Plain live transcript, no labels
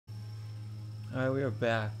Alright, we are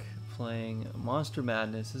back playing Monster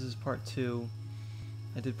Madness. This is part 2.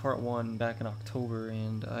 I did part 1 back in October,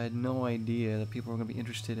 and I had no idea that people were going to be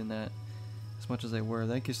interested in that as much as they were.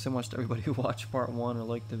 Thank you so much to everybody who watched part 1 or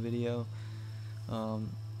liked the video.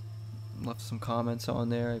 Left some comments on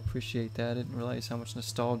there. I appreciate that. I didn't realize how much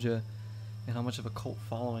nostalgia and how much of a cult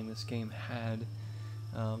following this game had.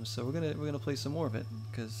 So we're gonna play some more of it,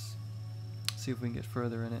 because see if we can get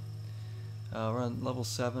further in it. We're on level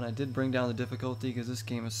 7. I did bring down the difficulty because this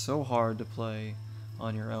game is so hard to play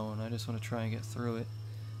on your own. I just want to try and get through it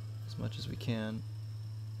as much as we can.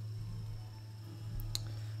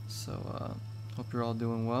 So hope you're all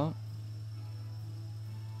doing well.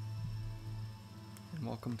 And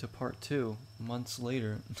welcome to part 2, months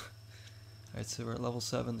later. Alright, so we're at level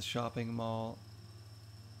 7, the shopping mall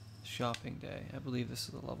shopping day. I believe this is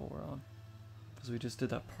the level we're on, because we just did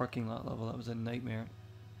that parking lot level. That was a nightmare.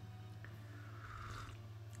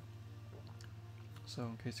 So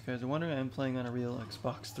in case you guys are wondering, I'm playing on a real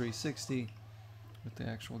Xbox 360 with the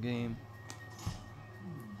actual game.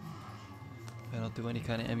 I don't do any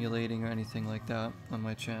kind of emulating or anything like that on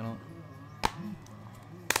my channel.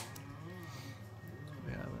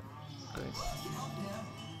 We have it. Great.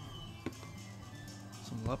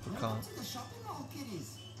 Some leprechaun.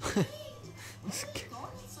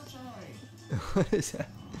 What is that?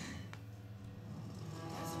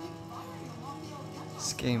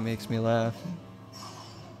 This game makes me laugh.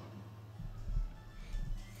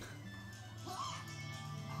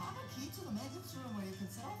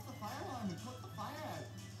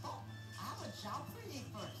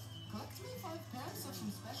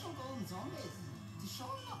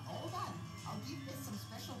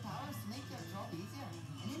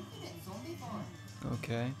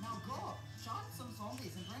 Okay. Now go, shot some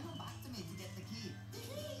zombies and bring them back to me to get the key.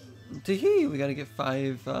 Tee-hee! We gotta get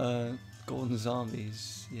 5 golden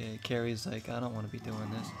zombies. Yeah, Carrie's like, I don't want to be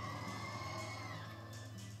doing this.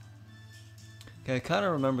 Okay, I kind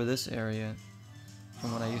of remember this area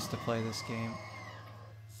from when I used to play this game.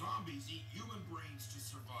 Zombies eat human brains to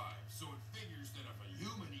survive, so it figures that if a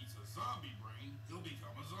human eats a zombie brain, he'll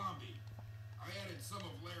become a zombie. I added some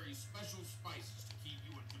of Larry's special spices to keep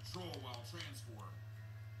you in control while transform.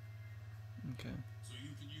 Okay. So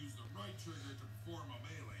you can use the right trigger to perform a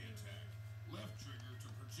melee attack, left trigger to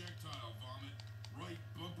projectile vomit, right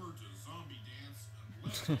bumper to zombie dance, and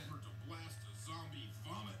left bumper to blast a zombie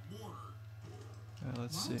vomit mortar. Alright,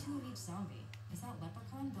 let's see. Two of each zombie. Is that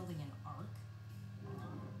leprechaun building an ark?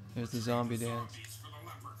 There's the zombie dance. For the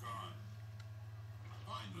leprechaun.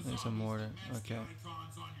 Find the There's a zombies mortar. with next Okay.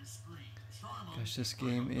 icons on your screen. Charm 'em, Gosh, this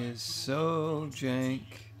bring 'em game back is to the so leprechaun.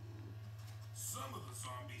 jank. Some of the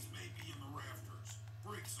zombies may be in the rafters.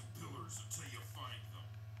 Break some pillars until you find them.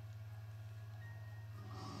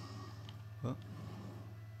 Well,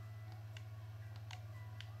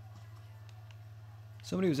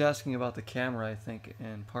 somebody was asking about the camera, I think,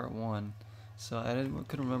 in part 1. So I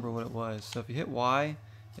couldn't remember what it was. So if you hit Y,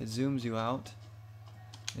 it zooms you out.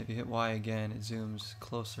 If you hit Y again, it zooms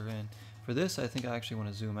closer in. For this, I think I actually want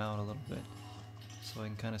to zoom out a little bit, so I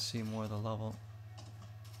can kind of see more of the level.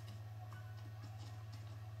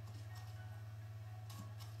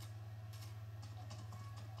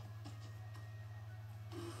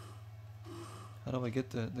 How do I get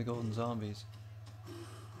the golden zombies?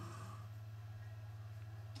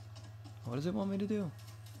 What does it want me to do?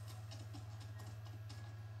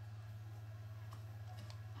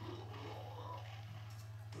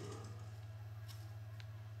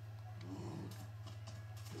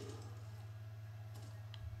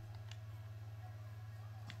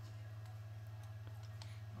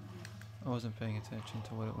 I wasn't paying attention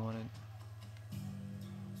to what it wanted.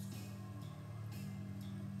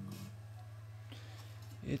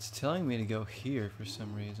 It's telling me to go here for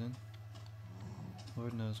some reason.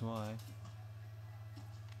 Lord knows why.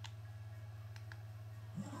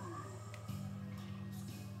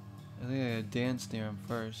 I think I gotta dance near them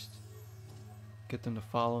first. Get them to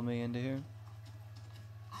follow me into here.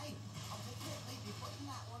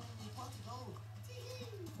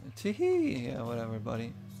 Tee-hee! Yeah, whatever,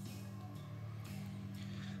 buddy.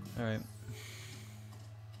 Alright.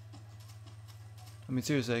 I mean,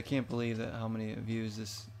 seriously, I can't believe that how many views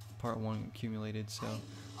this part 1 accumulated, so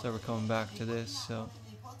we're coming back to this, so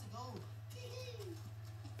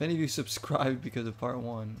if any of you subscribed because of part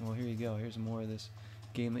 1, well, here you go. Here's more of this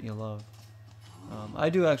game that you love. I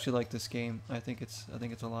do actually like this game. I think it's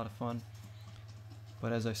a lot of fun.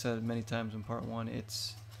 But as I said many times in part 1,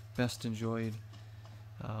 it's best enjoyed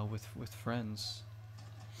with friends.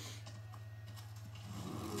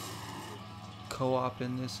 Co-op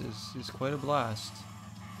in this is quite a blast.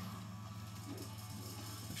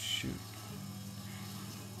 Shoot.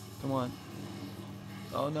 Come on.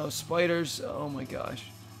 Oh no, spiders! Oh my gosh.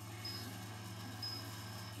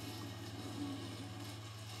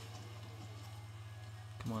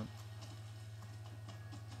 Come on.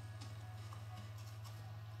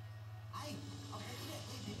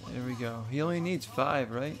 There we go. He only needs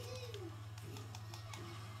 5, right?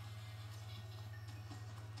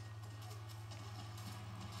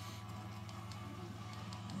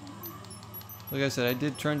 Like I said, I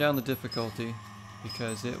did turn down the difficulty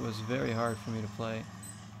because it was very hard for me to play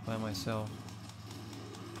by myself.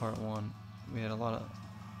 Part 1. We had a lot of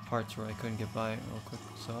parts where I couldn't get by it real quick.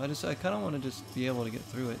 So I kind of want to just be able to get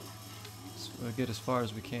through it. Or get as far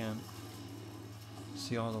as we can.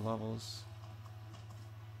 See all the levels.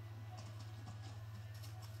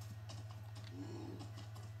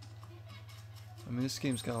 I mean, this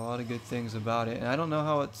game's got a lot of good things about it, and I don't know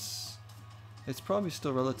how it's probably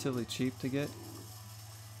still relatively cheap to get,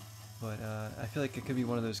 but I feel like it could be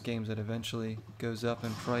one of those games that eventually goes up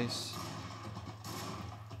in price.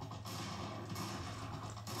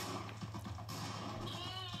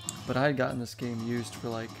 But I had gotten this game used for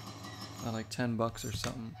like $10 or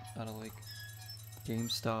something out of like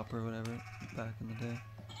GameStop or whatever back in the day.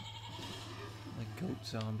 Like goat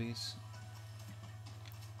zombies.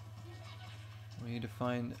 We need to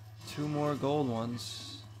find 2 more gold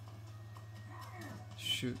ones.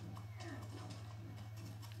 Shoot.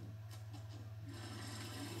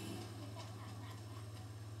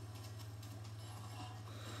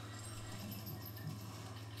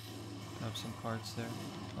 Have some parts there.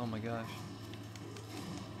 Oh my gosh.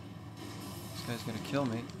 This guy's gonna kill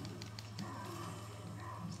me.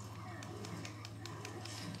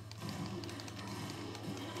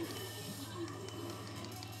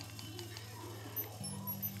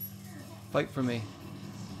 Fight for me.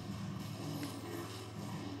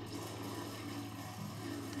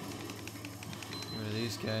 Where are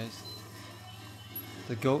these guys?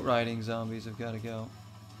 The goat riding zombies have got to go.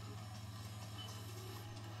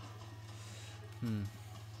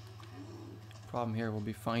 Problem here will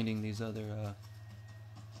be finding these other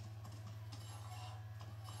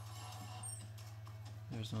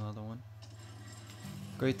there's another one.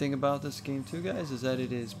 Great thing about this game too, guys, is that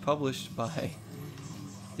it is published by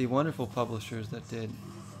the wonderful publishers that did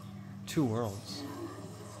 2 Worlds.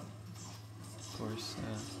 Of course,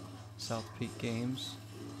 South Peak Games.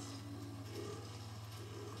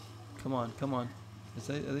 Come on, come on.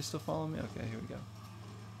 Are they still following me? Okay, here we go.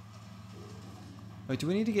 Wait, do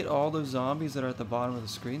we need to get all those zombies that are at the bottom of the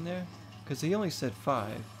screen there? Because he only said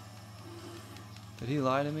 5. Did he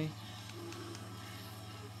lie to me?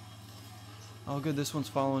 Oh good, this one's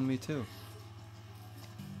following me too.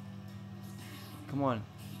 Come on.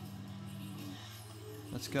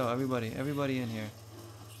 Let's go, everybody in here.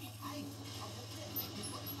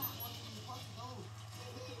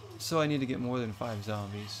 So I need to get more than 5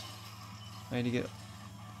 zombies. I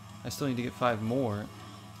still need to get 5 more.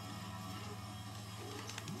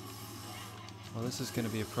 Well, this is going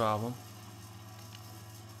to be a problem.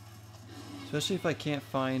 Especially if I can't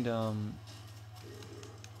find a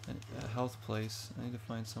health place. I need to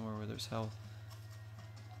find somewhere where there's health.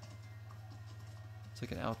 It's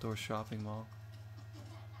like an outdoor shopping mall.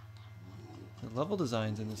 The level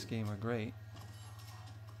designs in this game are great.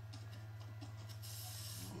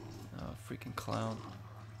 Oh, freaking clown.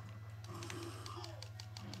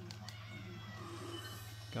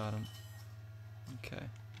 Got him. Okay.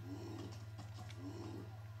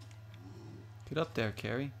 Get up there,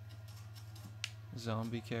 Carrie.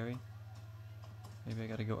 Zombie Carrie. Maybe I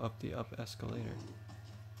gotta go up the escalator.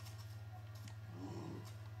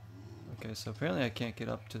 Okay, so apparently I can't get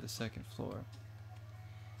up to the 2nd floor.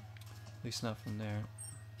 At least not from there.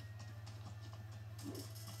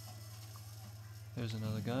 There's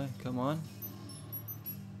another guy. Come on.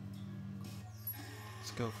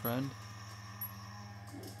 Let's go, friend.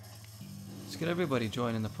 Let's get everybody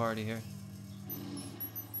joining the party here.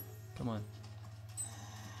 Come on.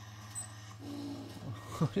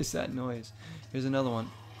 What is that noise? Here's another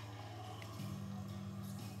one.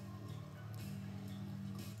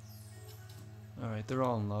 Alright, they're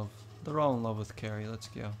all in love. They're all in love with Carrie. Let's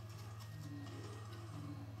go.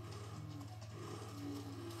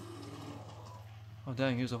 Oh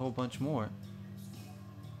dang, here's a whole bunch more.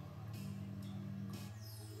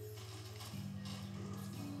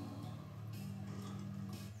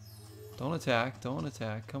 Don't attack, don't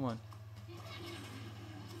attack, come on.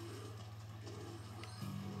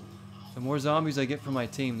 The more zombies I get from my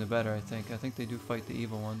team, the better, I think. I think they do fight the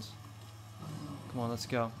evil ones. Come on, let's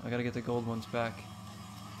go. I gotta get the gold ones back.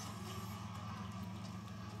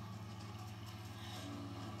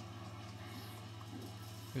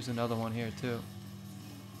 Here's another one here, too.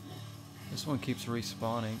 This one keeps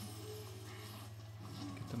respawning.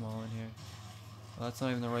 Get them all in here. Oh, that's not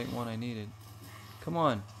even the right one I needed. Come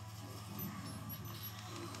on.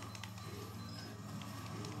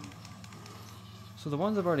 So the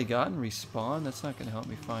ones I've already gotten respawn. That's not going to help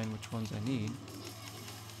me find which ones I need.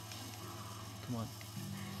 Come on.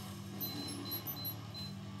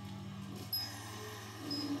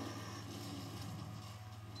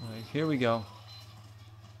 Alright, here we go.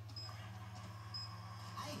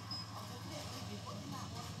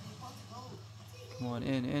 Come on,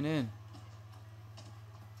 in.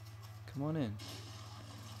 Come on in.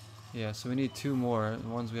 Yeah, so we need 2 more, the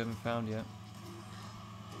ones we haven't found yet.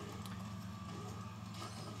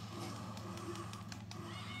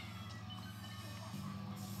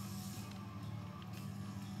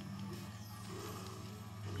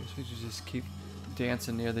 Guess we should just keep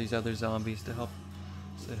dancing near these other zombies to help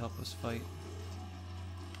us fight.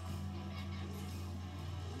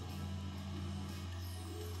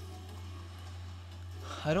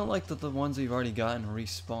 I don't like that the ones that you've already gotten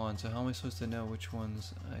respawn, so how am I supposed to know which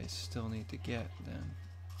ones I still need to get then?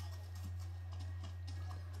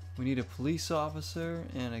 We need a police officer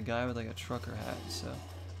and a guy with like a trucker hat, so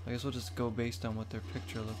I guess we'll just go based on what their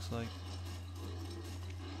picture looks like.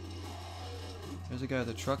 There's a guy with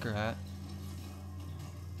a trucker hat.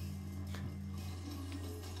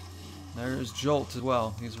 There's Jolt as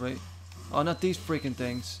well. He's right. Oh, not these freaking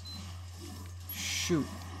things. Shoot.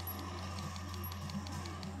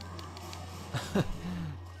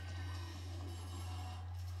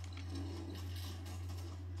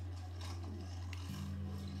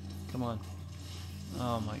 Come on.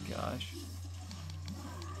 Oh my gosh.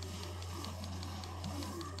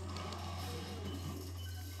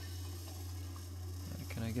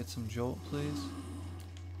 Can I get some Jolt, please?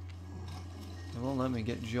 It won't let me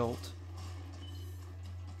get Jolt.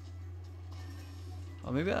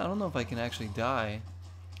 Oh, maybe I don't know if I can actually die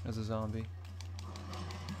as a zombie.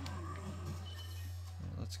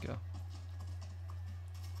 Yeah, let's go.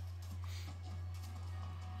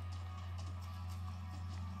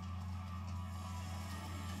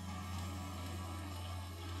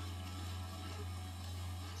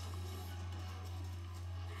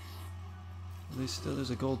 At least still there's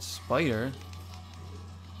a gold spider.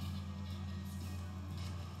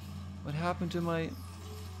 What happened to my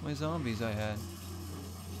zombies I had?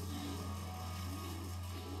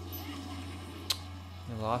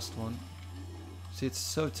 I lost one. See, it's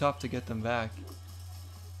so tough to get them back.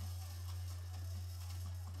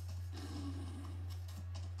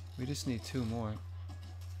 We just need 2 more.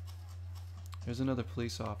 There's another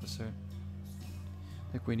police officer.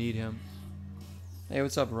 I think we need him. Hey,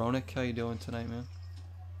 what's up, Ronik? How you doing tonight, man?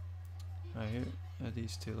 Alright, here are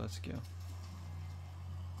these 2. Let's go.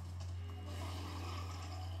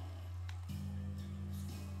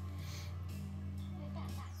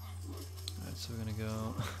 Alright, so we're gonna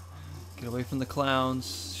go get away from the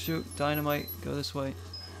clowns. Shoot, dynamite, go this way.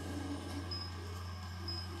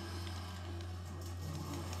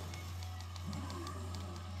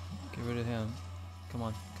 Get rid of him. Come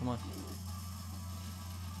on, come on.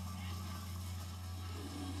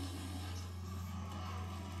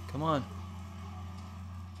 Come on.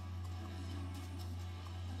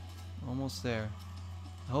 Almost there.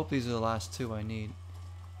 I hope these are the last 2 I need.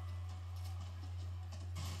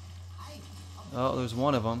 Oh, there's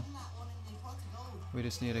one of them. We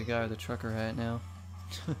just need a guy with a trucker hat now.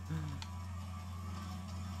 Move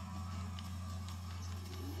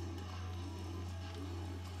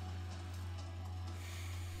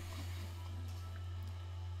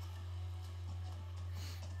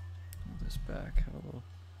this back. Have a little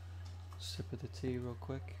sip of the tea real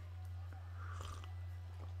quick.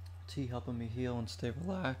 Tea helping me heal and stay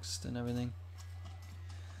relaxed and everything.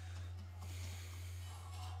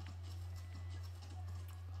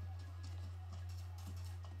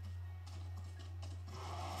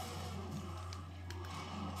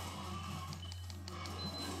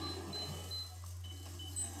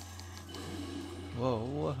 Whoa,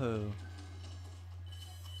 whoa.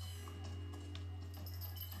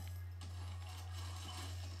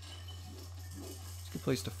 It's a good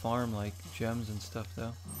place to farm like gems and stuff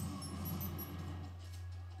though.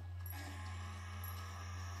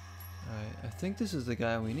 Alright, I think this is the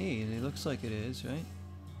guy we need. It looks like it is, right?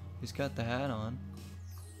 He's got the hat on.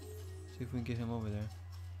 See if we can get him over there.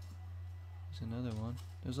 There's another one.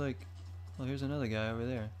 There's like, oh, here's another guy over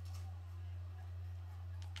there.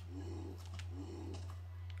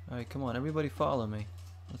 Alright, come on, everybody follow me.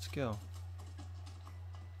 Let's go.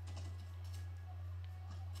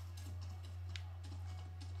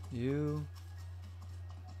 You,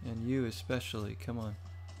 and you especially, come on.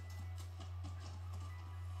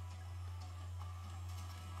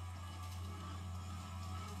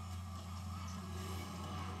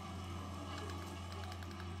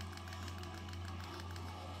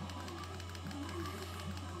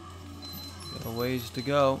 Got a ways to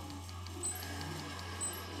go.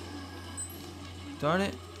 Darn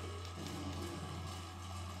it.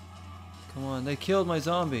 Come on, they killed my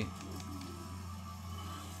zombie.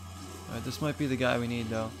 Alright, this might be the guy we need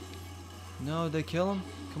though. No, did they kill him?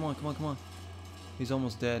 Come on, come on, come on. He's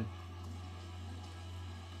almost dead.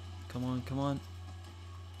 Come on, come on.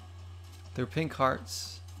 They're pink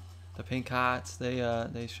hearts. The pink hearts,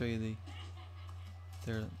 they show you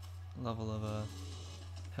their level of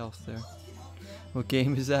health there. What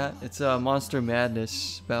game is that? It's Monster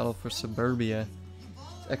Madness Battle for Suburbia.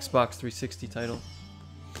 Xbox 360 title.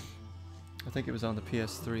 I think it was on the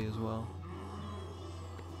PS3 as well.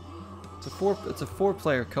 It's a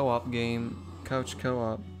four-player co-op game, couch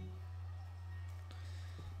co-op,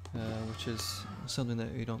 which is something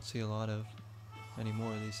that you don't see a lot of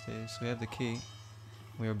anymore these days. So we have the key.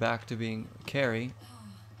 We are back to being Carrie.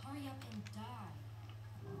 Hurry up and die.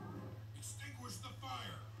 Extinguish the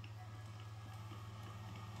fire.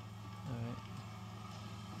 Alright.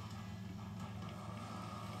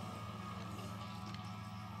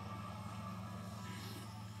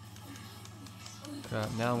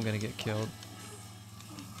 Crap, now I'm gonna get killed.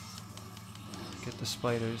 Get the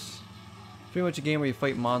spiders. Pretty much a game where you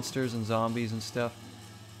fight monsters and zombies and stuff.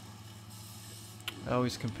 I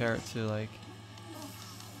always compare it to like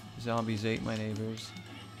Zombies Ate My Neighbors.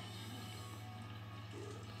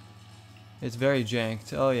 It's very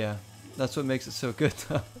janked. Oh yeah, that's what makes it so good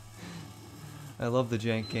though. I love the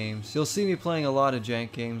jank games. You'll see me playing a lot of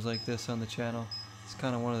jank games like this on the channel. It's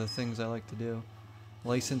kind of one of the things I like to do.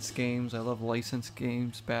 Licensed games. I love licensed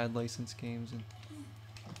games, bad licensed games, and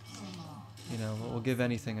you know, we'll give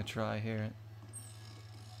anything a try here.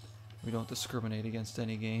 We don't discriminate against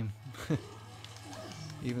any game.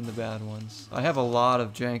 Even the bad ones. I have a lot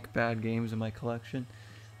of jank bad games in my collection,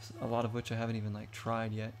 a lot of which I haven't even like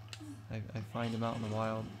tried yet. I find them out in the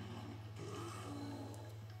wild.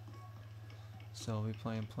 So I'll be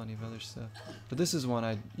playing plenty of other stuff. But this is one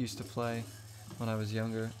I used to play when I was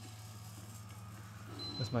younger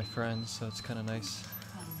with my friends, so it's kind of nice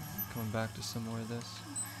coming back to some more of this.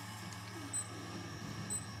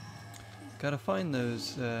 Gotta find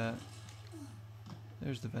those,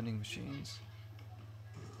 there's the vending machines.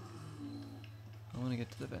 I want to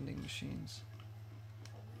get to the vending machines.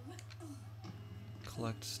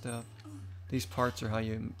 Collect stuff. These parts are how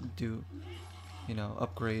you do, you know,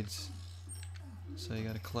 upgrades. So you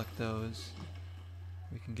gotta collect those.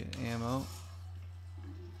 We can get ammo.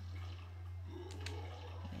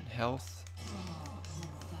 And health.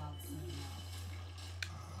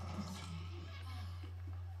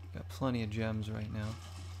 Got plenty of gems right now.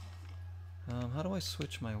 How do I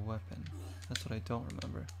switch my weapon? That's what I don't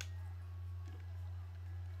remember.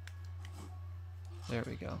 There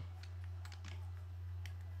we go.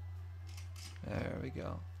 There we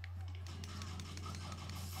go.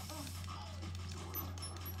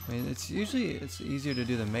 I mean, it's easier to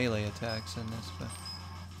do the melee attacks in this, but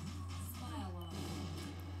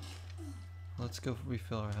let's go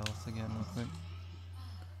refill our health again real quick.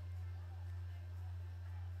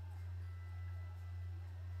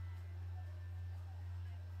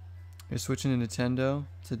 You're switching to Nintendo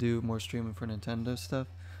to do more streaming for Nintendo stuff,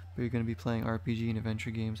 but you're going to be playing RPG and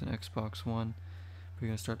adventure games on Xbox One. But you're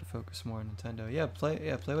going to start to focus more on Nintendo. Yeah,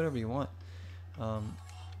 play whatever you want. Yeah,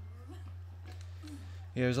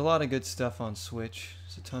 there's a lot of good stuff on Switch.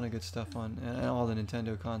 There's a ton of good stuff on and all the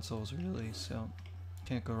Nintendo consoles really, so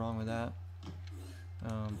can't go wrong with that.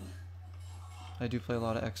 I do play a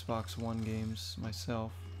lot of Xbox One games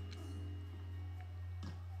myself.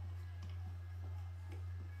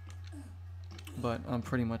 But I'm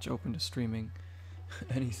pretty much open to streaming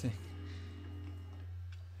anything.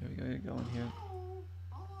 There we go, you're going here.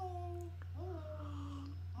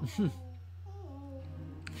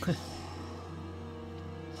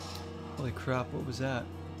 Holy crap, what was that?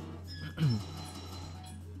 You're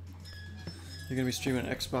gonna be streaming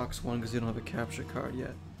on Xbox One because you don't have a capture card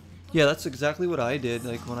yet. Yeah, that's exactly what I did,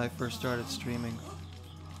 like when I first started streaming.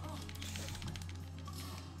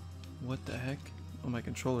 What the heck? Oh, my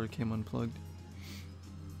controller came unplugged.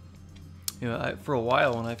 You know, for a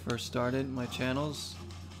while when I first started my channels,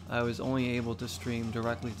 I was only able to stream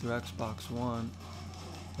directly through Xbox One,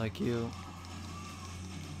 like you.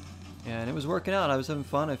 And it was working out. I was having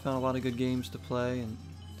fun. I found a lot of good games to play,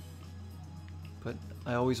 but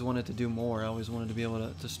I always wanted to do more. I always wanted to be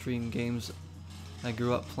able to stream games I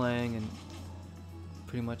grew up playing and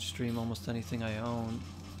pretty much stream almost anything I own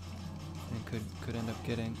and could end up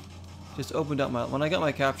getting. Just opened up when I got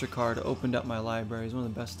my capture card, it opened up my library. It's one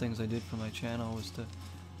of the best things I did for my channel was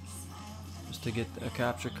to get a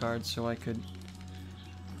capture card so I could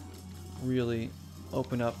really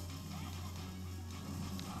open up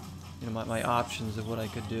you know, my options of what I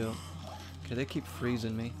could do. Okay, they keep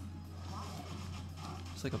freezing me.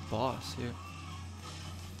 It's like a boss here.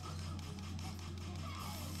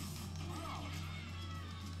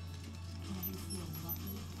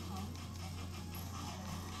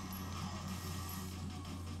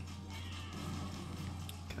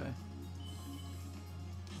 Okay.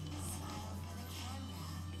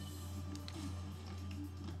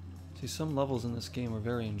 See, some levels in this game are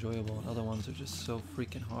very enjoyable, and other ones are just so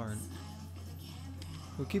freaking hard.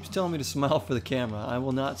 Who keeps telling me to smile for the camera? I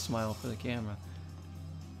will not smile for the camera.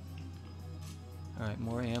 Alright,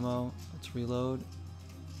 more ammo. Let's reload.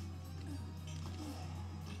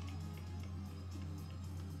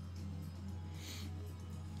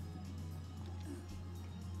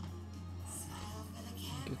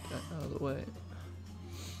 Get that out of the way.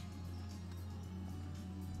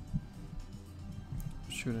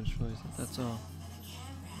 Shooting choice. That's all.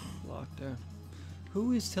 Locked there.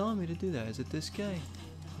 Who is telling me to do that? Is it this guy?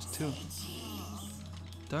 There's two.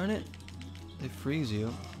 Darn it. They freeze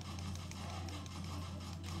you.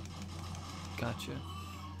 Gotcha.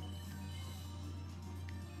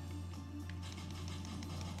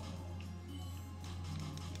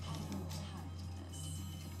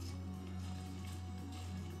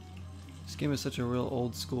 This game is such a real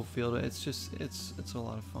old school feel. It's just, it's a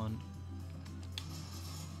lot of fun.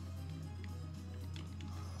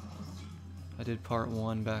 I did part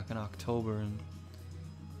 1 back in October, and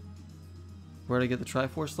where did I get the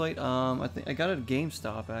Triforce light? I think I got it at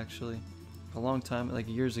GameStop actually, a long time, like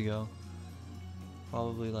years ago.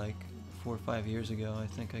 Probably like 4 or 5 years ago, I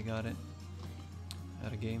think I got it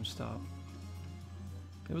at a GameStop.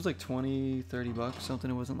 It was like 20, 30 bucks, something.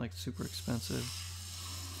 It wasn't like super expensive.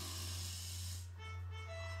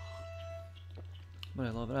 But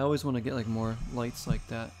I love it. I always want to get like more lights like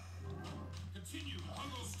that.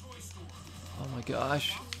 Oh my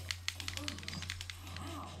gosh.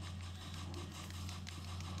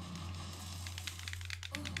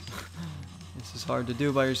 This is hard to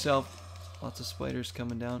do by yourself. Lots of spiders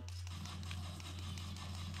coming down.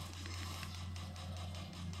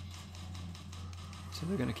 So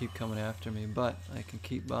they're gonna keep coming after me, but I can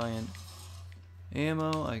keep buying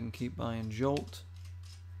ammo, I can keep buying Jolt.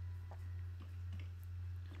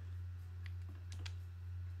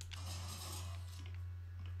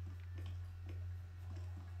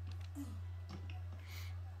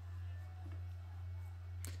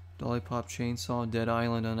 Lollipop Chainsaw, Dead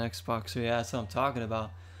Island on Xbox. So yeah, that's what I'm talking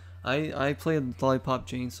about. I played Lollipop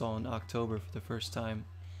Chainsaw in October for the first time.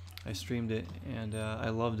 I streamed it, and I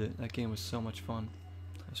loved it. That game was so much fun.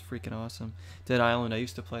 It was freaking awesome. Dead Island, I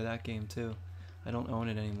used to play that game too. I don't own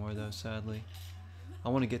it anymore though, sadly. I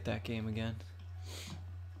want to get that game again.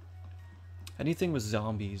 Anything with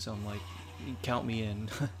zombies, I'm like, count me in.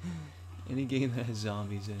 Any game that has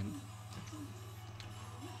zombies in.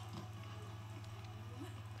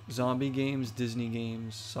 Zombie games, Disney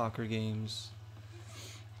games, soccer games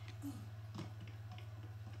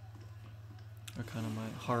are kind of my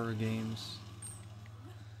horror games.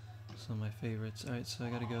 Some of my favorites. Alright, so I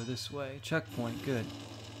gotta go this way. Checkpoint, good.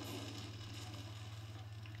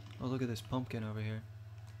 Oh, look at this pumpkin over here.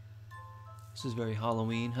 This is very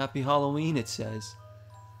Halloween. Happy Halloween, it says.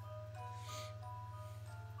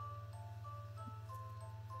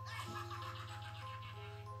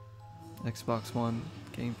 Xbox One,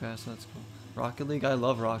 Game Pass, that's cool. Rocket League? I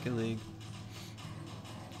love Rocket League.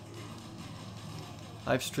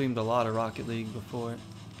 I've streamed a lot of Rocket League before.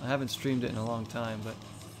 I haven't streamed it in a long time, but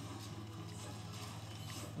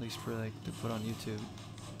at least for like to put on YouTube.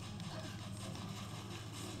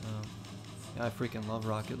 Yeah, I freaking love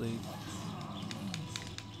Rocket League.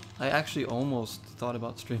 I actually almost thought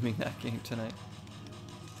about streaming that game tonight.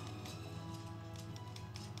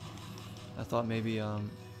 I thought maybe if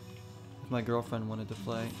my girlfriend wanted to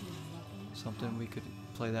play something, we could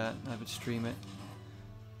play that. I would stream it.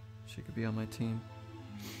 She could be on my team.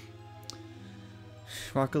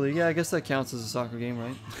 Rocket League, yeah, I guess that counts as a soccer game,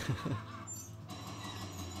 right?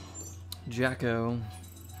 Jacko.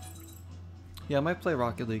 Yeah, I might play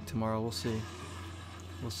Rocket League tomorrow. We'll see.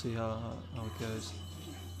 We'll see how it goes.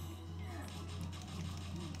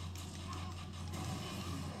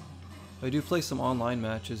 I do play some online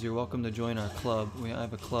matches. You're welcome to join our club. I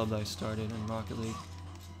have a club that I started in Rocket League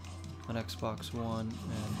on Xbox One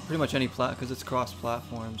and pretty much any because it's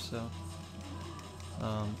cross-platform. So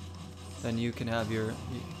then you can have you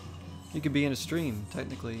could be in a stream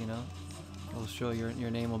technically. You know, it'll show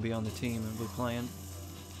your name will be on the team and be playing.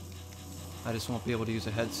 I just won't be able to use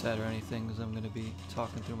a headset or anything because I'm going to be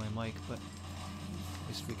talking through my mic, but at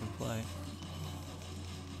least we can play.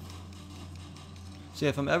 So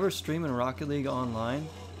if I'm ever streaming Rocket League online,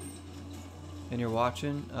 and you're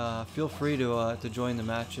watching, feel free to join the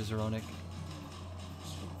matches, Ronick.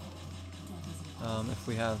 If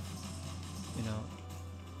we have, you know,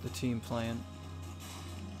 the team playing,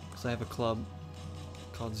 because I have a club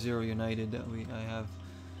called Zero United that I have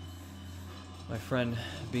my friend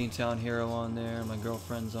Beantown Hero on there, my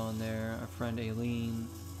girlfriend's on there, our friend Aileen,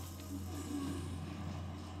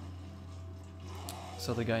 this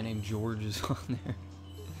other guy named George is on there.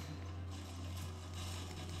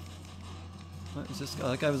 What is this guy?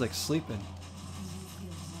 That guy was like sleeping.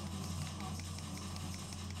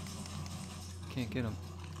 Can't get him.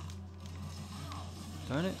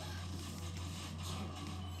 Darn it.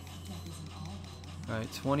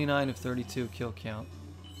 Alright, 29 of 32 kill count.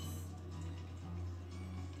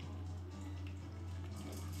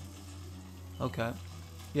 Okay.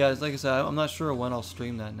 Yeah, like I said, I'm not sure when I'll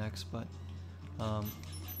stream that next, but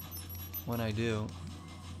when I do.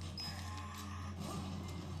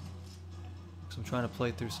 So I'm trying to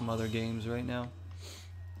play through some other games right now.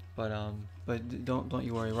 But don't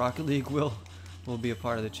you worry, Rocket League will be a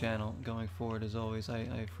part of the channel going forward as always.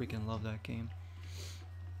 I freaking love that game.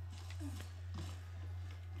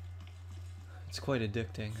 It's quite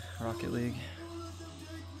addicting, Rocket League.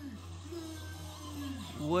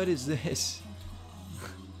 What is this?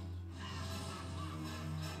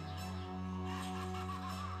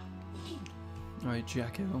 Alright,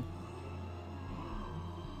 Jacko.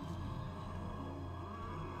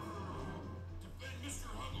 Defend Mr.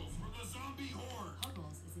 Huggles from the zombie horde.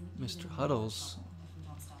 Mr. Huddles.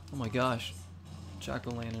 Oh my gosh.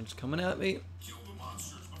 Jack-o'-lanterns coming at me. Kill the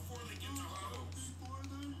monsters before they get to Huggles.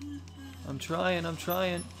 I'm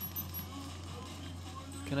trying.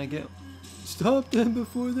 Can I get... Stop them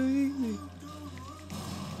before they eat me.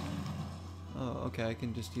 Oh, okay, I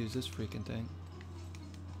can just use this freaking thing.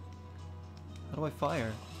 How do I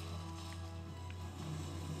fire?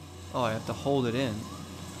 Oh, I have to hold it in.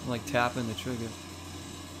 I'm like tapping the trigger.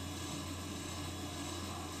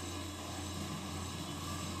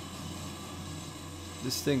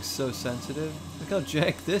 This thing's so sensitive. Look how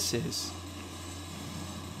jank this is.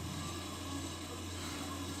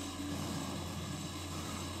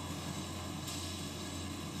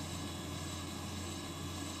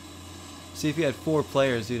 See, if you had 4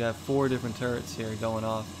 players, you'd have 4 different turrets here going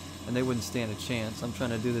off, and they wouldn't stand a chance. I'm trying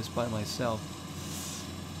to do this by myself.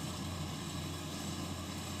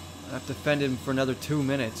 I have to fend him for another 2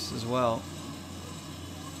 minutes as well.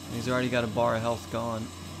 And he's already got a bar of health gone.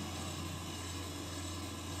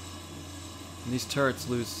 And these turrets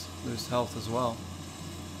lose health as well.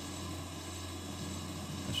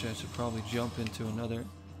 Actually, I should probably jump into another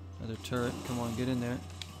turret. Come on, get in there.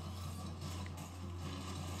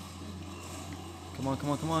 Come on,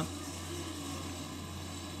 come on, come on.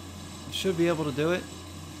 I should be able to do it.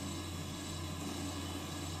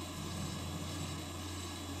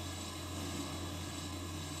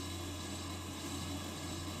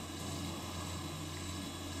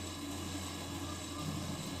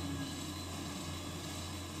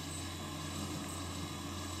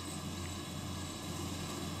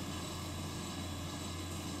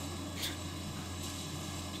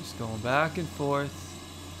 Just going back and forth.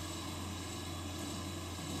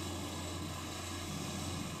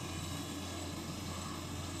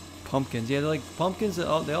 Pumpkins, yeah, they're like pumpkins. They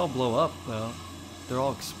all blow up though. They're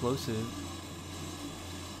all explosive.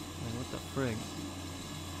 Like, what the frig?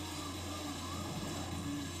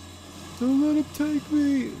 Don't let him take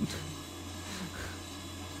me.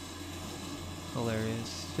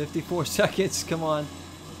 Hilarious. 54 seconds. Come on.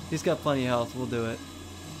 He's got plenty of health. We'll do it.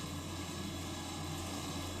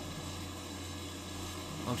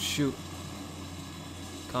 Oh shoot.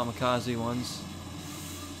 Kamikaze ones.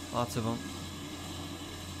 Lots of them.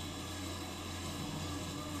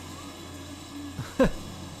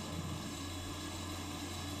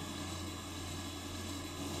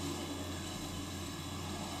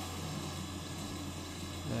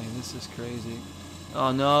 Dang, this is crazy.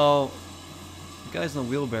 Oh no! The guys in the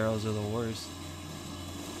wheelbarrows are the worst.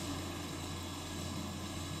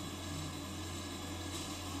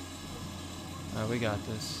 Alright, we got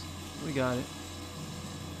this. We got it.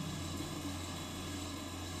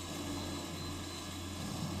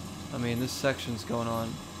 I mean, this section's going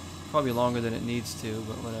on probably longer than it needs to,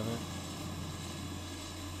 but whatever.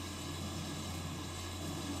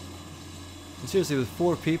 And seriously, with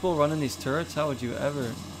 4 people running these turrets, how would they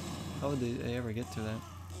ever get to that?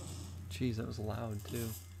 Jeez, that was loud too.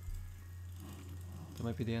 That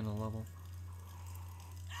might be the end of the level.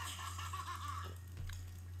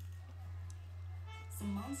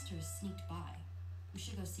 Some monsters sneaked by. We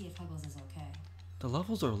should go see if Huggles is okay. The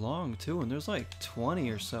levels are long too, and there's like 20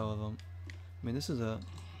 or so of them. I mean, this is a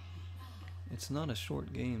It's not a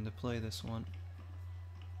short game to play this one.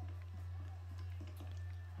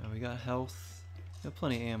 We got health. Got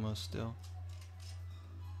plenty of ammo still.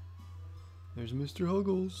 There's Mr.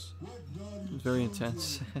 Huggles. It's very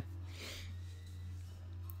intense.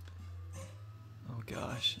 Oh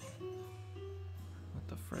gosh. What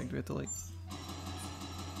the frig? Do we have to like...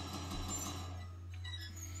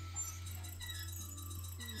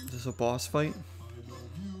 Is this a boss fight?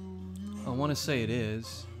 I want to say it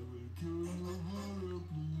is.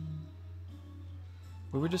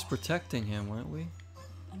 We were just protecting him, weren't we?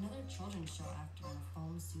 Another children's show actor in a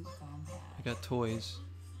foam suit gone bad. I got toys.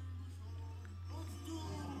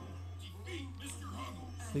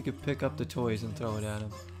 He could pick up the toys and throw it at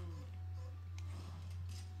him.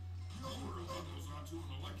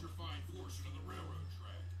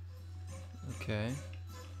 Okay.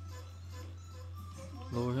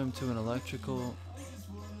 Lower him to an electrical...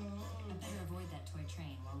 I better avoid that toy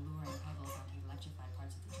train while luring Huggles onto the electrified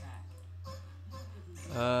parts of the track.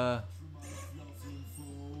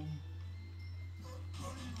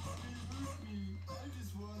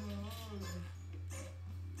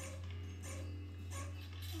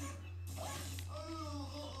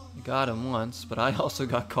 Got him once, but I also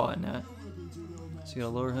got caught in that. So you gotta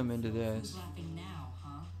lower him into this. Laughing now,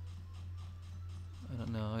 huh? I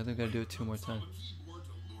don't know, I think I gotta do it 2 more times.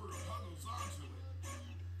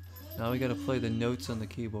 Now we gotta play the notes on the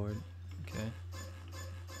keyboard. Okay.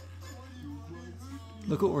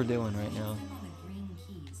 Look what we're doing right now. Step on the green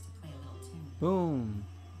keys to play a little tune. Boom!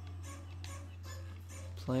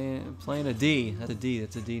 Playing a D. That's a D,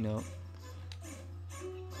 that's a D note.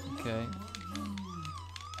 Okay.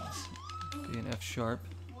 Be an F sharp.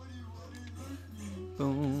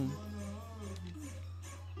 Boom.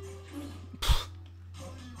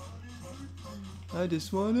 I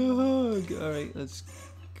just want a hug. Alright, let's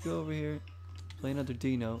go over here. Play another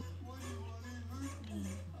D note.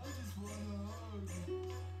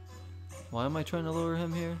 Why am I trying to lower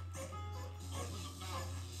him here?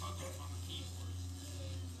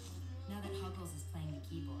 Now that Huggles is playing the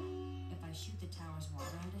keyboard, if I shoot the tower's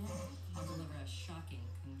water onto him, I'll deliver a shocking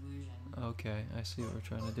conclusion. Okay, I see what we're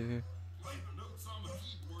trying to do here.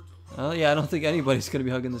 Oh yeah, I don't think anybody's gonna be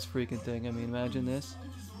hugging this freaking thing. I mean, imagine this.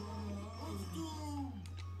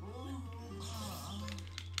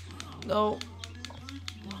 No.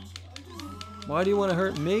 Why do you want to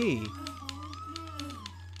hurt me?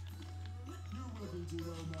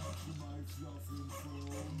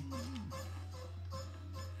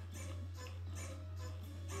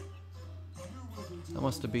 I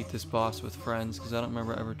must have beat this boss with friends because I don't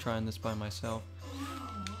remember ever trying this by myself.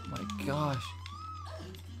 My gosh.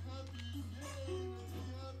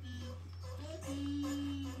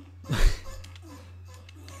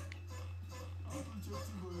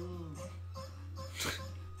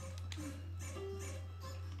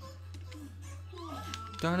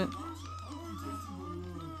 Darn it.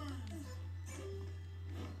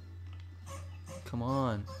 Come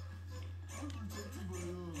on.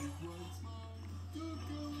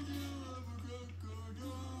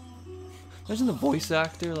 Imagine the voice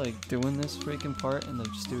actor like doing this freaking part in the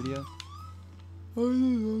studio. Oh,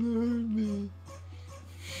 you wanna hurt me.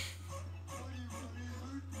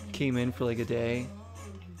 Came in for like a day.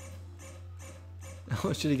 How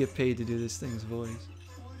much did he get paid to do this thing's voice?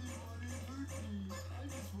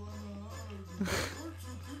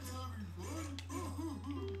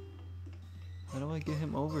 How do I get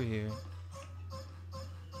him over here?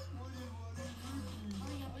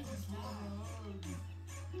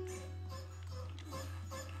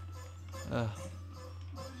 Now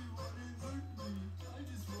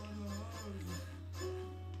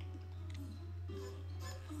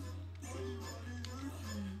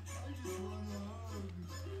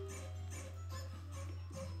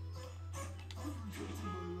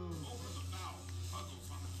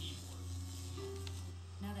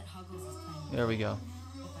that Huggles is playing There we go.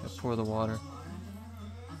 I pour the water.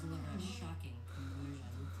 I'll deliver a shocking conclusion.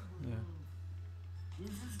 Yeah.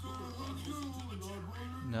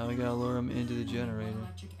 Now we gotta lure him into the generator. One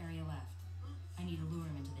electric area left. I need to lure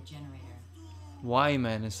him into the generator.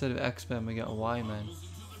 Y-Men. Instead of X-Men, we got Y-Men.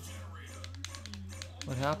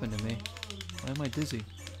 What happened to me? Why am I dizzy?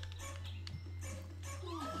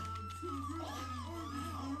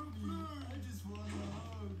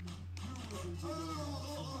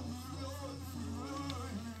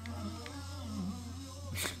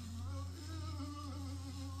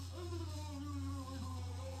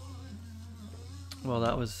 Well,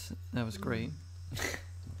 that was great.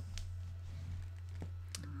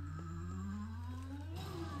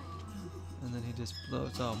 And then he just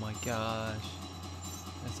blows. Oh my gosh.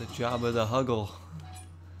 That's a Jabba the Huggle.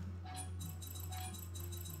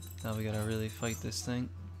 Now we gotta really fight this thing.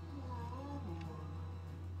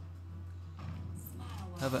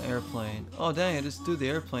 Have an airplane. Oh dang, I just threw the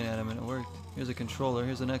airplane at him and it worked. Here's a controller.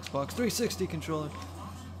 Here's an Xbox 360 controller.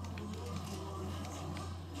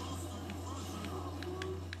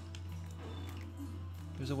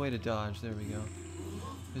 There's a way to dodge. There we go.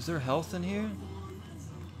 Is there health in here?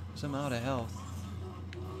 'Cause I'm out of health.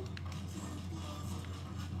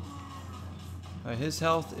 Alright, his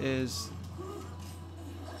health is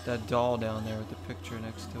that doll down there with the picture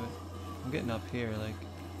next to it. I'm getting up here, like...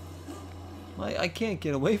 I can't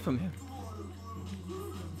get away from him.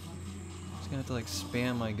 Just gonna have to like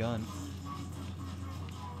spam my gun.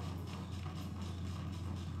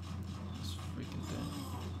 This freaking thing.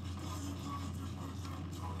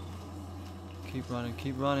 Keep running,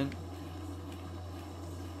 keep running.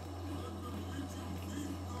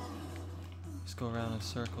 Just go around in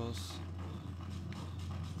circles.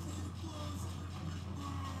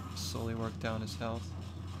 Slowly work down his health.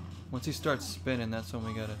 Once he starts spinning, that's when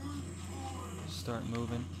we gotta start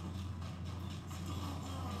moving.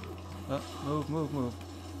 Oh, move, move, move.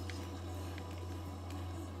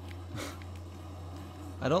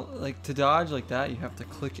 I don't like to dodge like that. You have to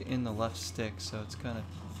click in the left stick, so it's kind of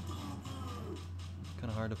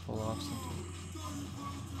hard to pull off something.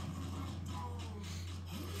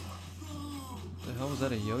 What the hell was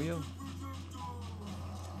that? A yo-yo?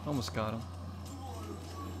 Almost got him.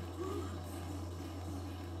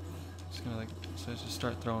 Just gonna like, so I just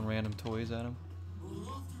start throwing random toys at him.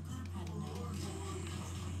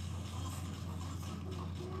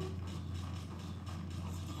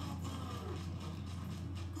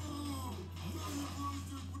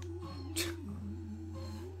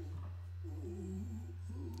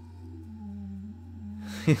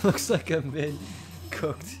 He looks like a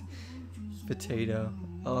mid-cooked potato.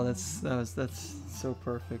 Oh, that's so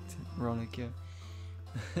perfect, Veronica.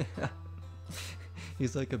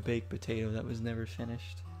 He's like a baked potato that was never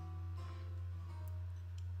finished.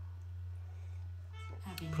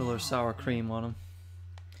 Put a little sour cream on him.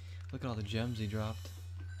 Look at all the gems he dropped.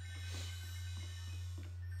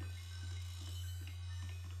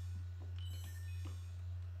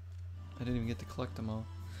 I didn't even get to collect them all.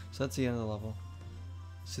 So that's the end of the level.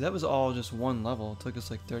 See, that was all just one level. It took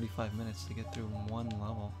us like 35 minutes to get through one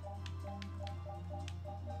level.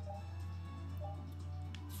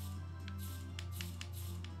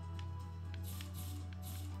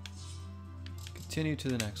 Continue to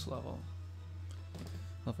the next level.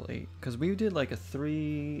 Level 8. Because we did like a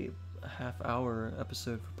 3.5-hour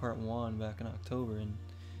episode for part 1 back in October, and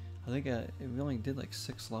I think we only did like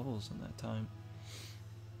 6 levels in that time.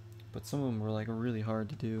 But some of them were like really hard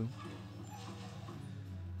to do.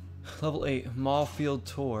 Level 8, Mall Field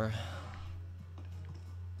Tour.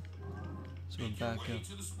 So we're back up.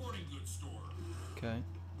 Okay.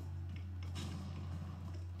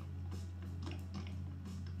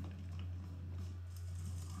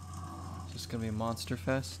 Is this gonna be a monster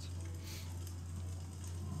fest?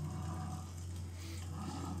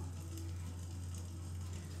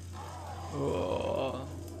 Oh.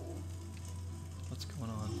 What's going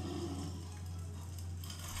on?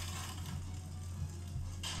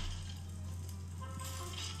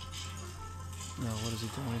 No, what is he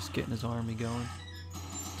doing? He's getting his army going.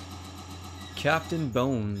 Captain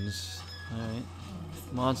Bones. Alright.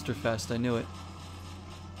 Monster Fest, I knew it.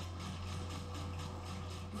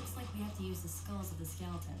 Looks like we have to use the skulls of the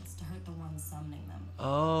skeletons to hurt the ones summoning them.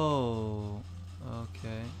 Oh,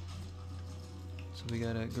 okay. So we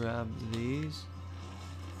gotta grab these.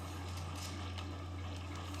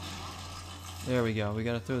 There we go. We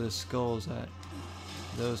gotta throw the skulls at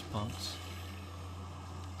those punks.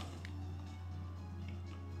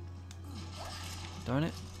 Darn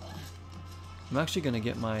it. I'm actually gonna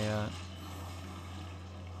get my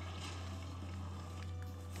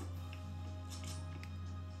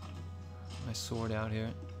my sword out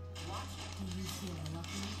here.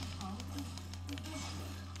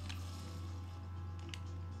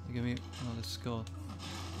 Give me another skull.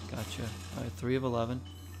 Gotcha. Alright, 3 of 11.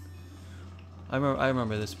 I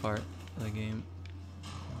remember this part of the game.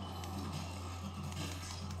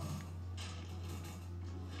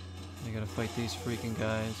 I gotta fight these freaking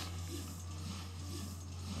guys.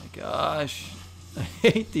 Oh my gosh. I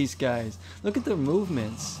hate these guys. Look at their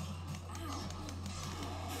movements.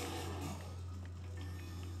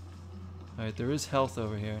 Alright, there is health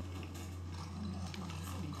over here.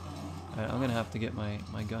 Alright, I'm gonna have to get my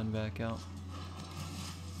gun back out.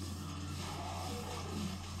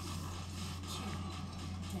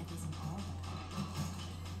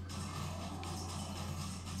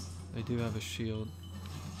 They do have a shield.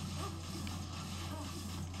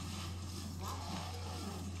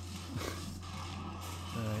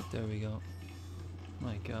 There we go.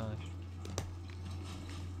 My gosh.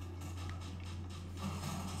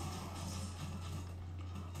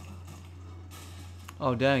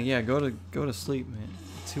 Oh dang, yeah, go to sleep, man.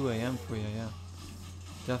 2 a.m. for you, yeah.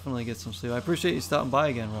 Definitely get some sleep. I appreciate you stopping by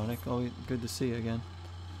again, Ronick. Always good to see you again.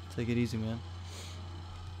 Take it easy, man.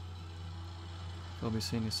 I'll be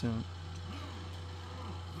seeing you soon.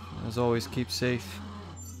 As always, keep safe.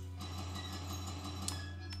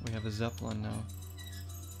 We have a Zeppelin now.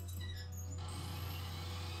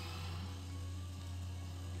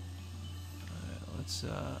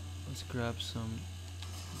 Alright, let's grab some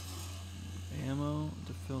ammo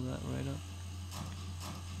to fill that right up.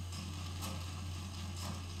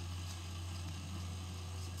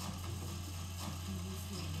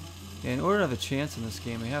 Yeah, in order to have a chance in this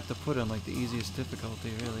game, you have to put on like the easiest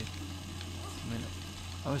difficulty, really. I mean,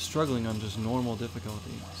 I was struggling on just normal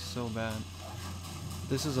difficulty, so bad.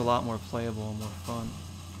 This is a lot more playable and more fun.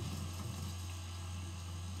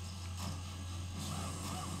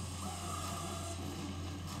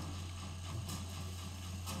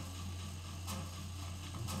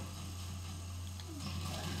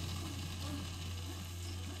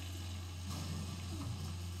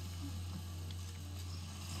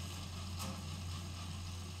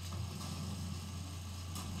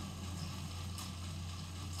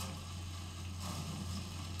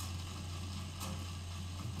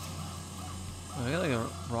 I got like a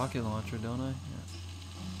rocket launcher, don't I? Yeah.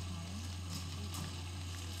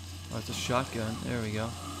 Oh, it's a shotgun. There we go.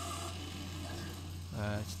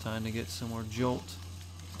 Alright, it's time to get some more jolt.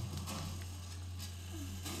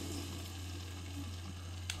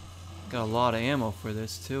 Got a lot of ammo for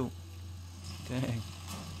this too. Dang.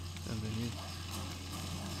 Haven't been used.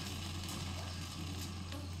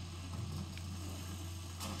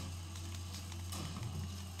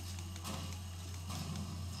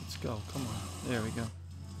 Let's go. Come on. There we go.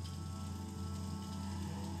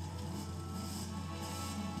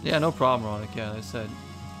 Yeah, no problem, Ronick. Yeah, like I said,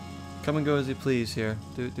 come and go as you please here.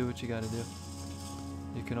 Do what you gotta do.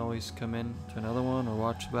 You can always come in to another one or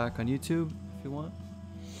watch back on YouTube if you want.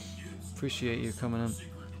 Appreciate you coming in.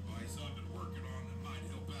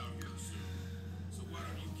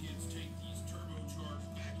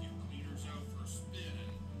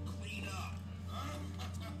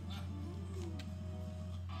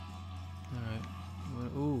 Alright.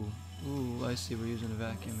 Ooh, I see we're using a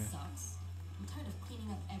vacuum here. Sucks. I'm tired of cleaning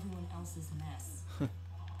up everyone else's mess.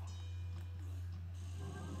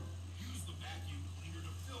 Use the vacuum cleaner to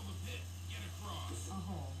fill the pit. Get across. A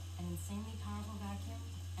hole, an insanely powerful vacuum,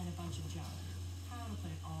 and a bunch of junk. How to put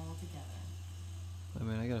it all together. I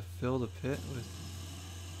mean, I gotta fill the pit with...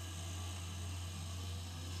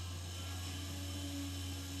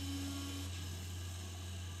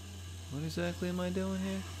 What exactly am I doing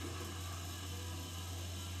here?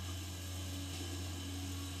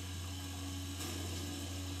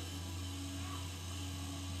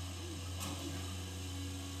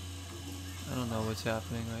 I don't know what's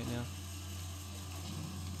happening right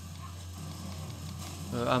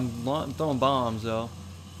now. I'm throwing bombs though.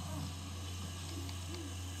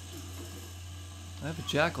 I have a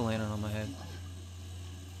jack-o'-lantern on my head.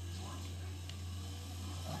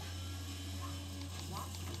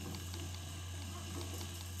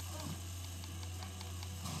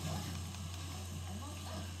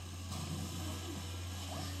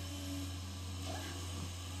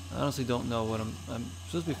 I honestly don't know what I'm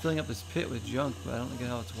supposed to be filling up this pit with junk, but I don't get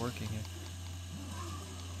how it's working here.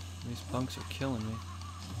 These punks are killing me.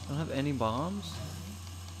 I don't have any bombs?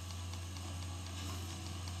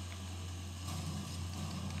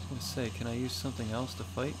 I was gonna say, can I use something else to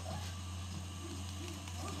fight?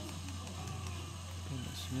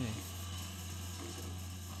 Goodness me.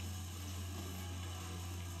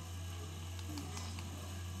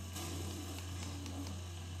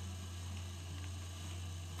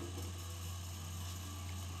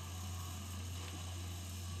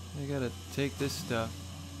 I gotta take this stuff.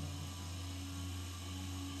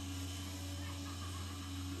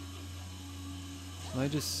 Am I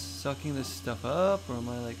just sucking this stuff up, or am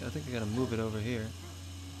I like, I think I gotta move it over here.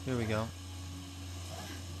 Here we go.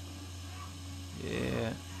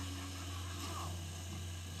 Yeah.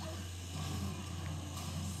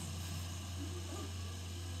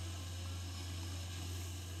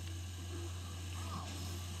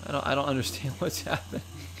 I don't understand what's happening.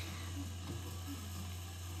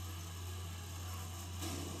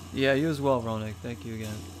 Yeah, you as well, Ronick. Thank you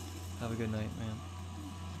again. Have a good night, man.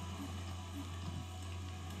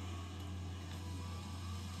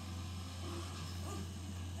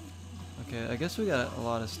 Okay, I guess we got a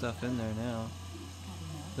lot of stuff in there now.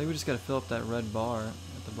 I think we just gotta fill up that red bar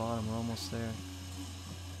at the bottom. We're almost there.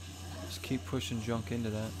 Just keep pushing junk into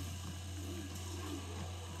that.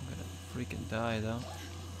 I'm gonna freaking die though.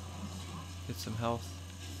 Get some health.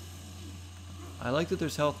 I like that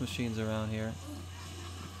there's health machines around here.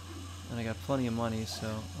 And I got plenty of money, so I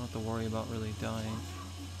don't have to worry about really dying.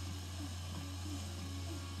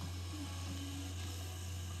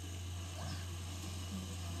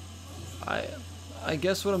 I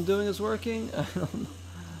guess what I'm doing is working. I don't know.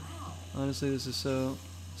 Honestly, this is so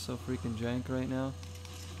freaking jank right now.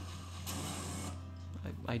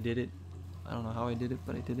 I did it. I don't know how I did it,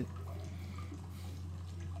 but I did it.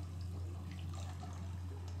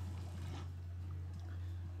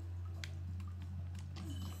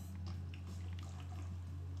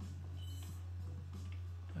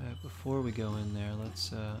 Alright, before we go in there,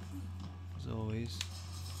 let's as always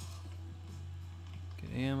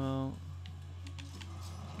get ammo,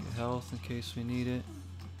 get health in case we need it.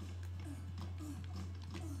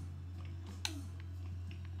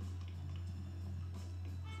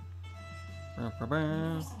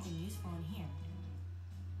 There's something useful in here.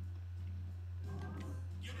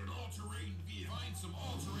 Get an all-terrain vehicle. Find some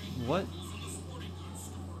all-terrain What? vehicles in the sporting goods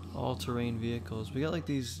store. All-terrain vehicles. We got like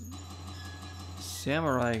these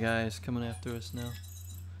samurai guys coming after us now.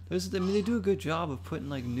 I mean, they do a good job of putting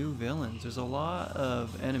like new villains. There's a lot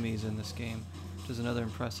of enemies in this game, which is another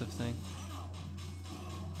impressive thing.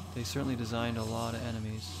 They certainly designed a lot of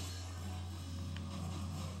enemies.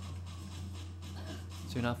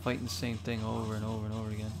 So you're not fighting the same thing over and over and over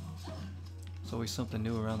again. There's always something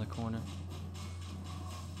new around the corner.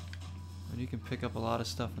 And you can pick up a lot of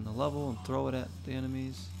stuff in the level and throw it at the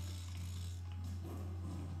enemies.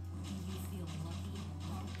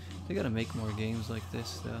 They gotta make more games like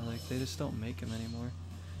this though. Like, they just don't make them anymore.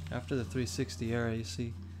 After the 360 era, you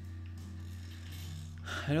see.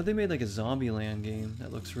 I know they made like a Zombieland game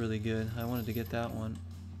that looks really good. I wanted to get that one.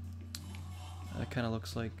 That kind of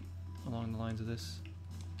looks like along the lines of this.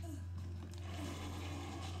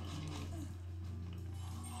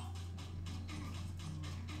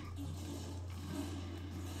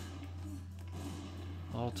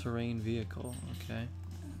 All-terrain vehicle, okay.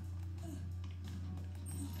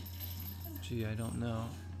 Gee, I don't know.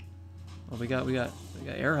 Well, we got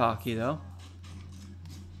air hockey though.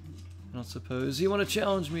 I don't suppose you want to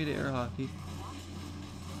challenge me to air hockey.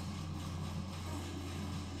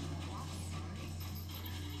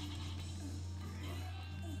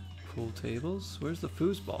 Pool tables? Where's the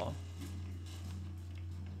foosball?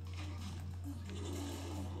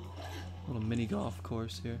 Little mini golf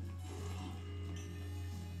course here.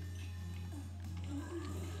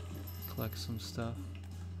 Collect some stuff.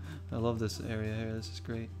 I love this area here. This is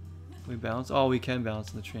great. We bounce. Oh, we can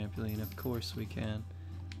bounce on the trampoline. Of course we can.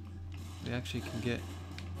 We actually can get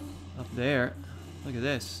up there. Look at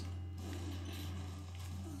this.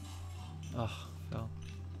 Oh, fell.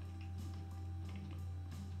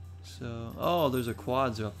 So, oh, there's a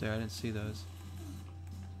quads up there. I didn't see those.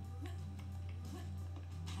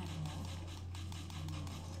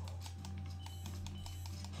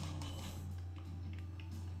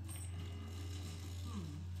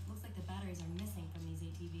 Looks like the batteries are missing from these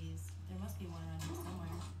ATVs. There must be one around here somewhere.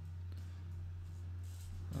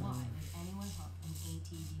 Why would anyone hook an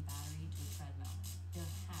ATV battery to a treadmill? There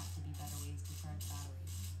have to be better ways to charge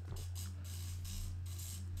batteries.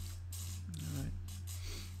 Alright.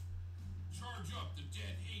 Charge up the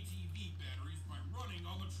dead ATV batteries by running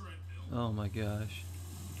on the treadmill. Oh my gosh.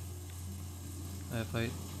 If I...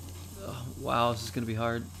 Oh, wow, this is gonna be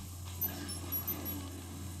hard.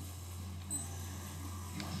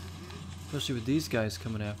 Especially with these guys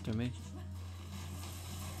coming after me.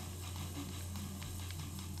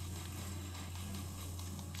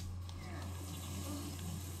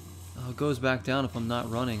 Oh, it goes back down if I'm not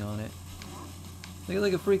running on it. Look at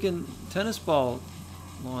like a freaking tennis ball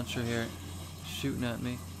launcher here shooting at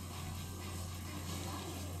me.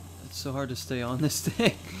 It's so hard to stay on this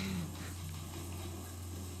thing.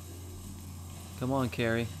 Come on,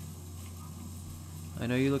 Carrie. I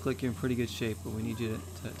know you look like you're in pretty good shape, but we need you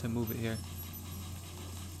to move it here.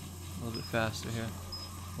 A little bit faster here.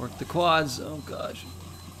 Work the quads. Oh, gosh.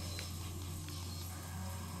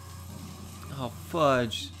 Oh,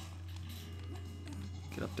 fudge.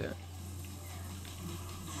 Get up there.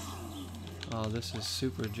 Oh, this is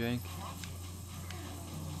super jank.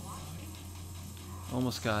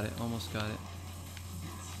 Almost got it. Almost got it.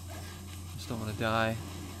 Just don't want to die.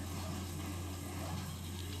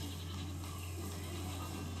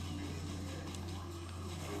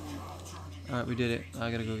 Alright, we did it.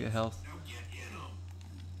 I gotta go get health.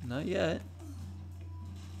 Not yet.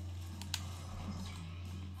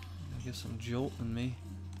 I guess I'm jolting me.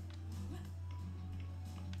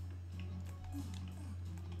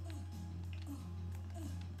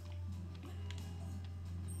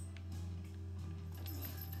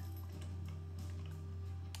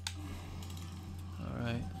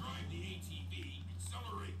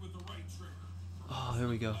 Oh, here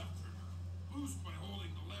we go. Boost by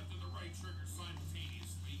holding the left and the right trigger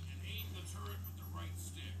simultaneously and aim the turret with the right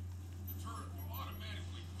stick. The turret will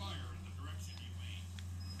automatically fire in the direction you aim.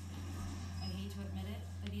 I hate to admit it,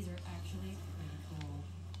 but these are actually pretty cool.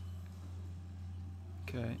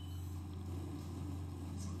 Okay.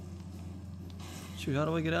 Shoot, how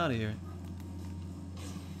do I get out of here?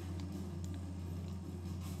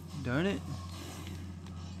 Darn it.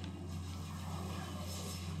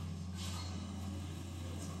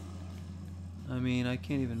 I mean, I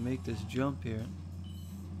can't even make this jump here.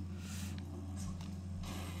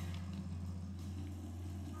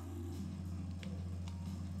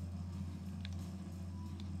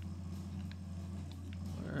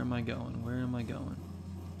 Where am I going? Where am I going?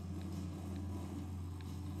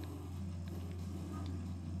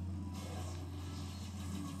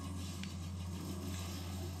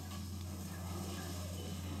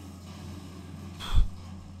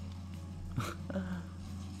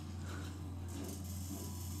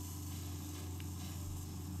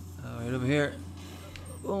 Right over here.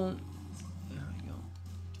 Boom. There we go.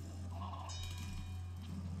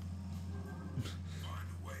 Find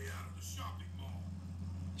a way out of the shopping mall.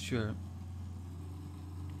 Sure.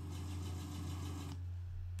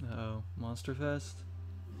 Uh-oh. Monster Fest?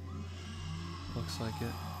 Looks like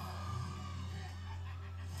it.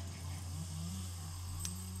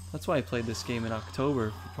 That's why I played this game in October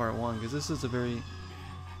for part 1, because this is a very...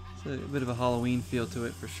 It's a bit of a Halloween feel to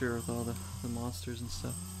it for sure, with all the monsters and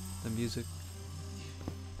stuff. The music.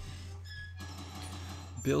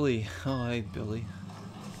 Billy. Oh, hey, Billy.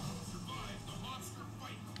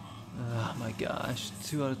 Oh my gosh.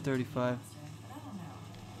 2 out of 35.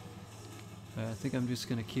 Alright, I think I'm just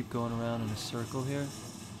going to keep going around in a circle here.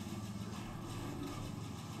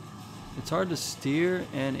 It's hard to steer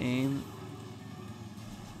and aim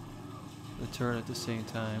the turret at the same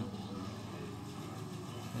time.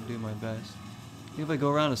 I do my best. I think if I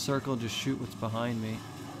go around a circle and just shoot what's behind me,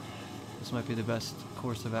 this might be the best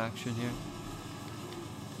course of action here.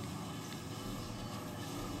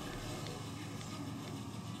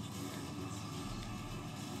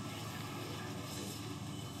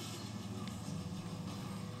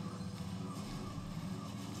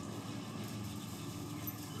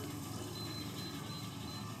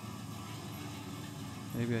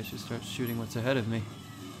 Maybe I should start shooting what's ahead of me.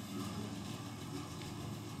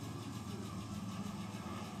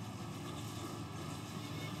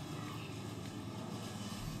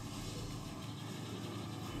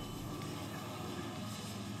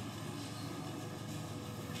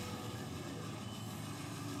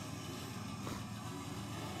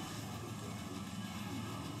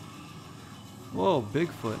 Whoa,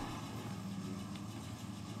 Bigfoot.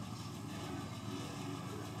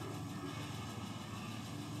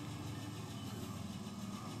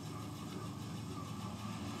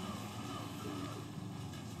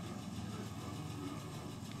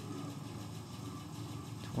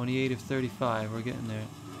 $28 of 35, we're getting there.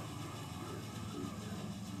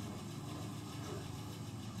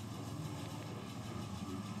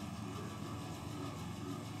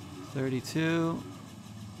 $32.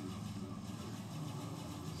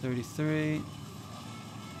 33.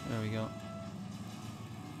 There we go.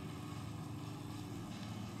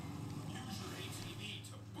 Use your ATV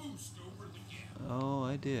to boost over the gap. Oh,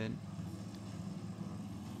 I did.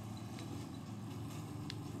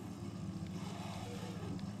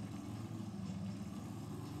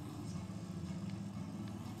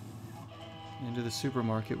 Into the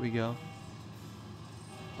supermarket we go.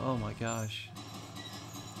 Oh my gosh.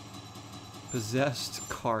 Possessed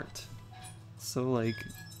cart. So like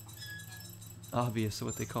obvious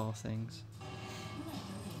what they call things. I'm not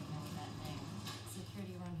really ignoring that thing.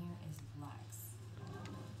 Security around here is lax.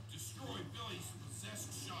 Destroy Billy's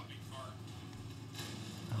possessed shopping cart.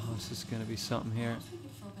 Oh, this is gonna be something here. Perhaps we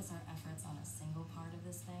could focus our efforts on a single part of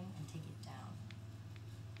this thing and take it down.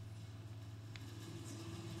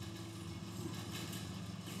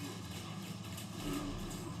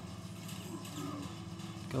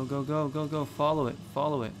 Go, go, go, go, go. Follow it,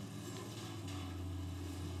 follow it.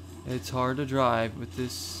 It's hard to drive with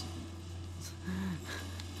this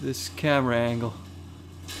this camera angle.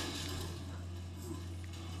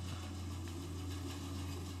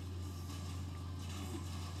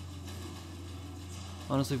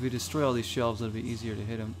 Honestly, if we destroy all these shelves, it'll be easier to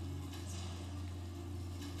hit them.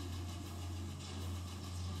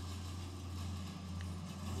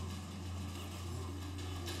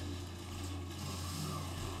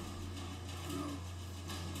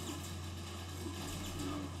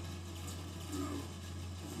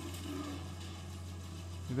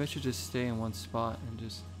 Maybe I should just stay in one spot and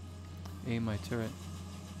just aim my turret.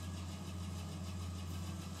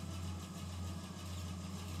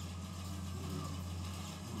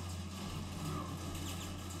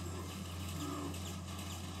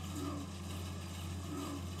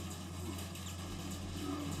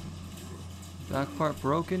 Back part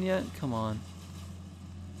broken yet? Come on.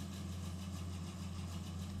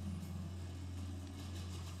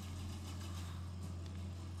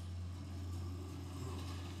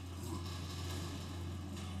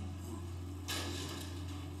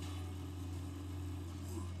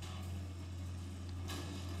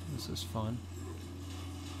 This is fun.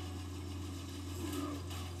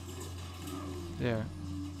 There.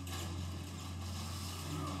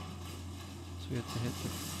 So we have to hit the...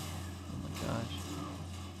 Oh my gosh.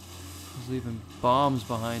 He's leaving bombs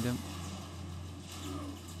behind him.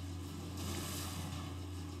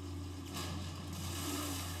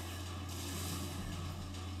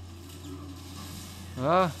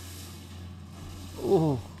 Ah!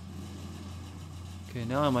 Oh! Okay,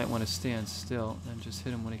 now I might want to stand still and just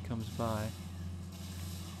hit him when he comes by.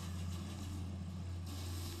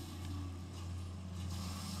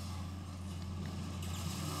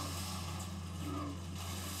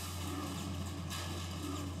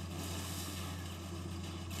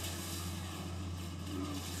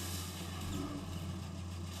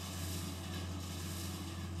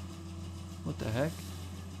 What the heck?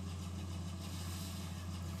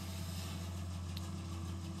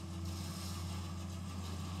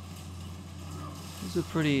 This is a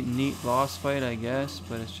pretty neat boss fight, I guess,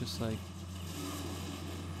 but it's just like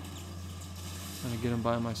trying to get him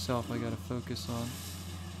by myself. I gotta focus on.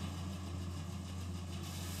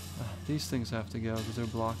 These things have to go because they're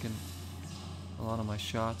blocking a lot of my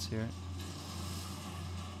shots here.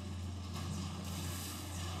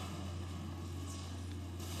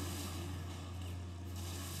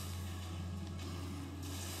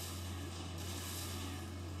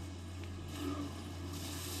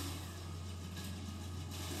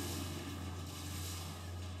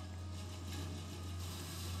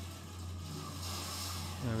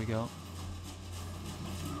 There we go.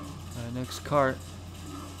 Next cart.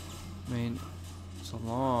 I mean, it's a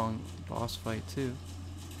long boss fight too.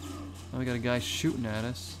 Now we got a guy shooting at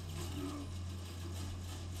us.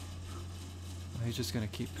 Oh, he's just gonna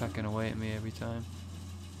keep pecking away at me every time.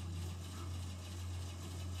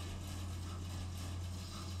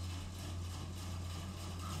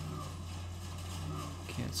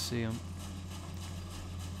 Can't see him.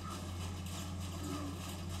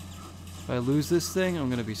 If I lose this thing, I'm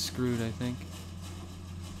gonna be screwed, I think.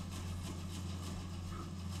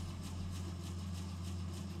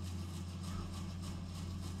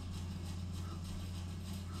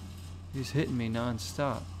 He's hitting me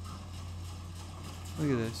non-stop.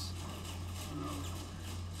 Look at this.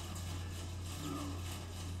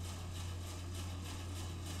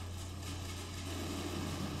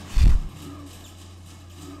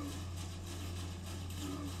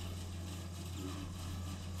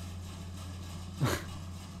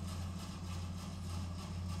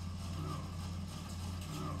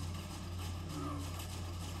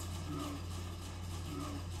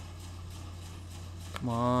 Come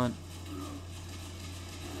on.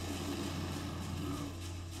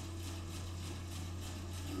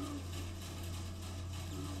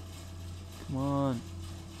 Come on.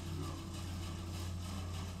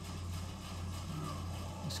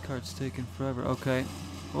 This cart's taking forever. Okay.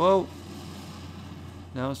 Whoa.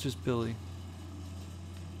 Now it's just Billy.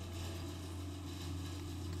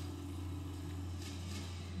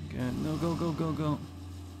 Again. No, go, go, go, go.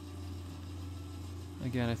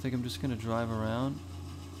 Again, I think I'm just gonna drive around.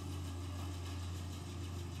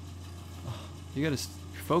 You gotta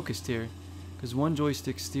be focused here, because one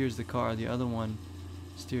joystick steers the car, the other one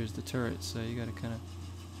steers the turret, so you gotta kind of...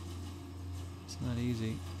 It's not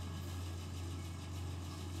easy.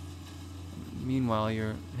 Meanwhile,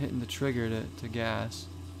 you're hitting the trigger to gas,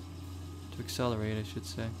 to accelerate, I should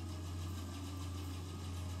say.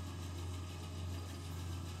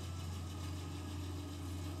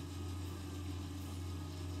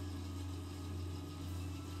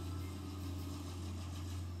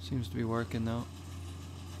 Seems to be working though.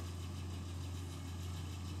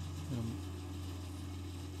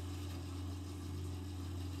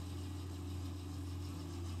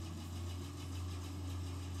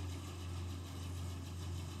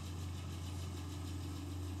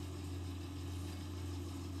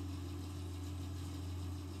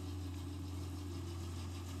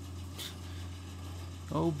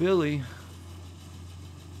 Oh, Billy.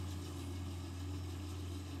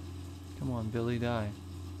 Come on, Billy, die.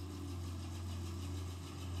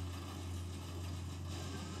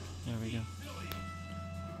 There we go.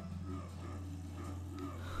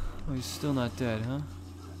 Oh, he's still not dead, huh?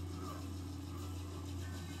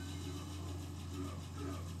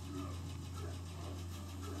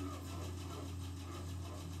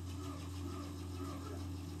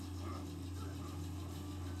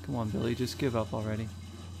 Come on, Billy, just give up already.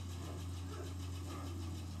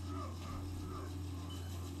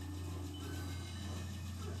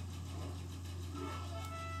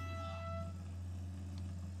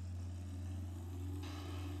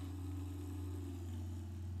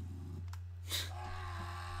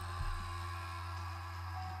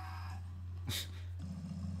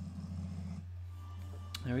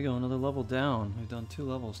 There we go, another level down. We've done 2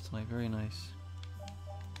 levels tonight, very nice.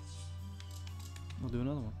 We'll do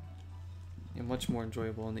another one. Yeah, much more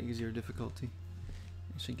enjoyable on the easier difficulty.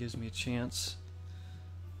 Actually gives me a chance.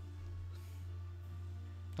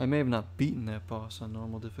 I may have not beaten that boss on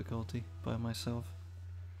normal difficulty by myself.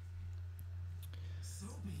 So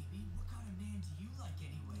baby, what kind of man do you like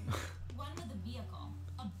anyway? One with a vehicle.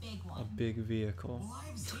 A big one. A big vehicle. Well, I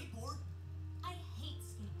have a skateboard. I hate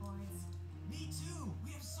skateboards. Me too.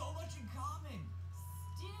 We have so much in common.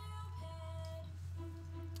 Stupid.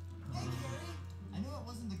 Hey, Carrie! I know it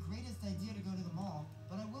wasn't the greatest idea to go to the mall,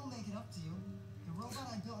 but I will make it up to you. The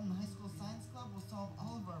robot I built in the high school science club will solve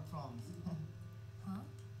all of our problems. Huh?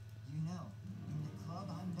 You know, in the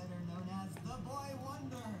club I'm better known as the Boy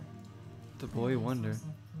Wonder. The Boy Wonder. Source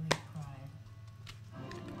of great pride.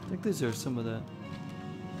 I think these are some of the...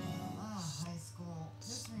 High school.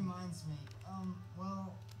 This reminds me.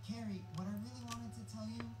 Well, Carrie, what I really wanted to tell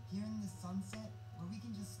you, here in the sunset, where we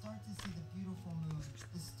can just start to see the beautiful moon,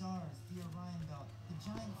 the stars, the Orion Belt, the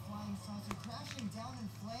giant flying saucer crashing down in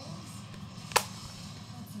flames.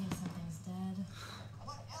 Let's see if something's dead.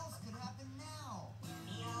 What else could happen now?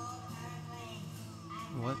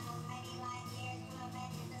 What?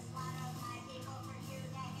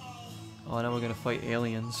 Oh, now we're gonna fight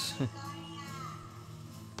aliens. Mike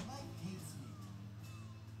hates me.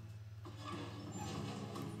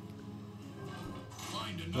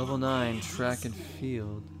 Find another Level way 9, into track the and school.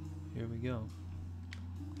 field. Here we go.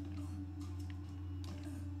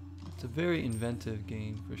 It's a very inventive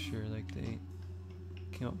game for sure. Like they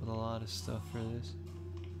came up with a lot of stuff for this.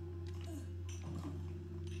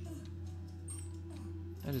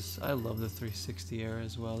 I love the 360 era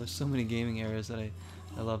as well. There's so many gaming eras that I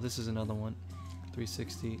love. This is another one.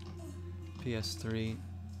 360, PS3,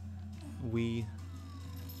 Wii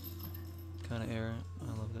kind of era. I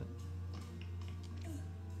love that.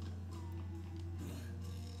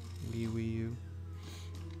 Wii U.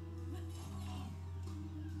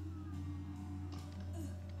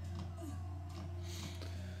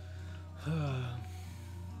 Where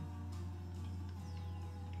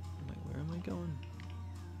am I going?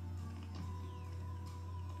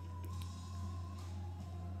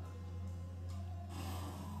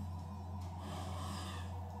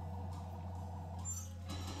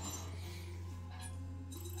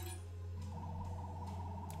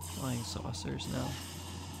 Flying saucers now.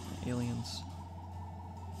 Aliens.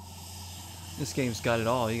 This game's got it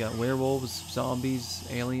all. You got werewolves, zombies,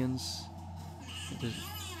 aliens. I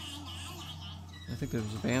think there's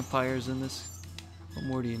vampires in this. What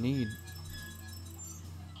more do you need?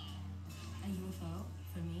 A UFO?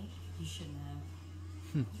 For me, you shouldn't have.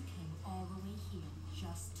 You came all the way here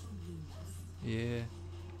just to lose. Yeah.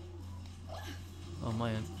 Oh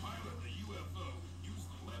man. Pilot the UFO. Use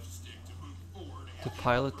the left stick to move forward To and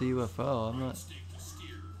pilot the UFO, I'm right not. stick to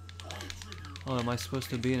steer. Pull the trigger Oh, am I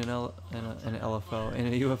supposed to be in an LFO, in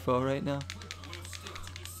a UFO right now? Click the left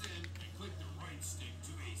stick to descend and click the right stick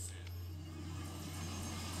to ascend.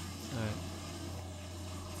 Alright.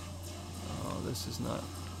 Oh, this is not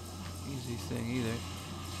easy thing either.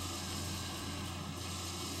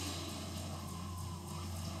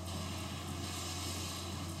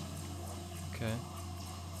 Okay.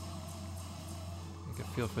 Get a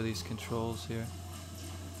feel for these controls here.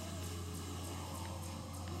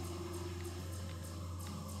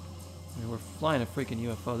 I mean, we're flying a freaking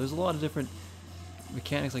UFO. There's a lot of different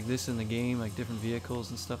mechanics like this in the game, like different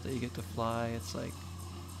vehicles and stuff that you get to fly. It's like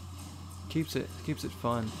keeps it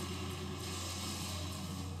fun.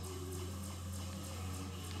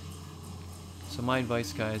 So my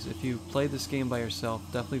advice, guys, if you play this game by yourself,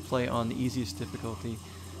 definitely play on the easiest difficulty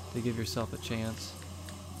to give yourself a chance.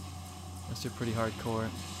 Unless you're pretty hardcore.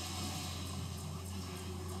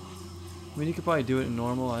 I mean, you could probably do it in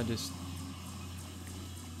normal. I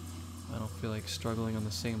don't feel like struggling on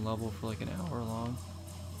the same level for like an hour long.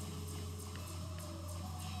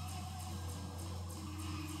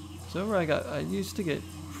 So I used to get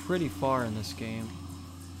pretty far in this game.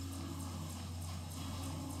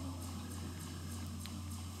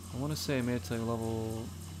 I want to say I made it to like level,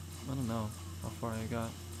 I don't know how far I got.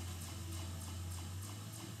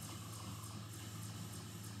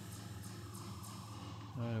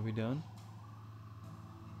 Alright, are we done?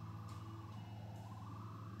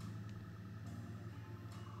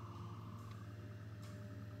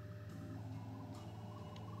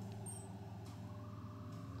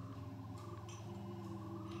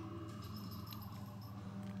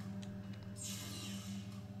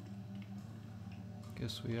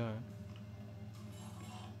 Yes, we are.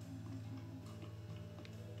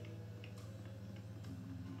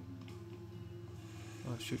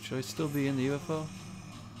 Oh shoot, should I still be in the UFO?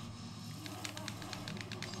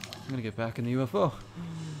 I'm gonna get back in the UFO.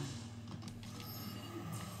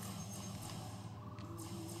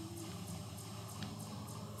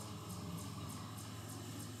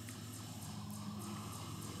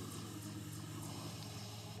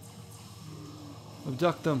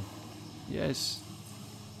 Abduct them. Yes.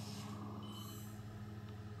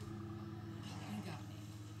 You got me.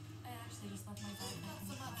 I actually just left my backpack in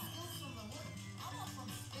the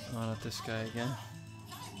car. Oh, not this guy again.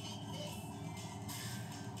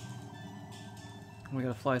 We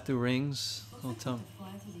gotta fly through rings. Looks Don't like tell we me. have to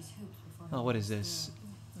fly through these hoops before Oh, he what goes is this?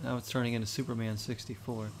 through. Now it's turning into Superman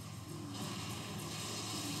 64.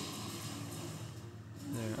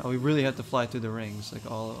 There. Oh, we really have to fly through the rings. Like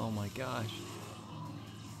all. Oh my gosh.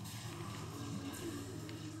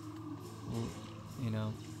 Well, you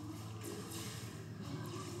know.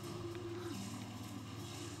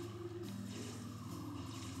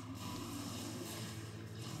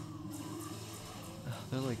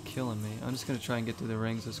 They're like killing me. I'm just gonna try and get through the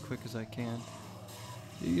rings as quick as I can.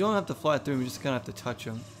 You don't have to fly through them, you just kind of have to touch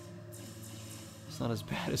them. It's not as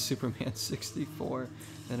bad as Superman 64.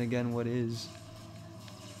 Then again, what is?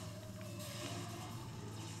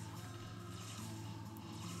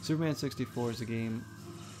 Superman 64 is a game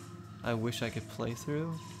I wish I could play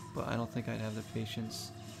through, but I don't think I'd have the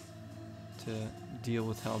patience to deal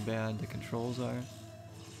with how bad the controls are.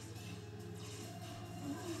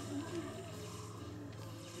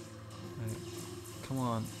 Alright, come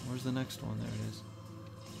on, where's the next one? There it is.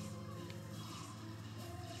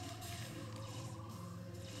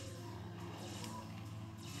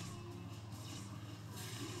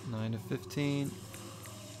 Nine to 15.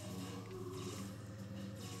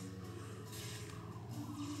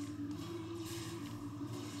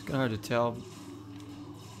 It's kind of hard to tell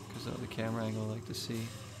because of the camera angle. I like to see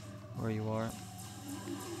where you are,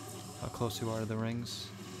 how close you are to the rings.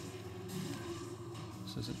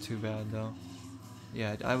 This isn't too bad though.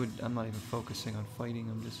 Yeah, I'm not even focusing on fighting.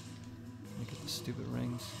 I'm just gonna get the stupid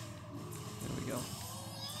rings. There we go.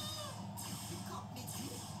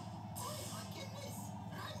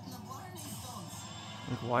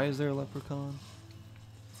 Like, why is there a leprechaun?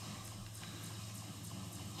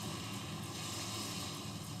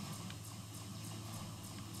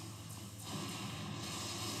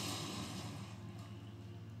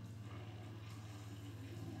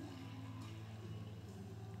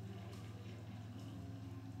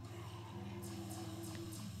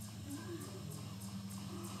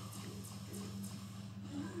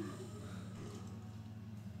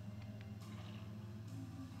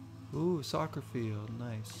 Ooh, soccer field,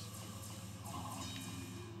 nice.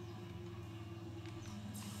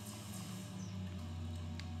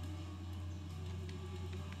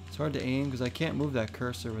 It's hard to aim because I can't move that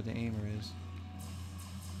cursor where the aimer is.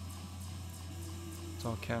 It's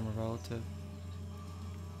all camera relative.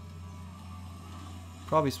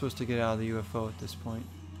 Probably supposed to get out of the UFO at this point.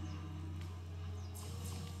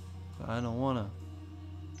 But I don't wanna.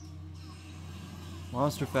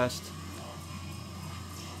 Monster Fest.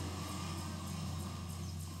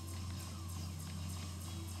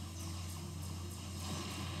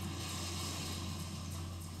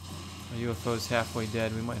 Our UFO's halfway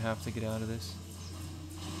dead. We might have to get out of this.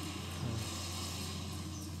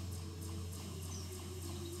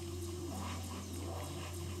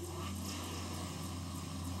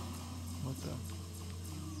 What the?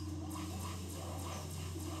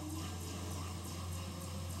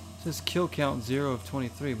 It says kill count 0 of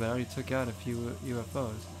 23, but I already took out a few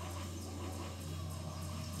UFOs.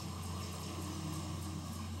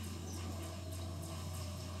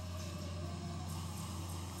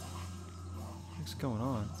 What's going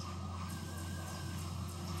on?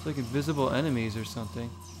 It's like invisible enemies or something.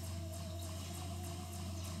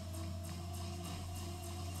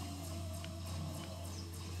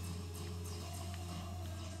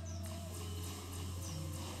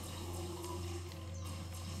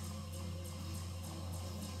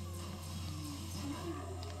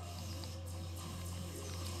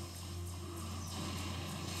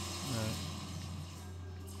 Alright.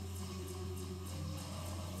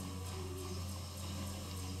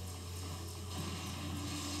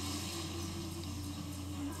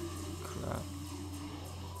 Crap.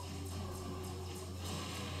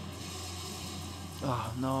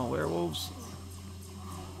 Oh no, werewolves.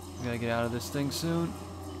 We gotta get out of this thing soon.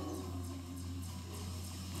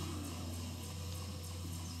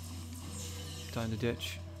 Time to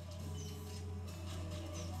ditch.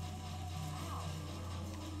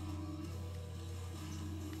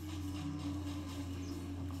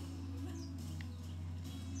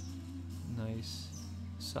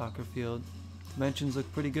 Soccer field. Dimensions look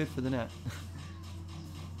pretty good for the net.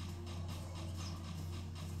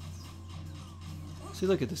 See,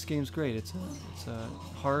 look at this game's great. It's a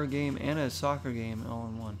horror game and a soccer game all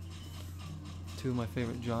in one. Two of my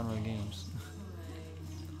favorite genre games.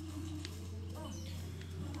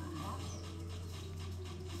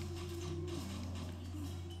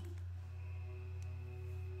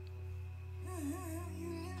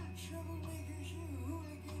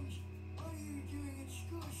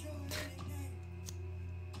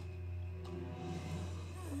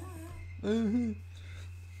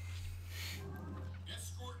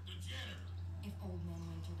 Escort the janitor. If Old Man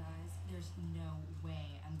Winter dies, there's no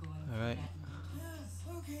way I'm going All right. Yes,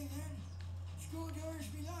 okay then. School doors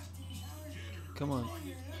be locked in this house. Janitor Come on. will try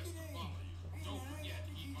his best to follow you. Don't forget,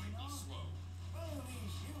 he might be slow.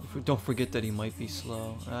 Don't forget that he might be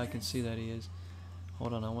slow. I can see that he is.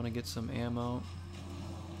 Hold on, I want to get some ammo.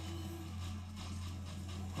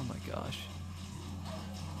 Oh my gosh.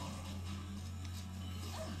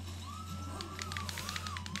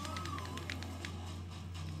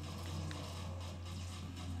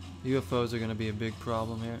 UFOs are going to be a big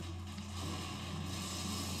problem here.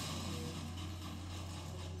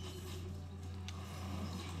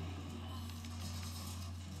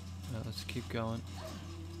 Let's keep going.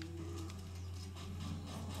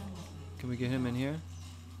 Can we get him in here?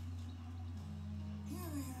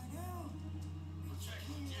 Protect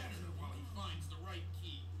the janitor while he finds the right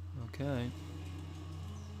key. Okay.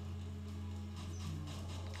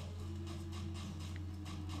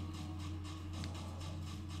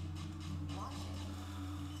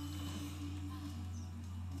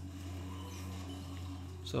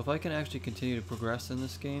 So if I can actually continue to progress in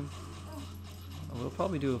this game, I will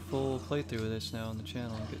probably do a full playthrough of this now on the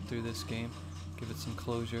channel and get through this game, give it some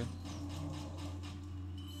closure.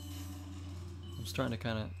 I'm starting to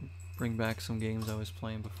kind of bring back some games I was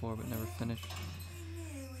playing before but never finished.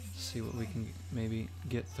 See what we can maybe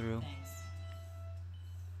get through.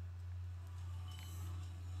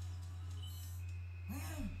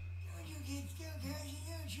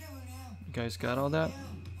 You guys got all that?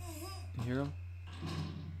 You hear him?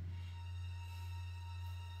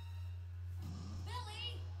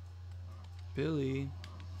 Billy.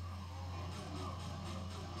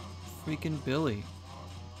 Freaking Billy.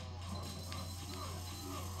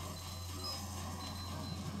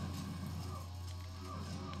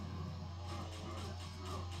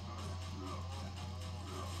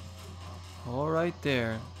 All right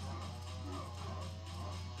there.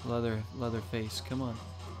 Leatherface, come on.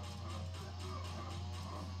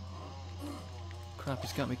 Crap,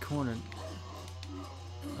 he's got me cornered.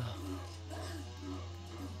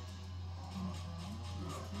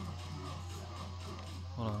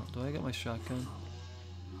 Hold on, do I get my shotgun?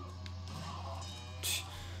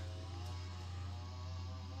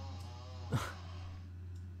 I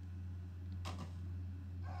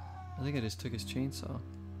think I just took his chainsaw.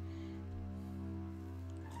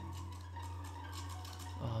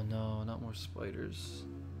 Oh no, not more spiders.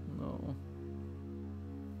 No.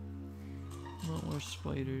 Not more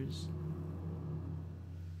spiders.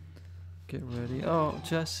 Get ready. Oh,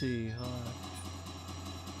 Jesse, hi.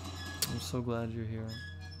 I'm so glad you're here.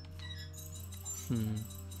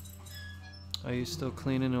 Are you still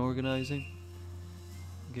cleaning and organizing?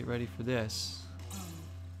 Get ready for this.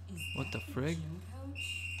 What the frig?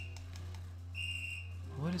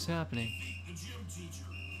 What is happening? The gym teacher.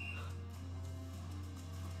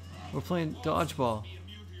 We're playing dodgeball. Be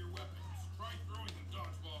immune to your weapons. Try throwing the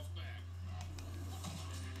dodgeballs back.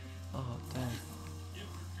 Oh, dang. If you're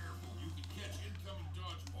careful, you can catch incoming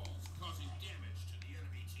dodgeballs, causing damage to the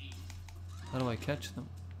enemy team. How do I catch them?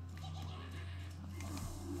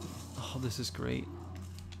 Oh, this is great.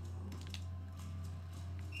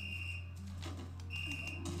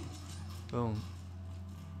 Boom.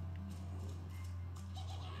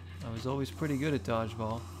 I was always pretty good at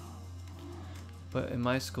dodgeball. But in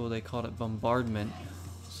my school they called it bombardment.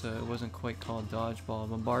 So it wasn't quite called dodgeball.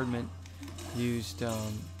 Bombardment used, I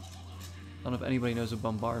don't know if anybody knows what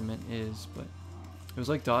bombardment is, but it was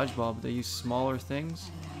like dodgeball, but they used smaller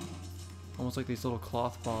things. Almost like these little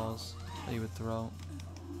cloth balls that you would throw.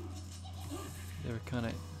 They were kind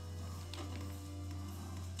of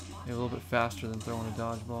a little bit faster than throwing a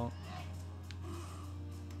dodgeball.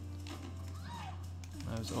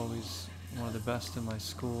 I was always one of the best in my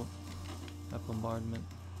school at bombardment.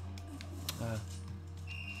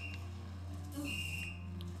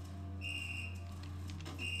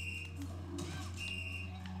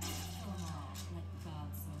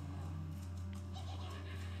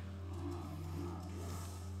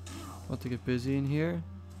 About to get busy in here?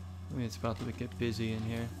 I mean, it's about to get busy in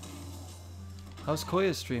here. How's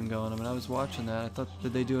Koya's stream going? I mean, I was watching that. I thought,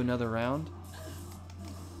 did they do another round?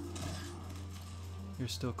 You're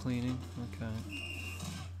still cleaning? Okay.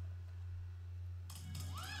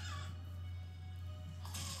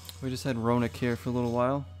 We just had Ronak here for a little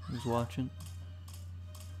while. He was watching.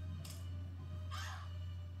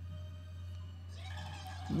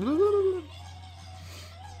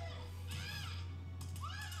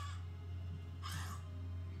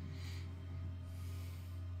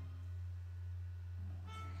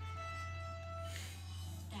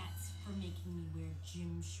 That's for making me wear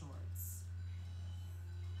gym shorts.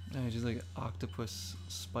 Yeah, he's just like an octopus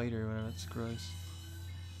spider, whatever. That's gross.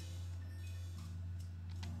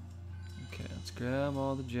 Okay, let's grab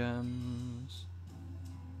all the gems.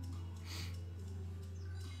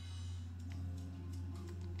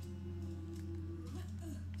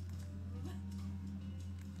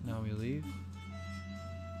 Now we leave.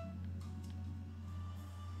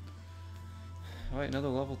 Alright, another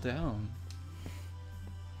level down.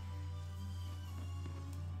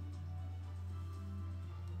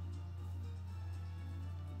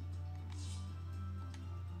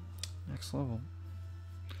 Next level.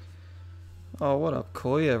 Oh, what up,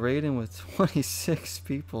 Koya? Raiding with 26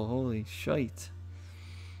 people. Holy shite.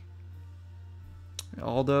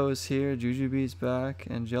 Aldo is here. Jujubee's back.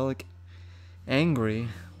 Angelic Angry.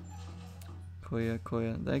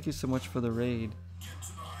 Koya. Thank you so much for the raid.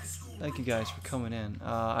 Thank you guys for coming in.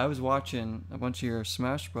 I was watching a bunch of your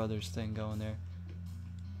Smash Brothers thing going there.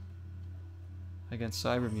 Against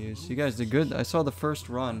Cybermuse. You guys did good. I saw the first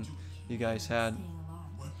run you guys had.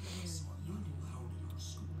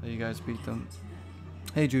 You guys beat them.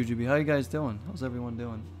 Hey Jujubee, how you guys doing? How's everyone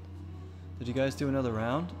doing? Did you guys do another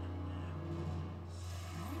round?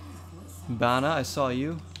 Bana, I saw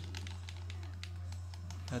you.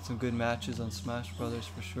 Had some good matches on Smash Brothers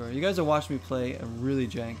for sure. You guys are watching me play a really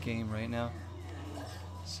jank game right now.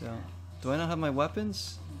 So, do I not have my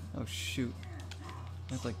weapons? Oh shoot.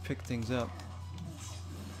 I have to like pick things up.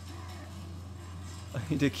 I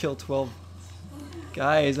need to kill 12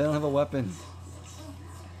 guys. I don't have a weapon.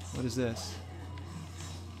 What is this?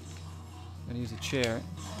 I'm gonna use a chair.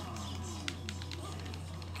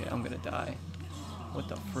 Okay, I'm gonna die. What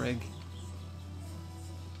the frig?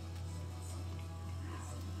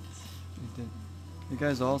 You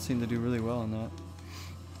guys all seem to do really well on that.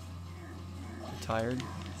 You're tired?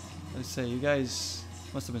 Let's say you guys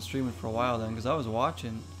must have been streaming for a while then, because I was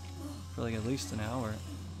watching for like at least an hour.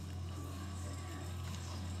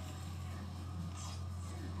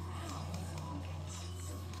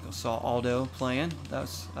 Saw Aldo playing. That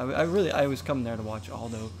was I was coming there to watch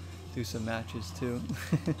Aldo do some matches too.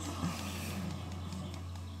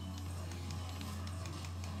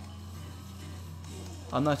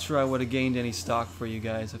 I'm not sure I would have gained any stock for you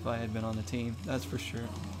guys if I had been on the team. That's for sure.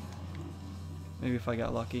 Maybe if I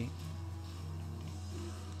got lucky.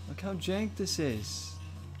 Look how jank this is.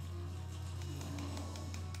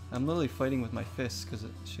 I'm literally fighting with my fists because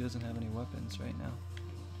she doesn't have any weapons right now.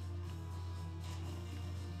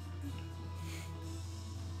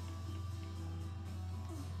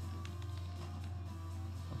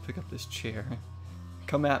 Pick up this chair.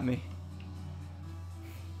 Come at me.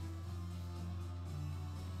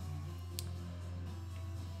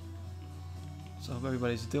 So I hope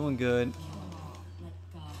everybody's doing good.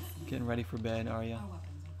 Getting ready for bed, are ya?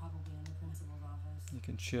 You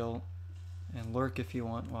can chill and lurk if you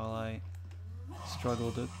want while I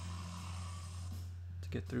struggle to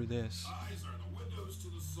get through this.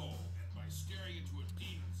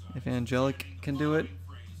 If Angelic can do it,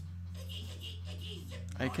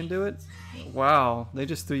 I can do it? Wow, they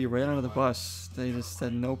just threw you right under the bus. They just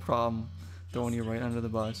said no problem throwing you right under the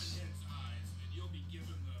bus.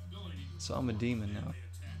 So I'm a demon now.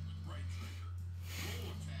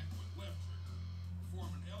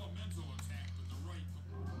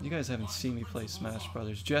 You guys haven't seen me play Smash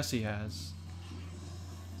Brothers. Jessie has.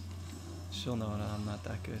 She'll know that I'm not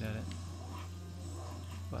that good at it.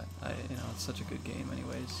 But it's such a good game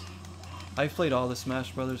anyways. I've played all the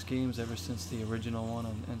Smash Brothers games ever since the original one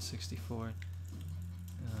on N64.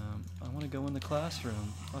 I want to go in the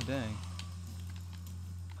classroom. Oh dang.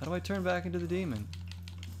 How do I turn back into the demon?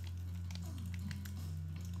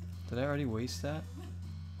 Did I already waste that?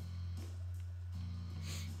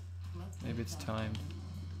 Maybe it's timed.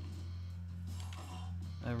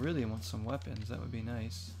 I really want some weapons. That would be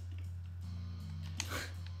nice.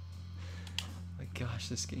 My gosh,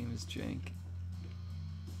 this game is jank.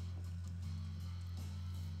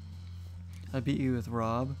 I beat you with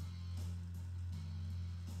Rob.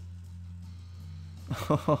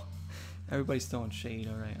 Oh, everybody's throwing shade.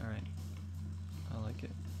 Alright. I like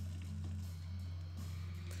it.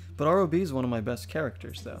 But ROB is one of my best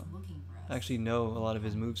characters, though. Looking for us. I actually know a lot of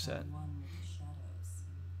his moveset. One with the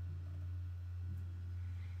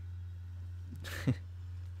shadows.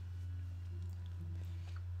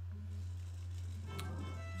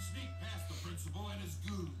 Sneak past the principal and his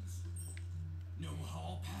goons. No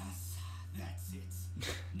hall pass. That's it.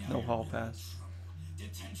 Now No you're hall really in pass. trouble.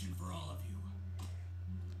 Detention for all of you.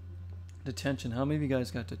 Detention. How many of you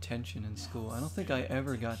guys got detention in school? I don't think I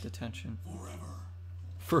ever got detention. Forever.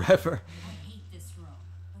 Forever. I hate this room.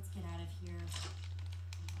 Let's get out of here.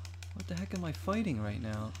 What the heck am I fighting right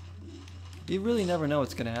now? You really never know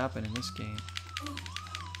what's gonna happen in this game.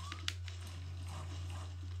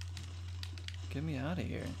 Get me out of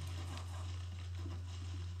here.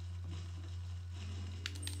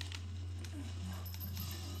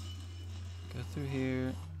 Go through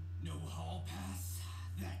here. No hall pass.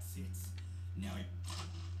 That's it. Now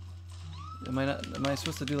Am I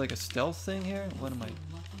supposed to do like a stealth thing here? What am I?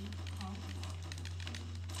 Lucky, huh?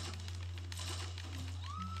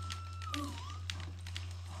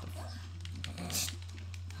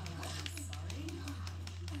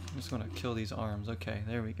 I'm just gonna kill these arms. Okay,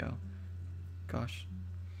 there we go. Gosh.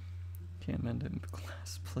 Can't mend it in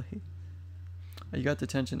glass plate. You got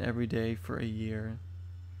detention every day for a year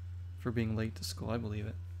for being late to school. I believe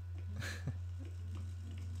it.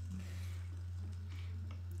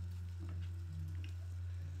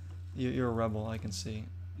 You're a rebel, I can see.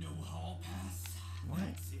 no hall pass. What?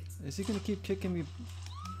 That's it. Is he gonna keep kicking me?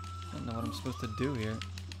 I don't know what I'm supposed to do here.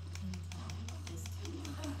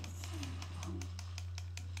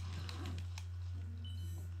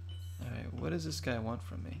 Alright, what does this guy want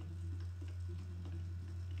from me?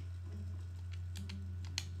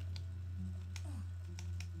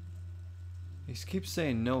 He keeps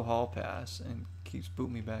saying no hall pass and keeps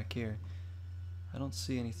booting me back here. I don't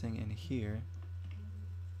see anything in here.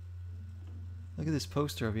 Look at this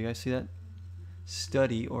poster over. You guys see that?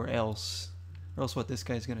 Study or else. Or else what, this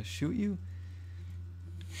guy's gonna shoot you?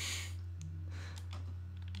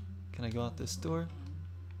 Can I go out this door?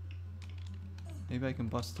 Maybe I can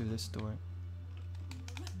bust through this door.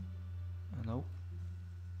 Nope.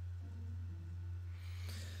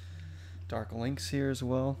 Dark Links here as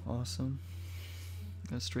well. Awesome.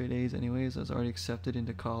 Got straight A's anyways. I was already accepted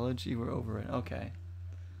into college. You were over it. Okay.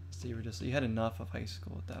 So you had enough of high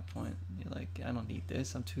school at that point. You're like, I don't need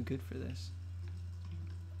this. I'm too good for this.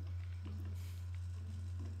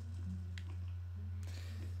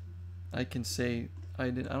 I can say I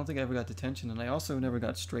don't think I ever got detention, and I also never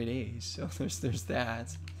got straight A's. So there's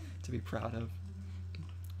that to be proud of.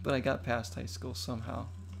 But I got past high school somehow.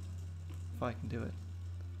 If I can do it,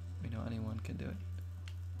 we know anyone can do it.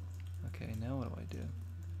 Okay, now what do I do?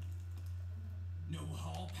 No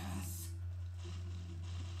hall pass.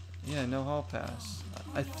 Yeah, no hall pass.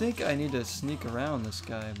 I think I need to sneak around this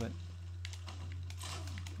guy, but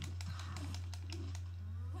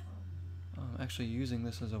I'm actually using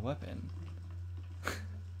this as a weapon.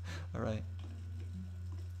 Alright.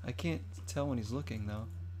 I can't tell when he's looking though.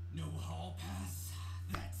 No hall pass.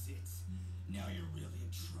 That's it. Now you're really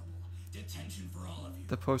in trouble. Detention for all of you.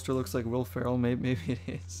 The poster looks like Will Ferrell. Maybe it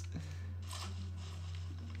is.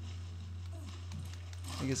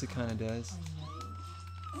 I guess it kind of does.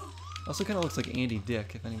 Also kind of looks like Andy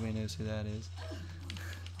Dick, if anybody knows who that is.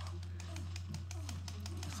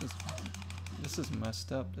 This is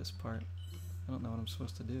messed up, this part. I don't know what I'm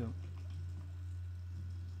supposed to do.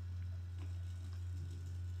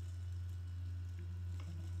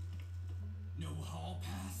 No hall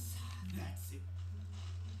pass. That's it.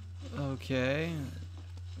 Okay.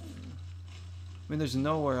 I mean, there's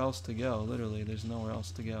nowhere else to go. Literally, there's nowhere else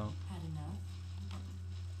to go. Had enough?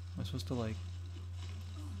 Am I supposed to, like...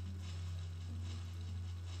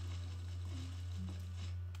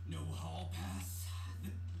 No hall pass.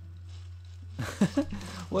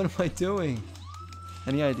 What am I doing?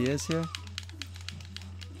 Any ideas here?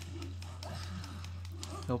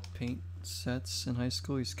 Help paint sets in high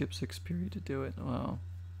school. You skip 6th period to do it. Wow.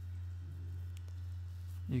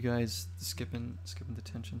 You guys skipping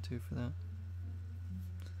detention too for that?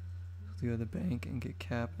 To go to the bank and get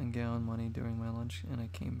cap and gown money during my lunch, and I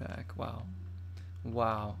came back. Wow.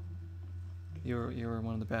 Wow. You were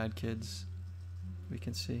one of the bad kids. We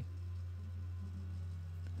can see.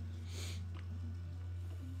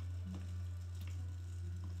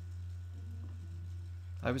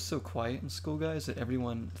 I was so quiet in school, guys, that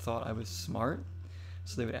everyone thought I was smart.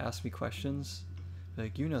 So they would ask me questions, be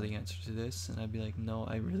like, you know the answer to this, and I'd be like, no,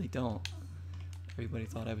 I really don't. Everybody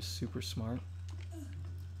thought I was super smart,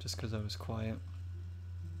 just because I was quiet.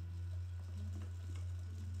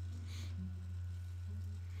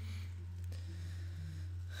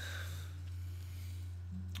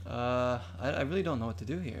 I really don't know what to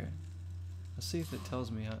do here. Let's see if it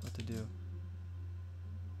tells me what to do.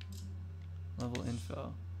 Level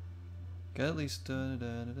info. Got at least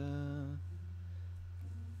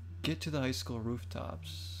get to the high school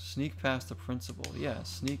rooftops. Sneak past the principal. Yeah,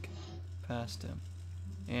 sneak past him.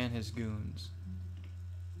 And his goons.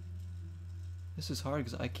 This is hard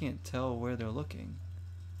because I can't tell where they're looking.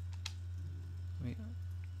 Wait.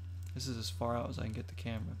 This is as far out as I can get the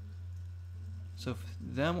camera. So if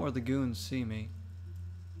them or the goons see me.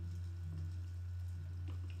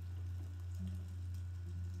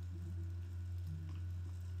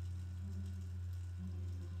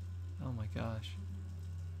 Oh my gosh.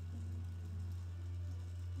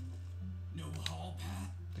 No hall path.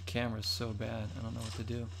 The camera's so bad, I don't know what to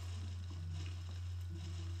do.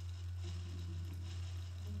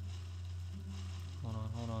 Hold on,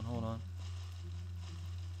 hold on, hold on.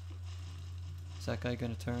 Is that guy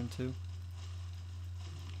gonna turn too?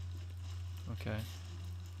 Okay.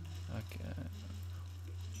 Okay.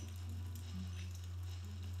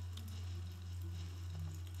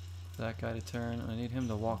 For that guy to turn, I need him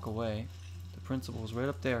to walk away. The principal's right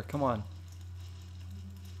up there, come on.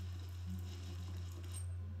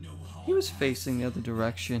 No hall He was path. facing the other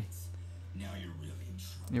direction. Now you're really in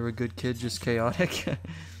trouble. You were a good kid, just chaotic.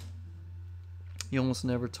 You almost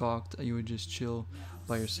never talked. You would just chill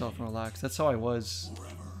by yourself and relax. That's how I was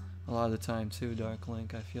a lot of the time too, Dark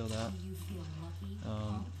Link. I feel that. Do you feel lucky?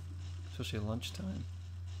 Especially at lunchtime.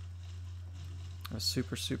 I was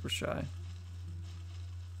super, super shy.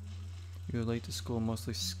 You were late to school,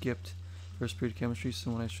 mostly skipped first period chemistry,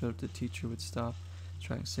 so when I showed up, the teacher would stop,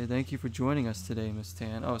 try and say, "Thank you for joining us today, Miss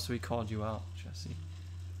Tan." Oh, so he called you out, Jesse.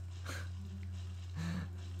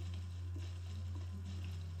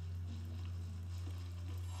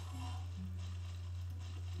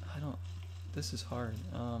 This is hard.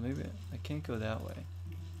 Maybe I can't go that way.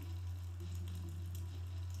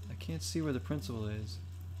 I can't see where the principal is.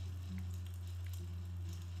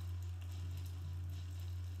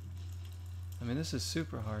 I mean, this is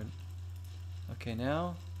super hard. Okay,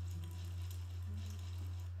 now.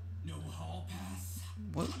 No hall pass.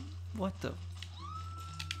 What the?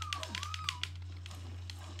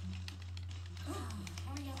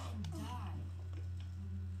 Hurry up and die.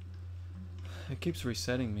 It keeps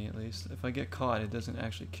resetting me at least. If I get caught, it doesn't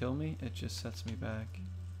actually kill me, it just sets me back.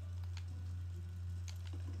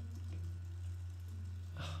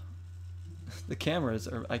 The cameras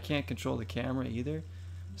are, I can't control the camera either,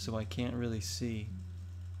 so I can't really see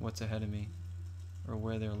what's ahead of me or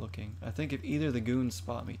where they're looking. I think if either the goons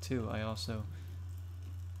spot me too, I also...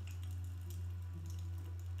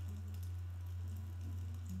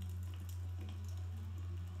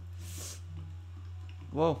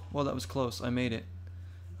 Whoa, well that was close. I made it.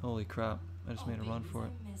 Holy crap. I just made a run for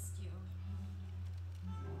it. I missed you.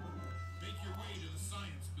 Make your way to the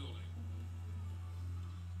science building.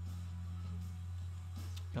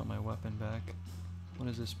 Got my weapon back. What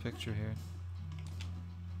is this picture here?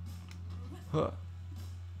 Huh.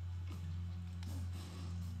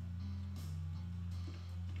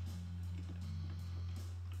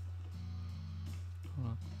 Hold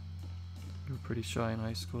on. You were pretty shy in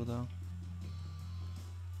high school though.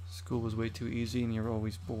 School was way too easy and you're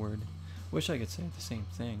always bored. Wish I could say the same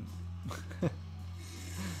thing.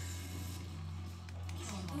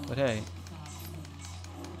 But hey,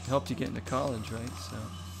 it helped you get into college, right? So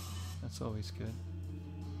that's always good.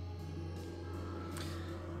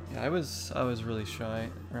 Yeah, I was really shy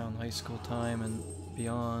around high school time and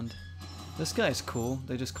beyond. This guy's cool.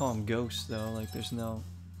 They just call him Ghost though. Like there's no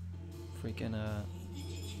freaking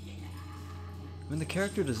I mean, the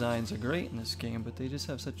character designs are great in this game, but they just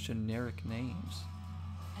have such generic names.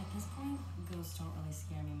 At this point, ghosts don't really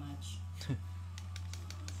scare me much.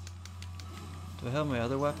 Do I have my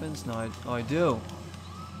other weapons? No, I do.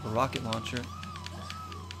 A rocket launcher.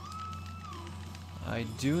 I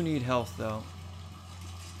do need health, though.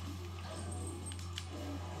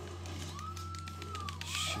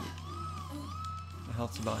 Shoot. My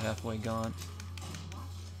health's about halfway gone.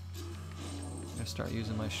 I'm gonna start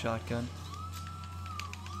using my shotgun.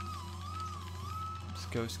 This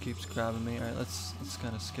ghost keeps grabbing me. Alright, let's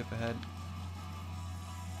kind of skip ahead.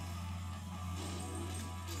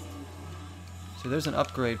 So there's an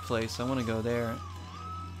upgrade place. I want to go there.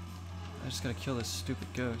 I just gotta kill this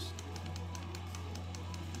stupid ghost.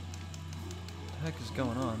 What the heck is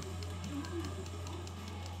going on?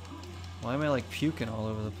 Why am I like puking all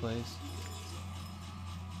over the place?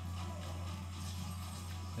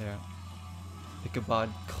 There. Ichabod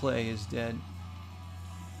Clay is dead.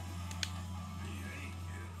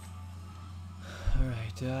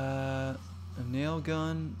 Alright, a nail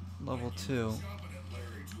gun, level 2. Shopping at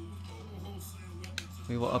Larry Tools Mobile Wholesale.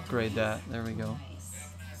 We will upgrade that. There we go. Nice.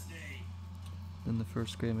 In the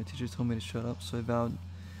first grade, my teacher told me to shut up, so I vowed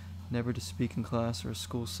never to speak in class or a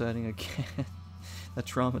school setting again. That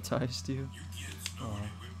traumatized you? You kids know Aw.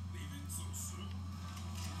 anyone leaving so soon?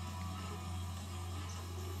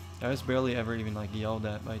 I was barely ever even like yelled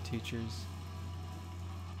at by teachers.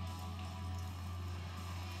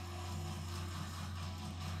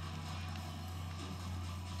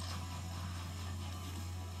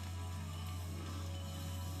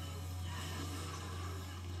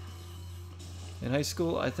 In high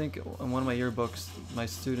school, I think in one of my yearbooks, my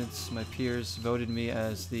students, my peers, voted me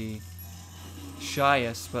as the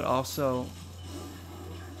shyest, but also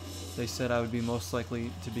they said I would be most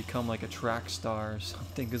likely to become like a track star or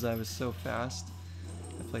something because I was so fast.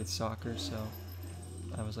 I played soccer, so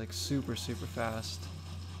I was like super fast.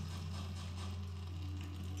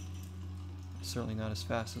 Certainly not as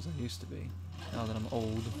fast as I used to be, now that I'm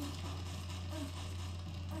old.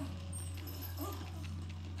 Oh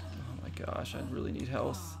my gosh, I really need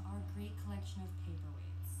health. Our great collection of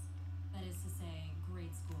paperweights. That is to say,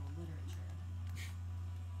 grade school literature.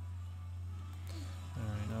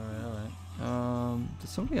 Alright. Did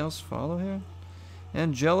somebody else follow here?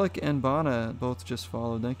 Angelic and Bana both just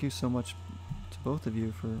followed. Thank you so much to both of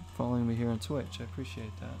you for following me here on Twitch. I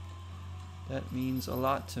appreciate that. That means a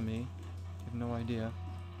lot to me. You have no idea.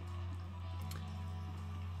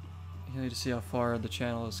 You need to see how far the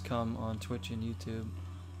channel has come on Twitch and YouTube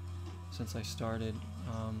since I started.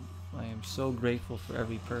 I am so grateful for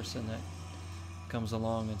every person that comes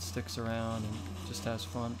along and sticks around and just has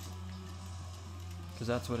fun, because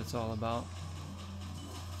that's what it's all about.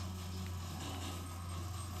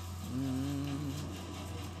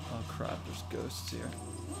 Oh crap, there's ghosts here.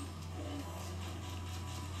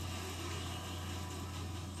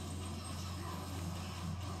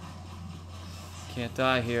 Can't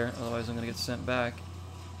die here, otherwise I'm gonna get sent back.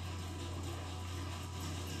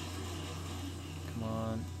 Come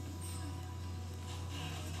on.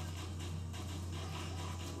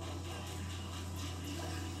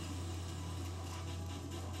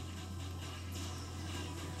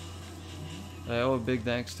 I owe a big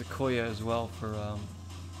thanks to Koya as well for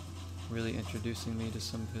really introducing me to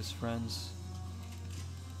some of his friends.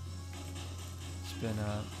 It's been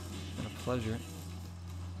a pleasure.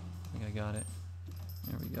 I think I got it.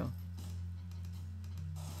 There we go.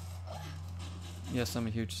 Yes, I'm a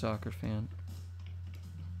huge soccer fan.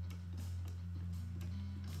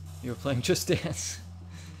 You were playing Just Dance.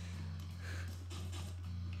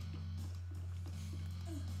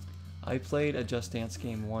 I played a Just Dance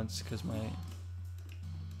game once because my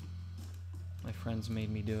friends made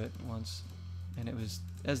me do it once, and it was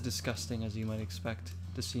as disgusting as you might expect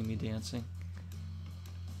to see me dancing.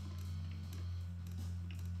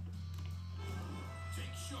 Take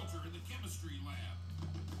shelter in the chemistry lab.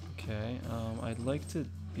 Okay, I'd like to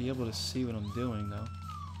be able to see what I'm doing though.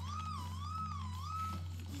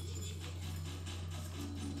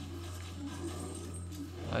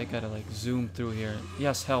 I gotta like zoom through here.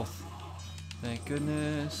 Yes, health. Thank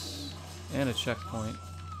goodness. And a checkpoint.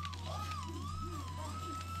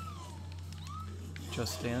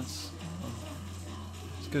 Just Dance.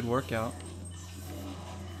 It's a good workout.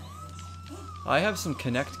 I have some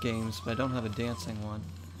Kinect games, but I don't have a dancing one.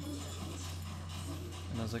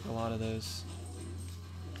 And there's like a lot of those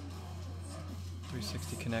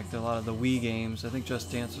 360 Kinect, a lot of the Wii games. I think Just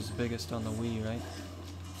Dance was the biggest on the Wii, right?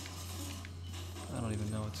 I don't even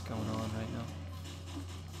know what's going on right now.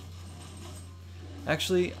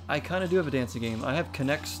 Actually, I kind of do have a dancing game. I have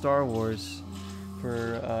Kinect Star Wars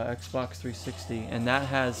for Xbox 360, and that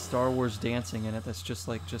has Star Wars dancing in it. That's just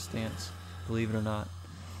like Just Dance, believe it or not,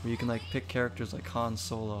 where you can like pick characters like Han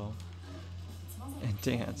Solo and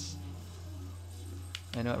dance.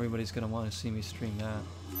 I know everybody's gonna want to see me stream that.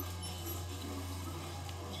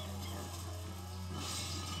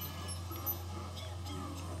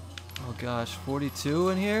 Oh gosh, 42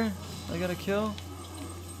 in here? I gotta kill?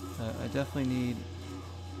 I definitely need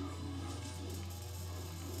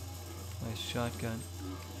my shotgun.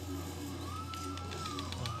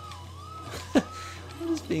 I'm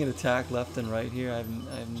just being attacked left and right here. I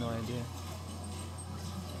have no idea.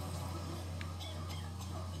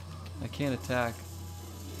 I can't attack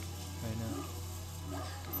right now.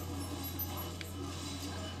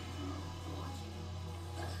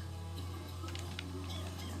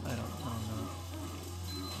 I don't know.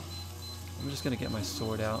 I'm just gonna get my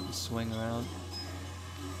sword out and swing around.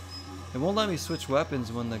 It won't let me switch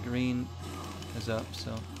weapons when the green is up,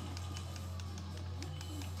 so.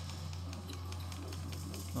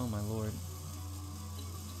 Oh my lord.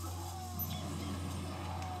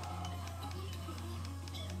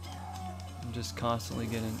 I'm just constantly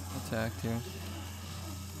getting attacked here.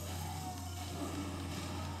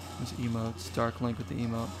 There's emotes. Dark Link with the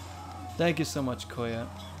emote. Thank you so much, Koya.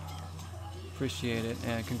 Appreciate it.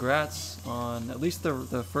 And congrats on at least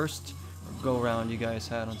the first go-round you guys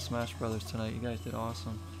had on Smash Brothers tonight. You guys did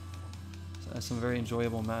awesome. So, some very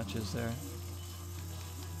enjoyable matches there.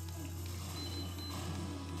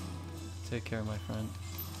 Take care, my friend.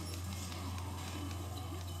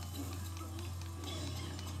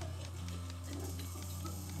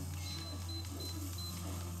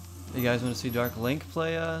 You guys want to see Dark Link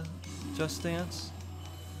play Just Dance?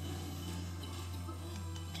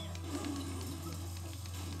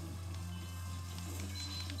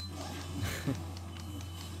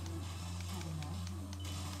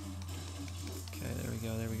 Okay, there we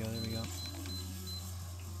go, there we go, there we go.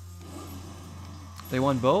 They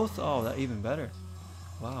won both? Oh, that even better.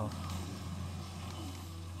 Wow.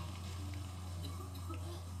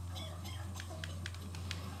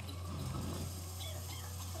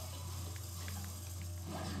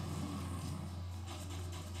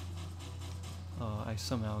 Oh, I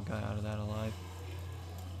somehow got out of that alive.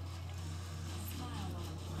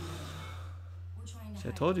 We're trying to See,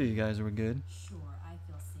 I hide told you guys were good. Sure, I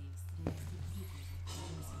feel safe sitting next to the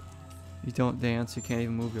keepers of the You don't dance, you can't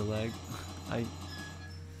even move your leg.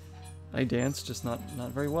 I dance, just not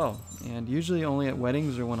very well. And usually only at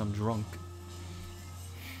weddings or when I'm drunk. I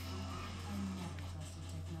never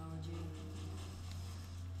trusted technology.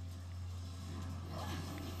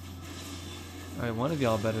 Alright, one of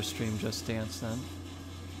y'all better stream Just Dance then.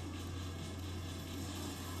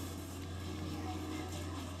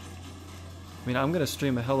 I mean, I'm gonna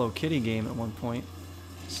stream a Hello Kitty game at one point,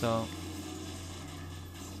 so...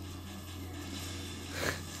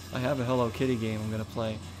 I have a Hello Kitty game I'm gonna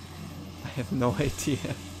play. I have no idea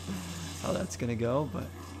how that's gonna go, but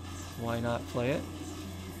why not play it?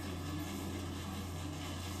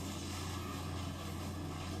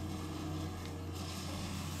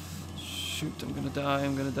 Shoot, I'm gonna die,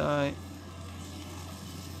 I'm gonna die.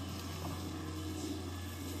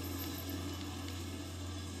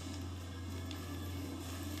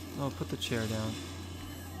 Oh, put the chair down.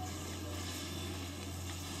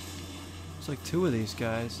 It's like two of these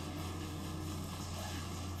guys.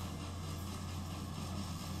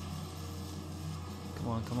 Come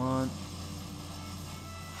on, come on.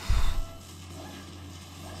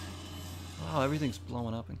 Wow, everything's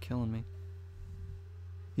blowing up and killing me.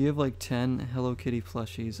 You have like 10 Hello Kitty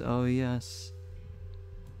plushies. Oh, yes.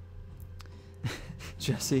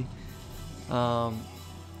 Jesse. Hold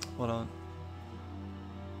on.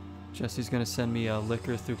 Jesse's gonna send me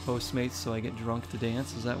liquor through Postmates so I get drunk to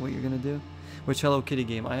dance. Is that what you're gonna do? Which Hello Kitty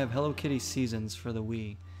game? I have Hello Kitty Seasons for the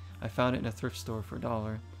Wii. I found it in a thrift store for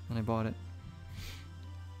 $1 and I bought it.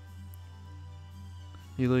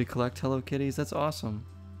 You literally collect Hello Kitties? That's awesome.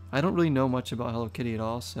 I don't really know much about Hello Kitty at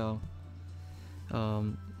all, so...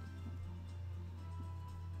 yeah,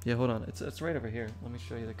 hold on. It's right over here. Let me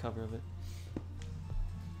show you the cover of it.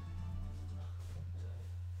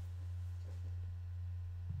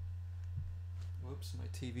 Whoops, my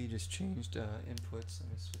TV just changed inputs.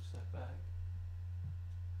 Let me switch that back.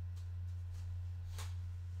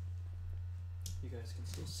 You guys can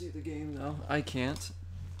still see the game though. I can't,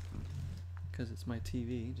 because it's my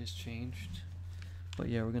TV just changed. But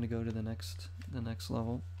yeah, we're gonna go to the next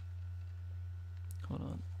level. Hold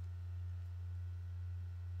on.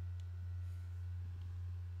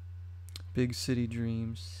 Big City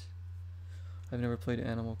Dreams. I've never played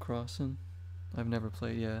Animal Crossing. I've never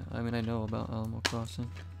played, yeah. I mean, I know about Animal Crossing.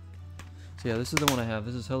 So yeah, this is the one I have.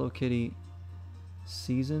 This is Hello Kitty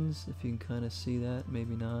Seasons, if you can kind of see that.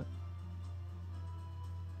 Maybe not.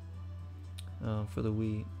 For the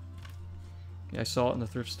Wii. Yeah, I saw it in the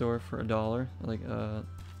thrift store for $1. Like, and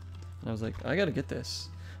I was like, I gotta get this.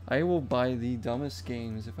 I will buy the dumbest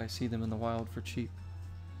games if I see them in the wild for cheap.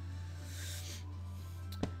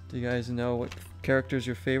 Do you guys know what character's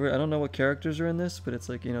your favorite? I don't know what characters are in this, but it's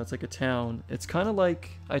like, you know, it's like a town. It's kind of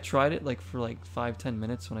like, I tried it like for like 5-10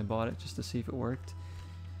 minutes when I bought it just to see if it worked.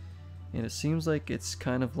 And it seems like it's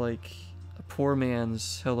kind of like a poor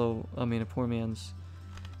man's a poor man's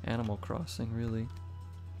Animal Crossing, really.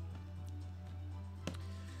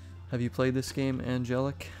 Have you played this game,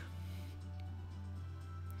 Angelic?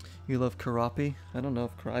 You love Karapi? I don't know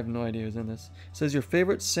if I have no idea who's in this. It says your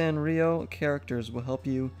favorite Sanrio characters will help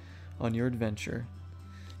you on your adventure.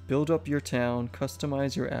 Build up your town,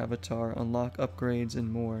 customize your avatar, unlock upgrades,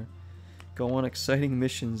 and more. Go on exciting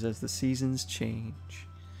missions as the seasons change.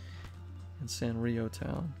 In Sanrio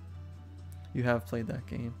Town. You have played that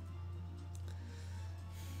game.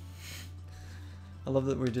 I love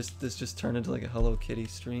that this just turned into like a Hello Kitty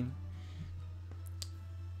stream.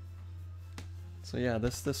 So yeah,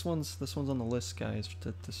 this one's on the list, guys,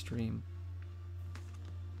 to stream.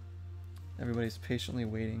 Everybody's patiently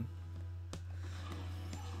waiting.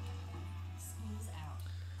 School's out.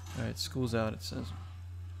 All right, school's out. It says.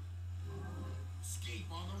 Escape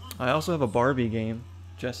on the roof. I also have a Barbie game.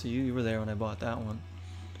 Jesse, you were there when I bought that one.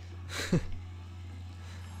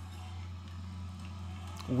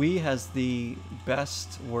 Wii has the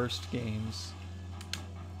best worst games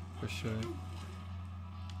for sure.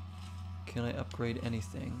 Can I upgrade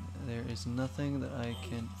anything? There is nothing that I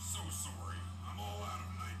can. So sorry. I'm all out of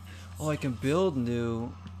night vision. Oh, I can build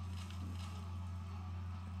new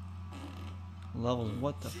levels.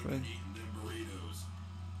 What the frig? Eating them burritos.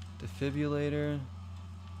 Defibrillator.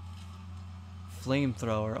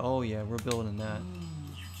 Flamethrower. Oh yeah, we're building that.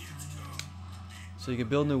 You kids come. So you can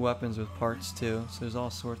build new weapons with parts too. So there's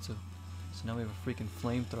all sorts of. So now we have a freaking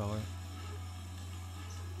flamethrower.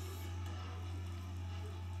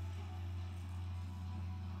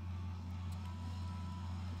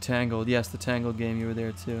 Tangled. Yes, the Tangled game. You were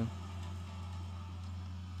there too.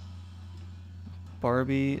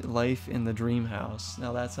 Barbie Life in the Dream House.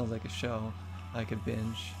 Now that sounds like a show I could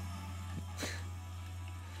binge.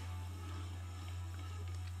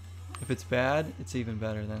 If it's bad, it's even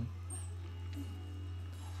better then.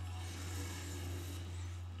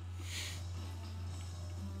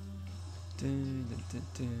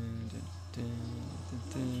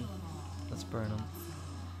 Let's burn them.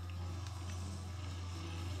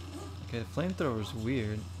 Okay, the flamethrower is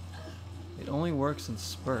weird. It only works in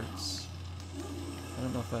spurts. I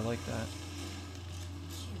don't know if I like that.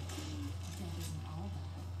 Shoot, death isn't all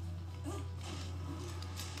bad.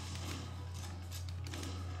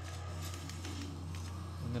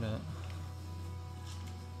 I'm gonna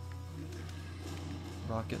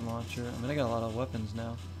rocket launcher. I mean, I got a lot of weapons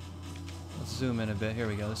now. Let's zoom in a bit. Here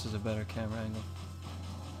we go. This is a better camera angle.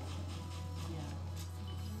 Yeah.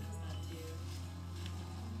 Does that too.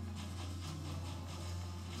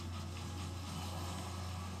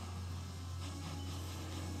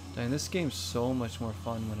 Dang, this game's so much more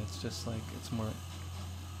fun when it's just like, it's more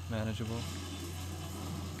manageable.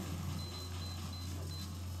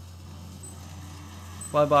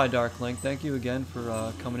 Bye bye, Dark Link. Thank you again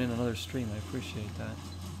for coming in another stream. I appreciate that.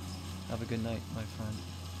 Have a good night, my friend.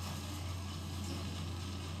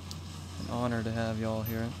 An honor to have y'all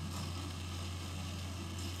here.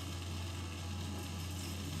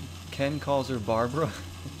 Ken calls her Barbara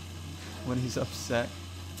when he's upset.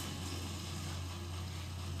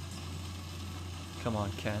 Come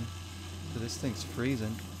on, Ken. This thing's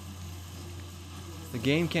freezing. The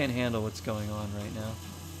game can't handle what's going on right now.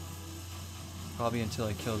 Probably until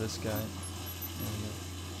I kill this guy. There we go.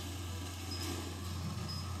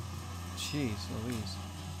 Jeez Louise.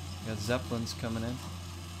 We got Zeppelins coming in.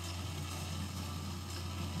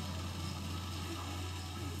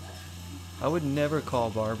 I would never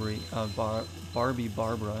call Barbie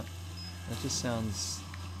Barbara. That just sounds...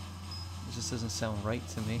 It just doesn't sound right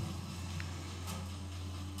to me.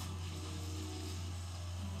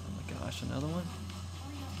 Oh my gosh, another one?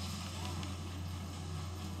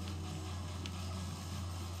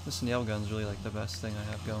 This nail gun's really like the best thing I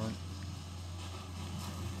have going.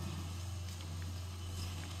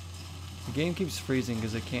 The game keeps freezing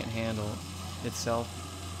because it can't handle itself.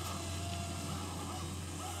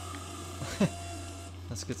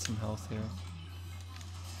 Let's get some health here.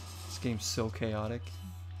 This game's so chaotic.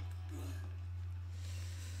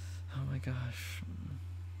 Oh my gosh.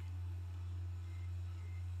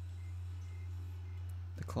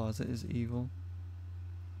 The closet is evil.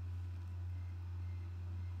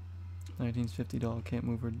 1950 doll can't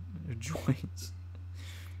move her joints.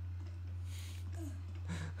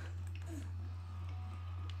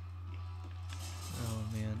 Oh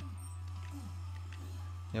man.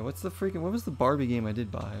 Yeah, what's the freaking... What was the Barbie game I did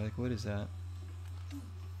buy? Like, what is that?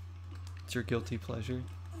 It's your guilty pleasure?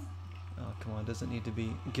 Oh, come on. It doesn't need to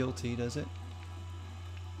be guilty, does it?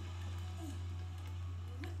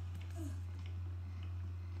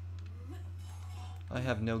 I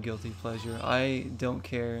have no guilty pleasure. I don't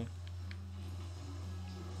care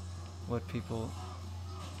what people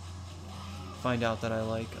find out that I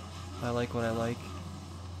like. I like what I like.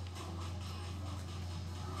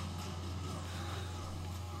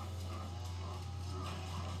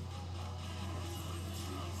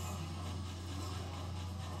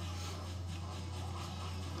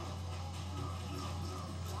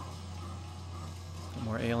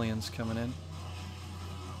 More aliens coming in.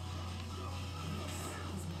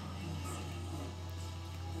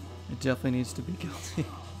 It definitely needs to be guilty.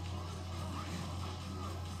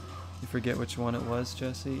 You forget which one it was,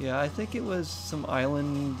 Jesse? Yeah, I think it was some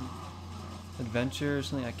island adventure or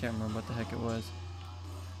something. I can't remember what the heck it was.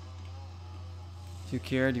 If you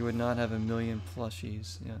cared, you would not have a million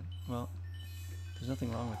plushies. Yeah, well, there's nothing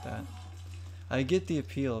wrong with that. I get the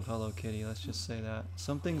appeal of Hello Kitty, let's just say that.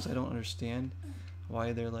 Some things I don't understand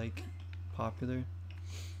why they're like popular.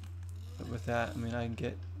 But with that, I mean, I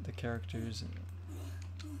get the characters and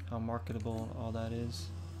how marketable all that is.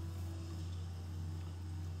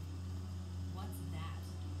 What's that?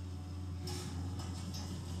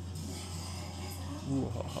 Ooh,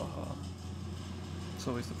 ha, ha, ha. It's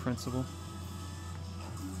always the principal.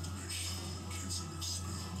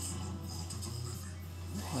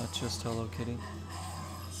 Not just Hello Kitty.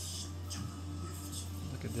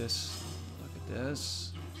 Look at this. Look at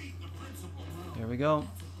this. Here we go.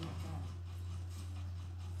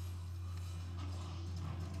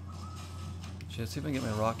 Let's see if I can get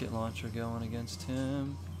my rocket launcher going against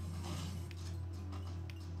him.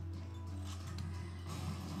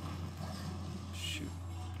 Shoot.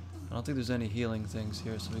 I don't think there's any healing things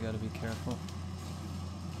here, so we gotta be careful.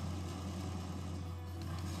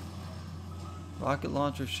 Rocket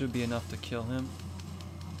launcher should be enough to kill him.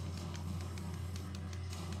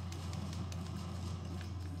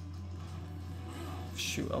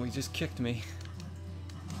 Shoot, oh, he just kicked me.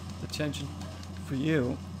 Detention for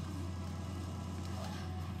you.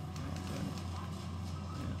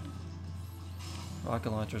 Yeah. Rocket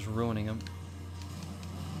launcher's ruining him.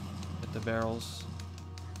 Hit the barrels.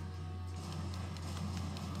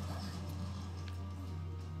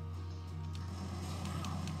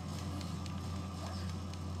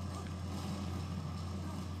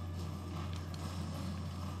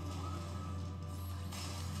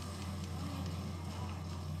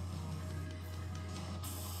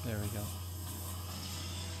 There we go.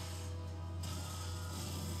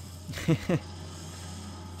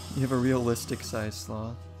 You have a realistic size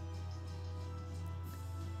sloth.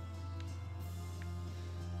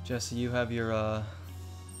 Jesse, you have your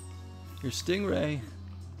stingray.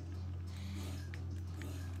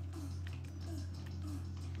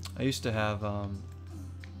 I used to have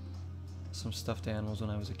some stuffed animals when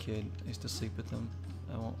I was a kid. I used to sleep with them.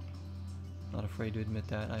 Not afraid to admit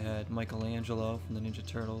that. I had Michelangelo from the Ninja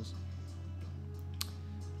Turtles.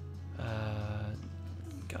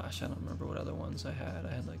 Gosh, I don't remember what other ones I had. I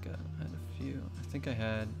had a few. I think I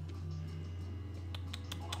had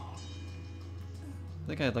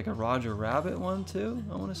like a Roger Rabbit one too,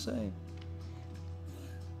 I want to say.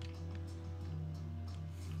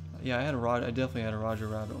 Yeah, I definitely had a Roger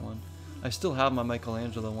Rabbit one. I still have my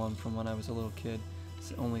Michelangelo one from when I was a little kid. It's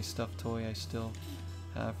the only stuffed toy I still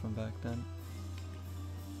have from back then.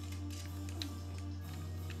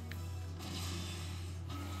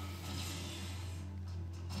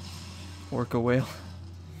 Orca whale.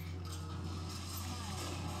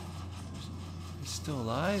 He's still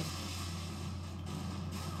alive?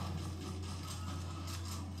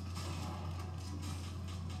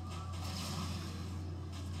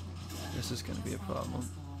 This is gonna be a problem.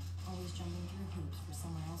 Always jumping through hoops for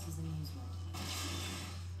someone else's amusement.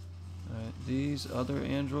 Alright, these other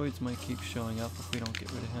androids might keep showing up if we don't get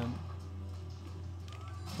rid of him.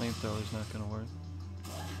 Flamethrower's not gonna work.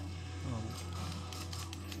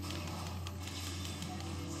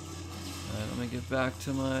 Alright, let me get back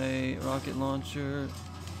to my rocket launcher.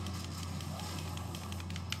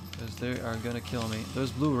 Because they are gonna kill me.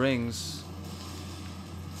 Those blue rings.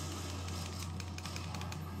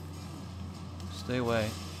 Stay away.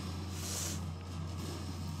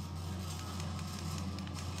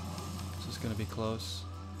 This is gonna be close.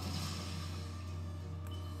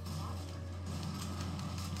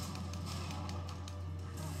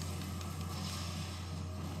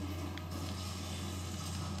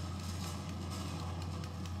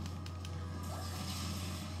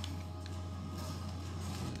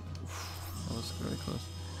 That was very close.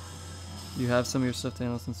 You have some of your stuffed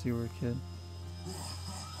animals since you were a kid.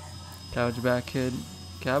 Cabbage Patch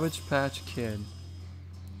Kid.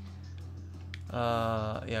 Yeah,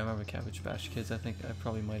 I remember Cabbage Patch Kids. I think I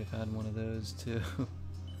probably might have had one of those too. I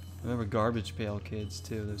remember Garbage Pail Kids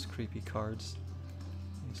too. Those creepy cards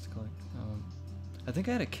I used to collect. I think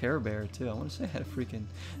I had a Care Bear too. I want to say I had a freaking...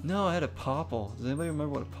 No, I had a Popple. Does anybody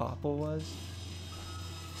remember what a Popple was?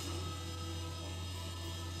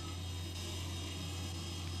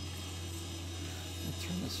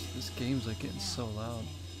 Turn this game's like getting so loud.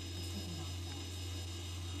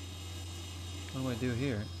 What do I do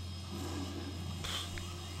here?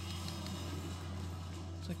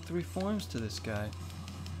 It's like 3 forms to this guy.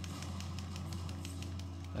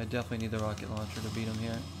 I definitely need the rocket launcher to beat him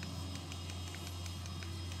here.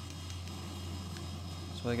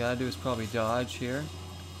 So what I gotta do is probably dodge here.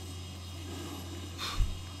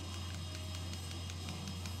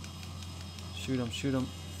 Shoot him, shoot him.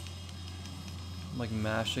 I'm like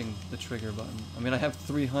mashing the trigger button. I mean, I have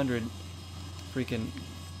 300 freaking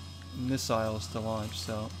missiles to launch,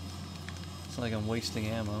 so it's not like I'm wasting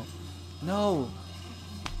ammo. No!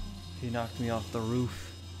 He knocked me off the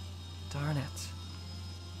roof. Darn it.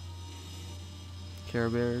 Care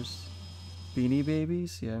Bears. Beanie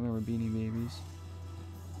Babies? Yeah, I remember Beanie Babies.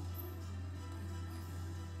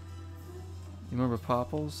 You remember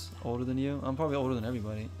Popples? Older than you? I'm probably older than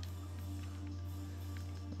everybody.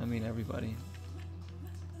 I mean everybody.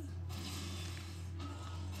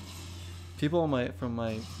 People from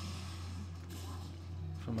my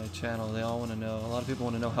channel, they all want to know. A lot of people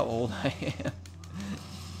want to know how old I am.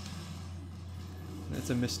 It's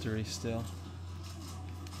a mystery still.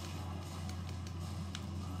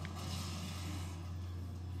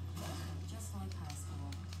 Just like high school,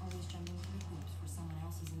 always jumping through hoops for someone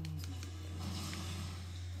else's amusement.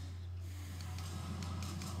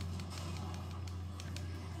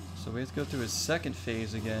 So we have to go through his second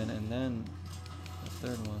phase again, and then the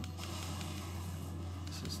third one.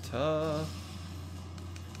 This is tough.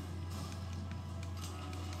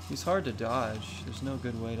 He's hard to dodge. There's no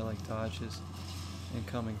good way to like dodge his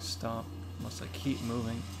incoming stomp unless I keep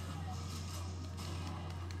moving.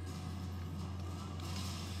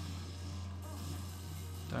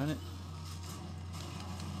 Darn it.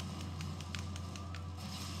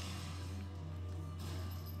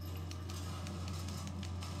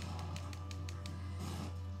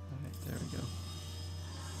 Alright, there we go.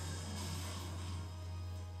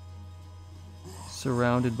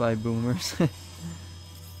 Surrounded by boomers.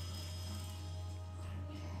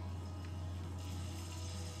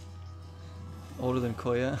 Older than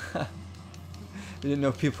Koya? I didn't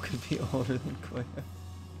know people could be older than Koya.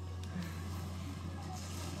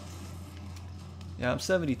 Yeah, I'm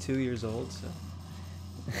 72 years old, so.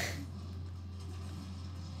 Oh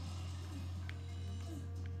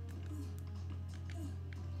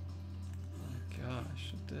my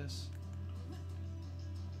gosh, look at this.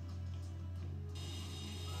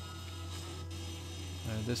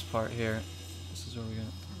 Alright, this part here. This is where we're gonna.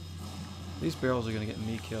 These barrels are gonna get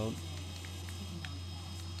me killed.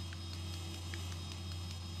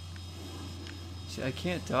 See, I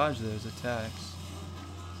can't dodge those attacks.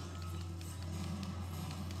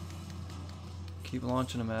 Keep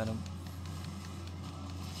launching them at him.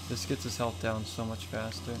 This gets his health down so much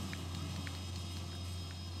faster. Is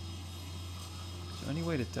there any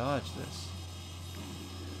way to dodge this?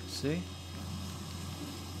 See?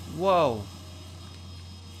 Whoa!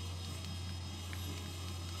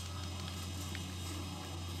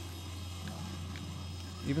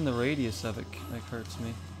 Even the radius of it like hurts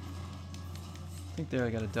me. I think there I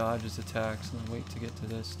gotta dodge his attacks and then wait to get to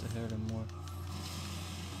this to hurt him more.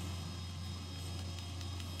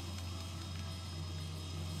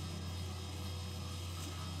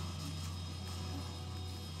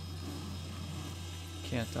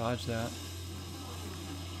 Can't dodge that.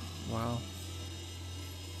 Wow.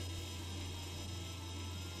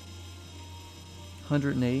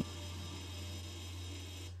 108.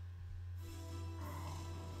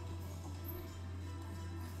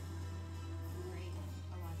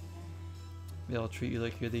 They'll treat you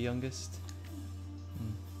like you're the youngest.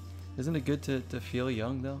 Isn't it good to feel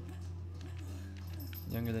young though?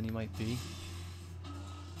 Younger than you might be.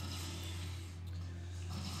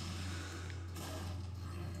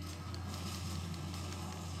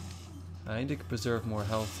 I need to preserve more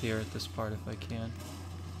health here at this part if I can.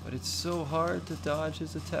 But it's so hard to dodge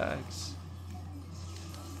his attacks.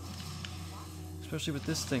 Especially with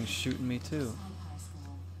this thing shooting me too.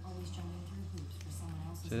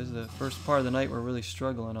 So this is the first part of the night we're really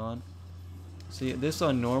struggling on. See, this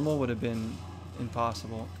on normal would have been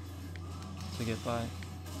impossible to get by.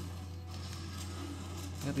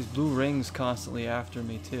 I got these blue rings constantly after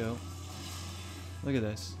me too. Look at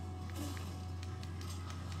this.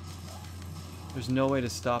 There's no way to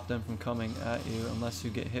stop them from coming at you unless you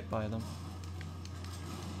get hit by them.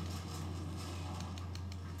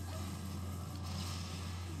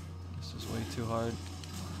 This is way too hard.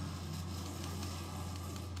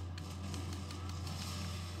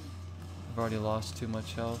 I've already lost too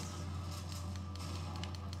much health.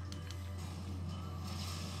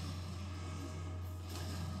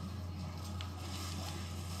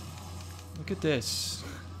 Look at this.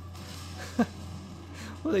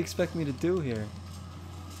 What do they expect me to do here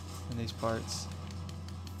in these parts?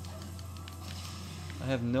 I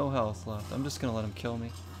have no health left. I'm just gonna let him kill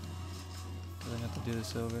me. I have to do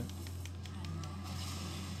this over.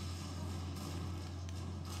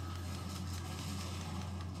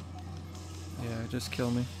 Yeah, just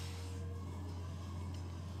kill me.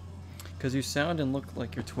 Because you sound and look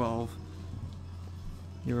like you're 12.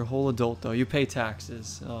 You're a whole adult though. You pay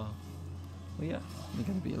taxes. Oh. Well, yeah. You're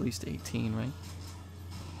gonna be at least 18, right?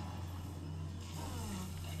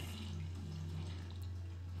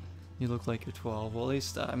 You look like you're 12. Well, at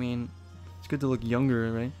least, I mean, it's good to look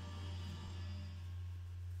younger, right?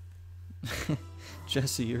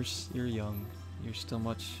 Jesse, you're young. You're still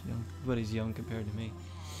much young. Everybody's young compared to me.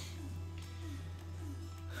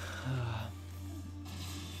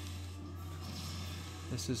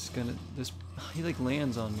 This is gonna, he like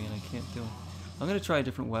lands on me and I can't do it. I'm gonna try a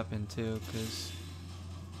different weapon too, because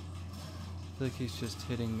I feel like he's just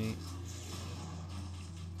hitting me.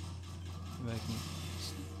 Maybe I can,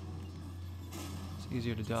 it's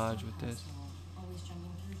easier to dodge with this.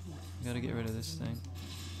 I gotta get rid of this thing.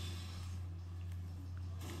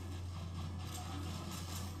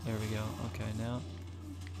 There we go. Okay, now.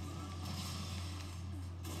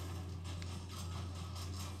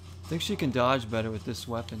 I think she can dodge better with this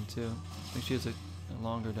weapon too. I think she has a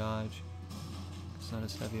longer dodge. It's not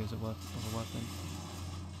as heavy as a weapon.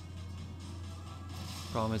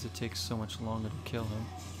 Problem is it takes so much longer to kill him.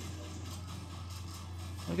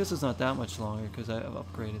 I guess it's not that much longer because I've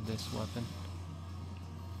upgraded this weapon.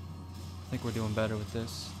 I think we're doing better with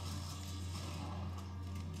this.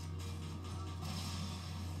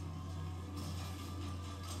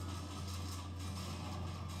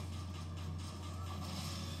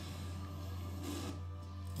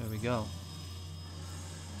 There we go.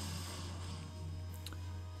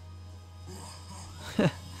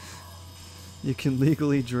 You can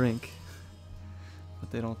legally drink,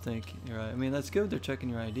 but they don't think you're right. I mean, that's good. They're checking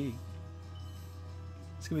your ID.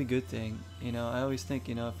 It's gonna be a good thing. You know, I always think,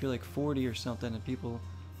 you know, if you're like 40 or something and people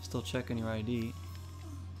still checking your ID,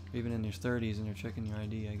 or even in your 30s and you're checking your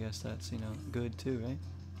ID, I guess that's, you know, good too, right?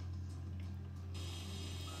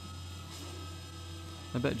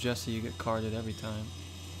 I bet Jesse, you get carded every time.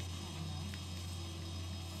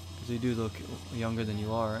 Because you do look younger than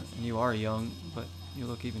you are, and you are young, but you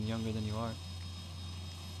look even younger than you are.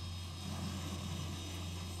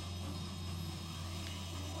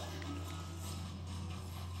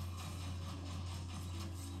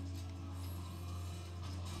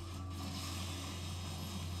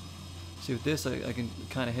 See, with this, I can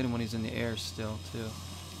kind of hit him when he's in the air still, too.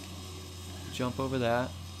 Jump over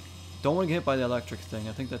that. Don't want to get hit by the electric thing.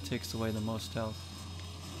 I think that takes away the most health.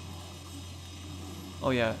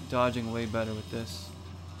 Oh yeah, dodging way better with this.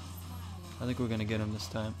 I think we're going to get him this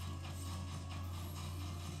time.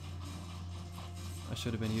 I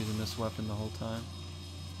should have been using this weapon the whole time.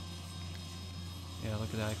 Yeah,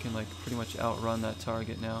 look at that. I can like pretty much outrun that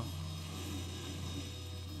target now.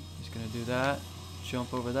 He's going to do that.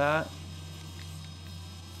 Jump over that.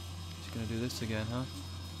 He's going to do this again, huh?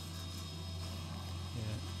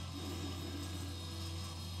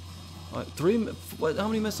 Yeah. How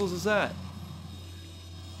many missiles is that?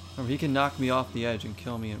 Remember, he can knock me off the edge and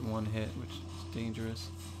kill me in one hit, which is dangerous.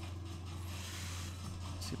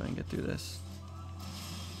 Let's see if I can get through this.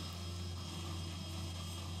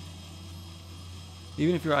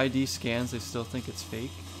 Even if your ID scans, they still think it's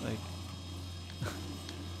fake. Like,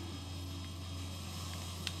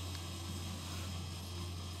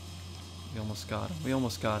 we almost got him. We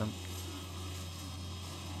almost got him.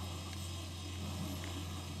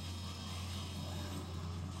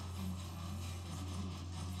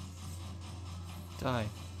 Die.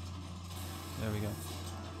 There we go.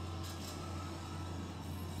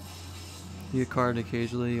 You get carded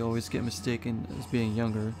occasionally, you always get mistaken as being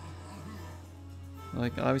younger.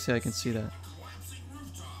 Like, obviously I can see that.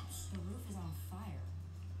 The roof is on fire.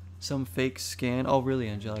 Some fake scan. Oh, really,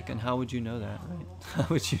 Angelic? And how would you know that, right? How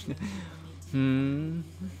would you know?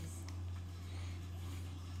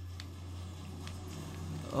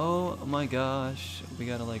 Oh my gosh. We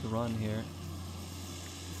gotta, like, run here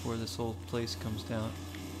before this whole place comes down.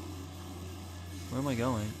 Where am I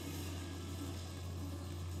going?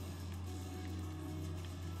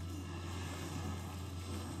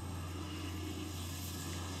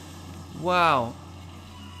 Wow.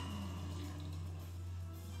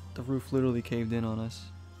 The roof literally caved in on us.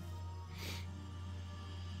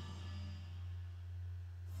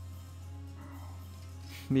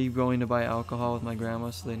 Me going to buy alcohol with my grandma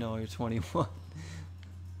so they know you're 21.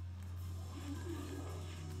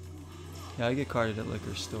 Yeah, I get carded at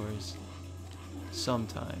liquor stores.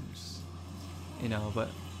 Sometimes. You know, but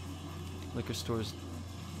liquor stores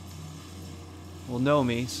will know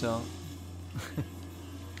me, so.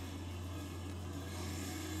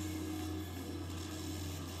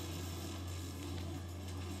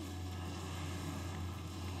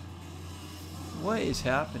 What is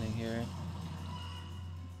happening here?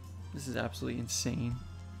 This is absolutely insane.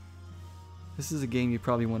 This is a game you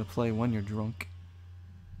probably want to play when you're drunk.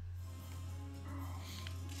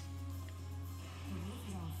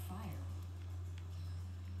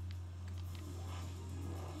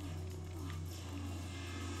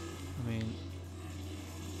 mean,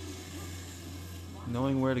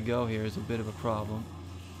 knowing where to go here is a bit of a problem.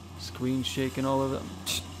 Screen shaking all over them.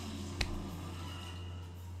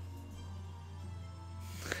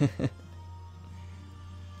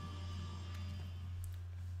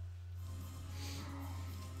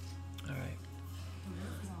 Alright.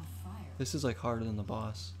 This is like harder than the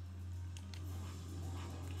boss.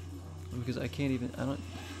 Because I can't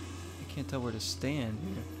tell where to stand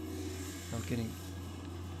here without getting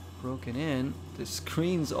broken in. The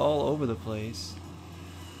screen's all over the place.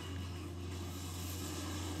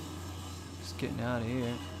 Just getting out of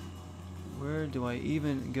here. Where do I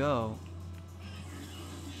even go?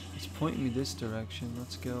 It's pointing me this direction.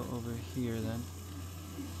 Let's go over here then.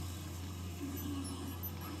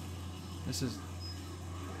 This is...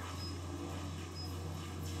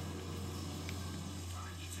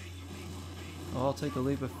 Oh, I'll take a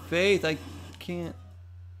leap of faith. I can't...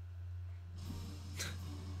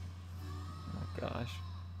 Oh gosh.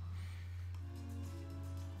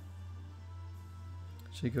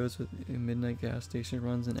 She goes with midnight gas station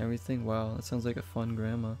runs and everything. Wow, that sounds like a fun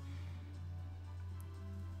grandma.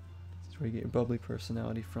 That's where you get your bubbly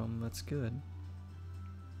personality from. That's good.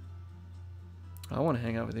 I want to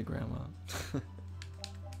hang out with your grandma.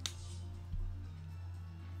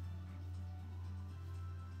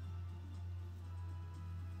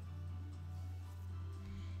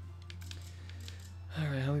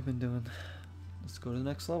 Alright, how we been doing? Let's go to the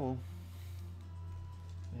next level.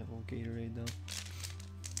 We have a little Gatorade though.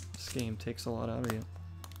 This game takes a lot out of you.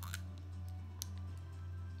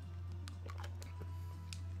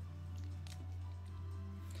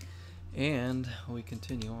 And we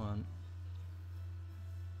continue on.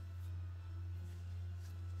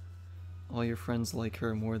 All your friends like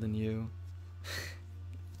her more than you.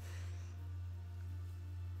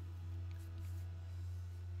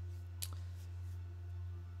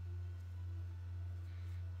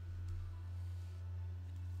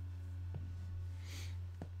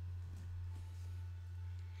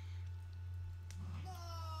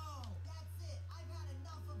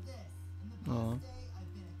 Aw.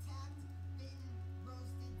 I've been attacked, bitten,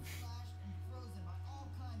 roasted, slashed, and frozen by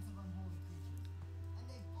all kinds of unholy creatures. And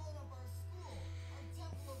they've blown up our school, our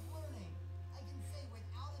temple of learning. I can say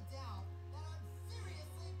without a doubt that I'm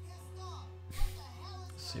seriously pissed off. What the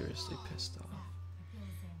hell is Seriously pissed off. I feel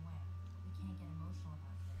the same way. We can't get emotional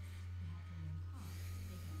about this. We have to remain calm,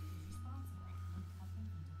 figure out who's responsible, and cut them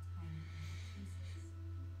into tiny pieces.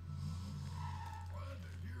 Glad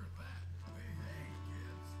to hear that. Hey,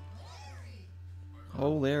 kids. Larry!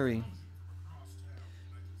 Oh, Larry. Across town,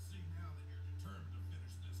 and I can see now that you're determined to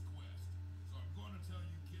finish this quest. So I'm going to tell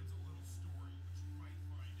you kids a little story which you might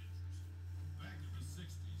find interesting. Back in the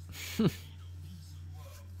 60s, they made peace and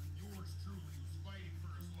love. Yours truly was fighting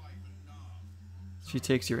for his life in Nam. She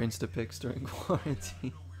takes your Instapics during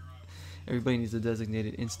quarantine. Everybody needs a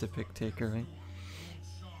designated Instapic taker, right? An old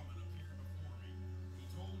shaman appeared before me. He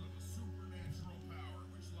told of a supernatural power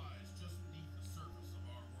which lies just beneath the surface of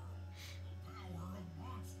our world. The power of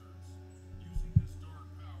monsters. Using this dark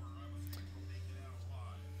power, I was able to make it out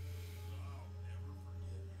alive. I'll never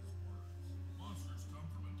forget his words. Monsters come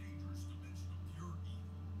from a dangerous dimension of pure evil.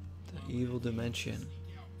 The evil dimension.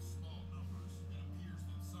 Sneak out in small numbers. It appears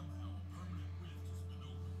that somehow a permanent rift has been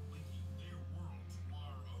opened, linking their world to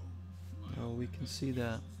our own. Oh, we can see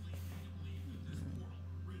that. You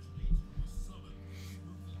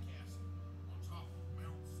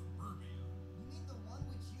mean the one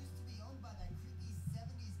which used to be owned by that creepy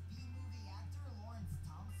 70s B-movie actor Lawrence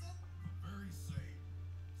Thompson?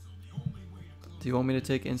 Do you want me to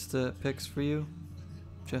take Instapics for you,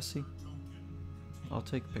 Jesse? I'll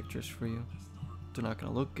take pictures for you. They're not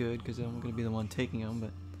gonna look good because I'm gonna be the one taking them,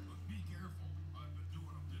 but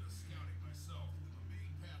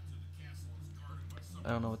I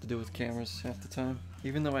don't know what to do with cameras half the time.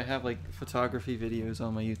 Even though I have like photography videos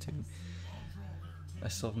on my YouTube, I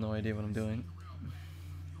still have no idea what I'm doing.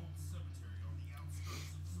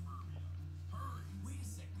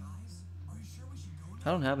 I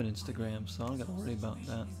don't have an Instagram, so I don't gotta worry about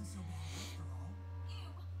that. Ew,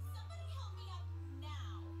 somebody help me up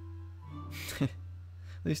now.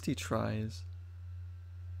 At least he tries.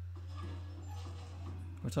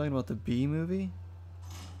 We're talking about the B movie?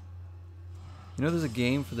 You know there's a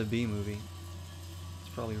game for the B movie. It's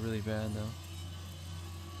probably really bad though.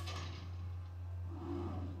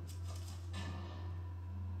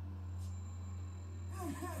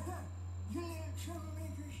 You little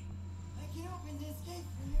troublemakers. I can open this gate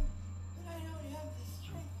for you, but I don't have the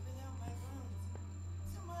strength without my bones.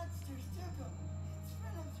 Some monsters took them and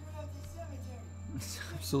spread them throughout the cemetery. It's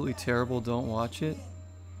absolutely terrible, don't watch it.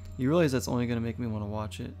 You realize that's only gonna make me want to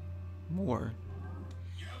watch it More.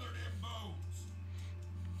 Gather them bones.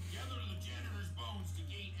 Gather the janitor's bones to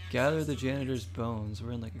gain access Gather the to janitor's bones.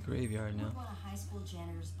 We're in like a graveyard Who now. would want a high school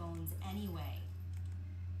janitor's bones anyway?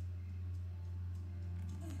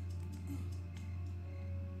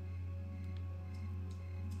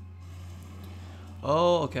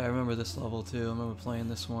 Oh, okay, I remember this level too. I remember playing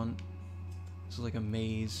this one. This is like a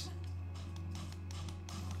maze.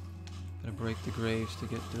 Gotta break the graves to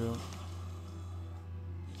get through.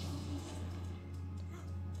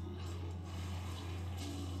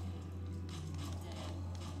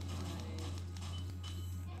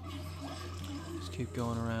 Just keep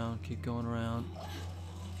going around, keep going around.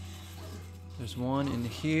 There's one in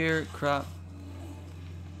here. Crap.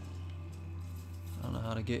 I don't know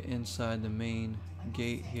how to get inside the main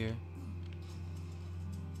gate here.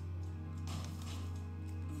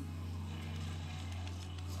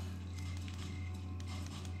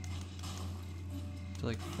 To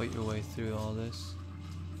like fight your way through all this.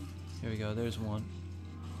 Here we go, there's one.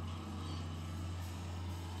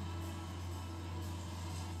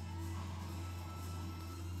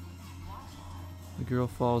 The girl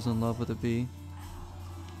falls in love with a bee.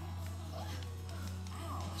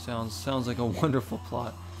 Sounds like a wonderful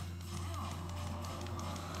plot.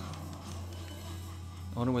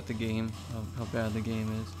 I wonder what the game, how bad the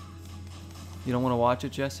game is. You don't want to watch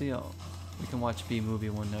it, Jesse? Oh, we can watch B-movie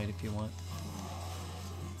one night if you want.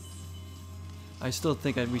 I still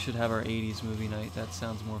think we should have our 80s movie night. That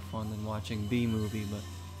sounds more fun than watching B-movie, but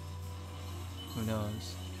who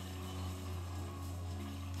knows?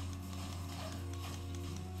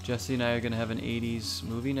 Jesse and I are going to have an 80s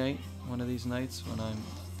movie night one of these nights when I'm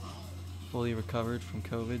fully recovered from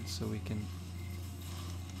COVID, so we can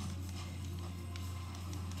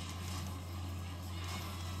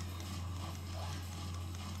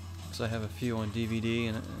because I have a few on DVD,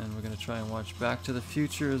 and we're going to try and watch Back to the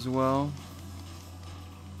Future as well.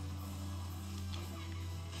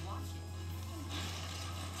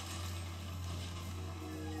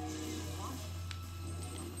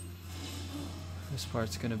 This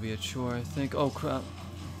part's going to be a chore, I think. Oh crap.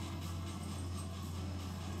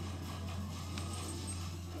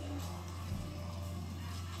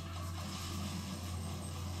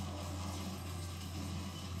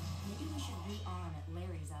 Maybe we should rearm at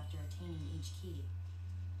Larry's after attaining each key.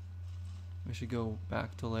 We should go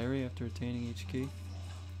back to Larry after attaining each key.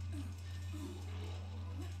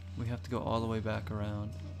 We have to go all the way back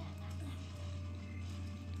around.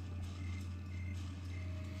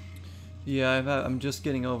 Yeah, I'm just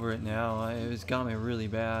getting over it now. It's got me really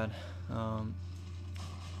bad. But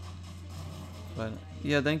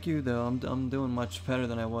yeah, thank you though. I'm doing much better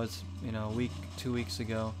than I was, you know, 2 weeks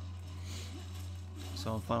ago.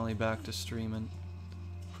 So I'm finally back to streaming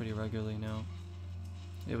pretty regularly now.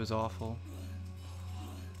 It was awful.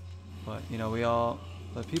 But you know,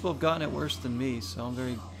 but people have gotten it worse than me, so I'm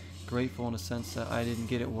very grateful in a sense that I didn't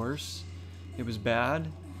get it worse. It was bad,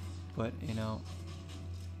 but you know,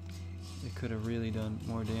 it could have really done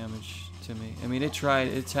more damage to me. I mean, it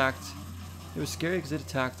attacked. It was scary because it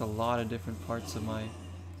attacked a lot of different parts of my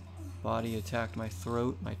body. It attacked my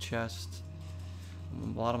throat, my chest.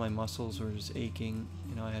 A lot of my muscles were just aching.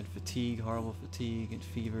 You know, I had fatigue, horrible fatigue, and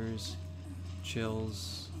fevers,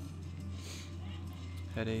 chills,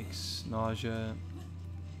 headaches, nausea,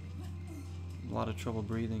 a lot of trouble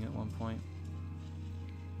breathing at one point.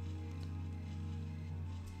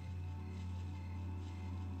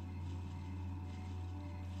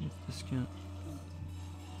 Discount.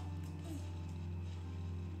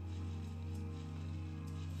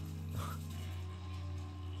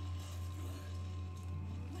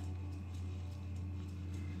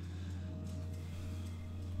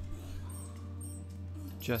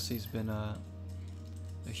 Jessie's been a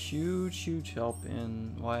huge help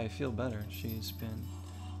in why I feel better. She's been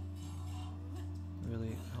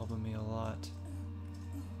really helping me a lot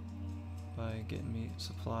by getting me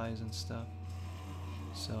supplies and stuff.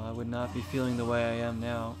 So I would not be feeling the way I am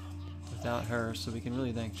now without her, so we can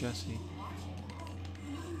really thank Jessie.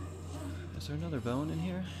 Is there another bone in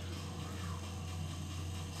here?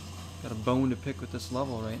 Got a bone to pick with this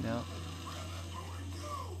level right now.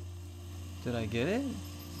 Did I get it?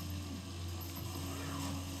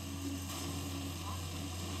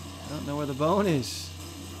 I don't know where the bone is.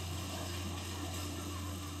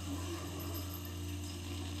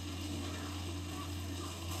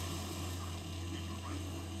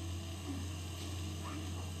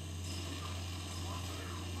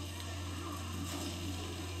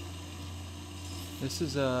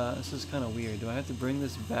 This is kind of weird. Do I have to bring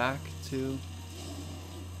this back to?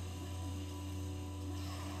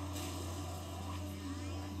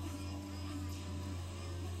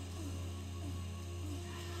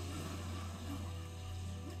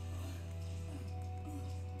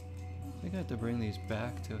 think I have to bring these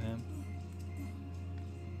back to him.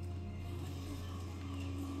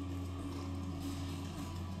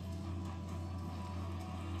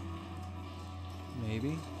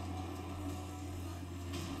 Maybe.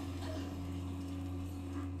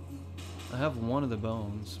 I have one of the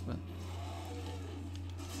bones, but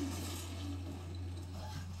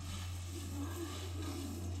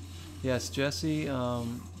yes, Jessie,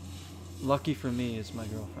 lucky for me is my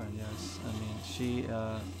girlfriend, yes. I mean, she,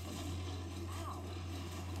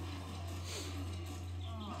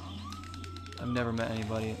 I've never met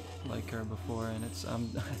anybody like her before, and I'm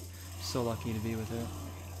so lucky to be with her.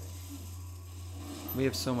 We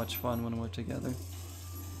have so much fun when we're together.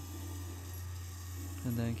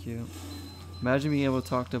 And thank you. Imagine being able to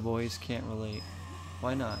talk to boys, can't relate.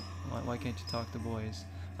 Why not? Why can't you talk to boys?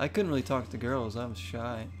 I couldn't really talk to girls, I was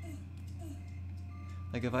shy.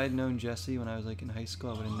 Like if I had known Jessie when I was like in high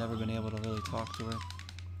school, I would have never been able to really talk to her.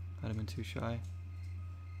 I'd have been too shy.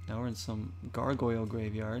 Now we're in some gargoyle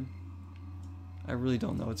graveyard. I really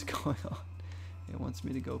don't know what's going on. It wants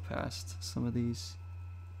me to go past some of these.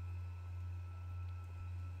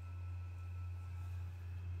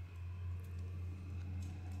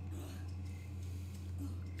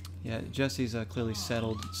 Yeah, Jessie's clearly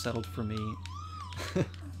settled for me.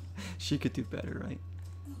 She could do better, right?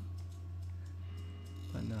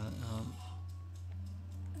 But not.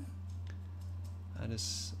 I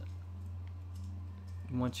just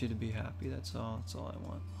want you to be happy. That's all. That's all I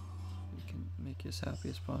want. We can make you as happy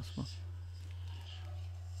as possible.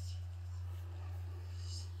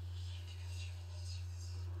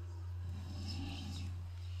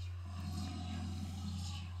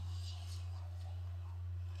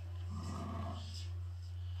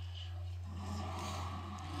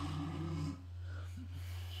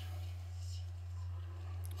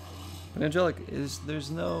 But Angelic,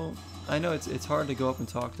 there's no, I know it's hard to go up and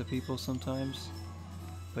talk to people sometimes,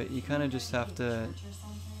 but you kind of just have to,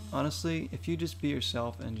 honestly, if you just be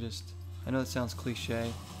yourself and just, I know that sounds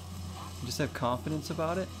cliche, just have confidence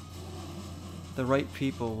about it, the right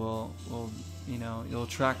people will, you know, you'll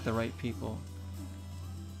attract the right people.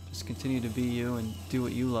 Just continue to be you and do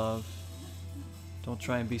what you love. Don't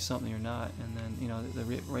try and be something you're not, and then, you know, the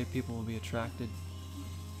right people will be attracted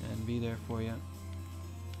and be there for you.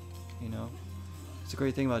 You know, it's a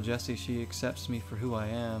great thing about Jessie. She accepts me for who I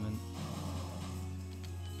am, and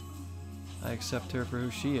I accept her for who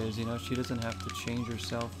she is. You know, she doesn't have to change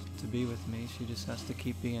herself to be with me. She just has to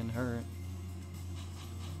keep being her.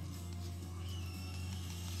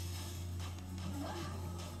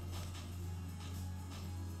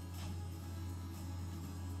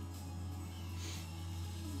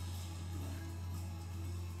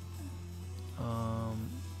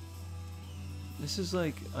 This is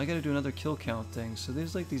like, I gotta do another kill count thing. So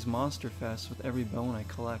there's like these monster fests with every bone I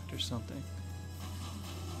collect or something.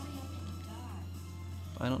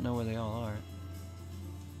 I don't know where they all are.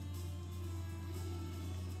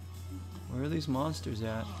 Where are these monsters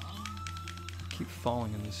at? I keep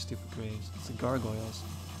falling in these stupid graves. It's the gargoyles.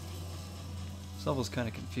 This level's kind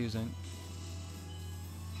of confusing.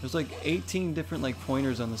 There's like 18 different like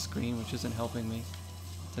pointers on the screen, which isn't helping me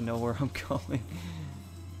to know where I'm going.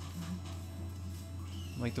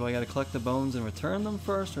 Like, do I gotta collect the bones and return them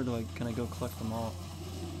first, or can I go collect them all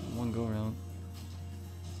in one go around?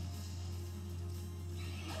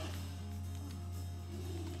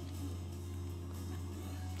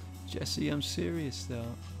 Jessie, I'm serious though.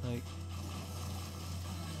 Like,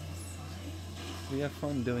 we have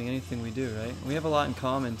fun doing anything we do, right? We have a lot in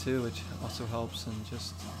common too, which also helps, and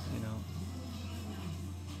just, you know.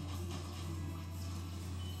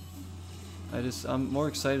 I'm more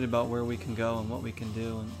excited about where we can go and what we can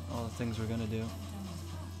do and all the things we're gonna do.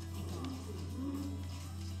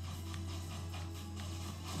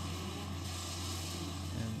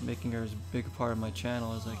 And making her as big a part of my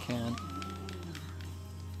channel as I can.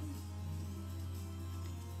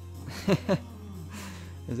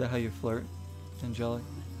 Is that how you flirt, Angelic?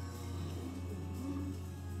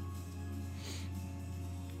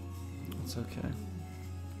 It's okay.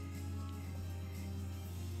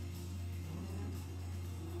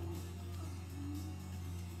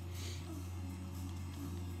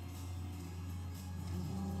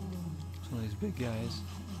 One of these big guys.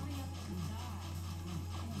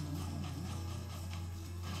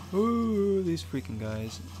 Ooh, these freaking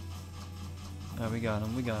guys. Oh, we got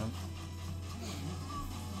him, we got him.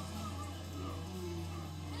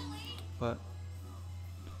 But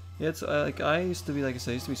yeah, it's like I used to be, like I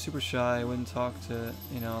said, I used to be super shy. I wouldn't talk to,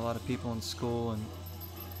 you know, a lot of people in school, and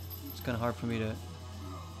it's kind of hard for me to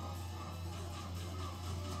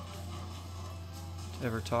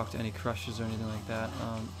ever talk to any crushes or anything like that.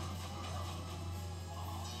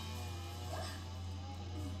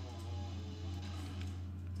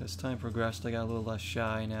 As time progressed, I got a little less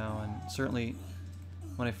shy now, and certainly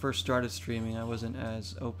when I first started streaming, I wasn't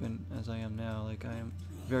as open as I am now. Like, I am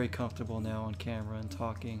very comfortable now on camera and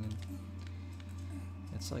talking, and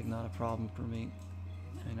it's like not a problem for me,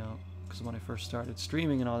 you know, because when I first started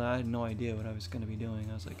streaming and all that, I had no idea what I was going to be doing.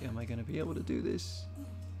 I was like, am I going to be able to do this?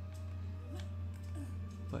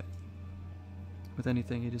 But with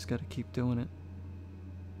anything, you just got to keep doing it.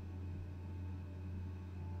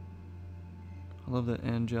 I love that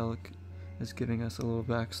Angelic is giving us a little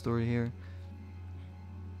backstory here.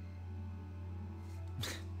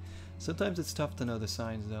 Sometimes it's tough to know the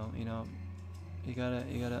signs, though. You know, you gotta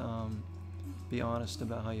be honest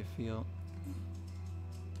about how you feel.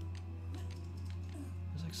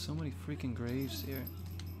 There's like so many freaking graves here.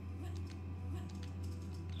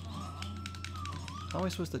 How am I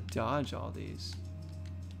supposed to dodge all these?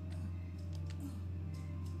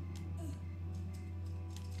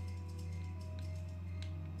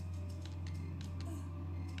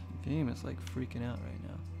 The game is like freaking out right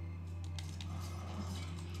now.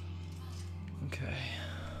 Okay.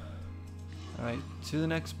 Alright, to the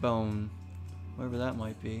next bone. Wherever that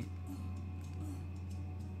might be.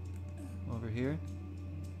 Over here.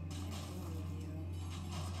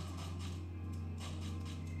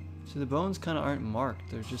 So the bones kind of aren't marked.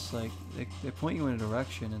 They're just like, they point you in a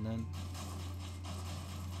direction and then...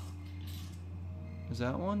 Is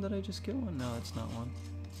that one? Did I just get one? No, that's not one.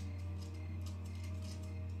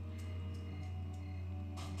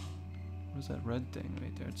 What is that red thing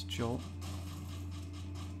right there? It's Jolt.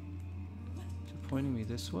 Is it pointing me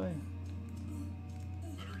this way?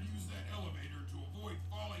 Better use that elevator to avoid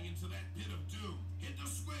falling into that pit of doom. Hit the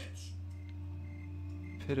switch.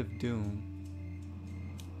 Pit of Doom.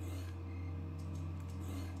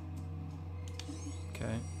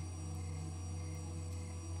 Okay.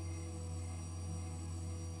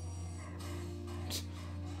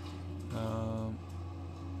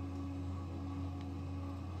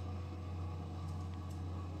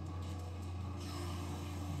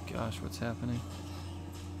 Gosh, what's happening?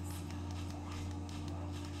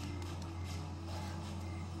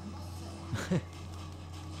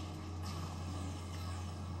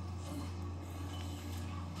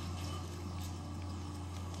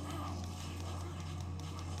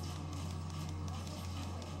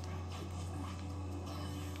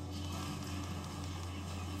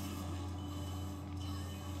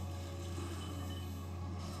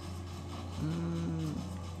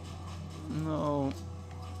 No.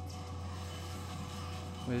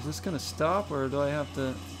 Wait, is this gonna stop, or do I have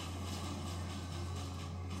to...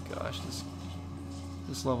 Gosh,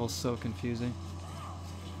 this level's so confusing.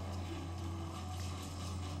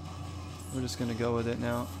 We're just gonna go with it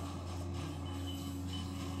now.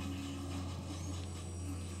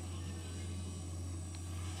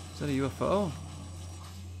 Is that a UFO?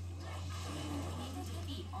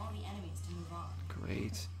 Defeat all the enemies to move on.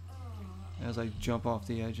 Great. As I jump off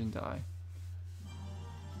the edge and die.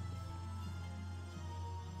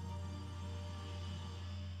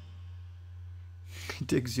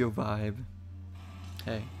 Digs your vibe.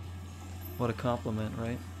 Hey, what a compliment,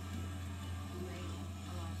 right?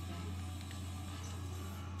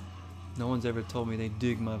 No one's ever told me they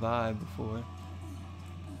dig my vibe before.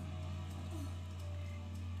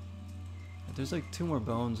 There's like 2 more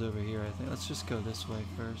bones over here, I think. Let's just go this way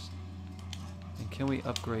first. And can we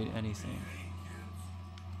upgrade anything?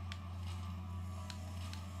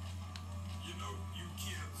 You know, you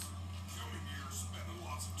kids, coming here spending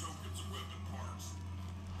lots of tokens of weapon parts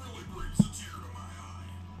really brings a tear to my eye.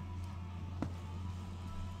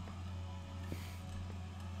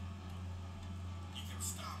 You can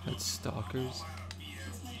stop That's stalkers. This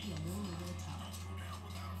might be a little tough. Go down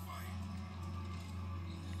without a fight.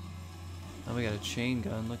 Oh, we got a chain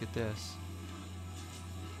gun. Look at this.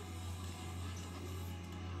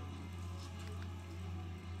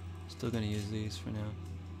 Still gonna use these for now.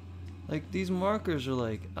 Like, these markers are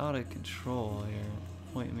like out of control here.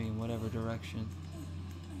 Point me in whatever direction.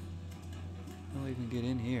 How do I even get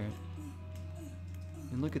in here?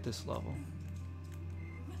 And look at this level.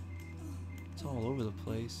 It's all over the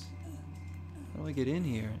place. How do I get in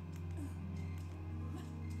here?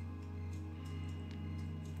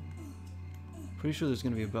 Pretty sure there's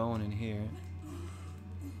gonna be a bone in here.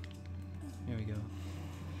 Here we go.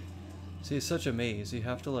 See, it's such a maze. You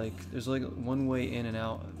have to like, there's like one way in and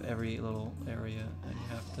out of every little area, and you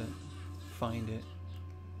have to find it.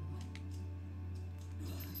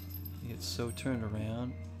 You get so turned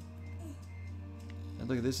around. And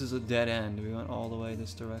look, this is a dead end. We went all the way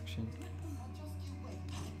this direction.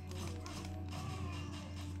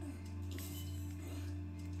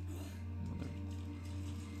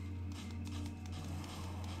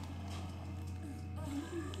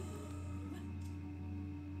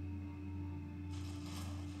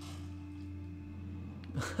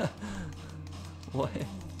 What?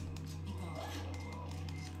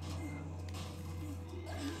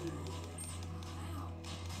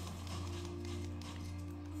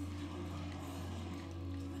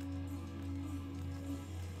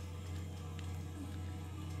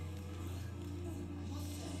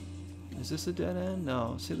 Is this a dead end?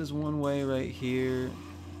 No. See, there's one way right here.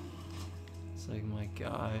 It's like, my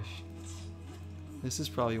gosh. This is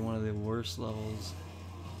probably one of the worst levels.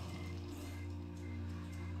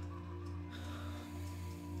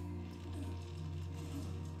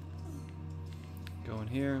 Go in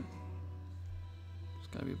here. There's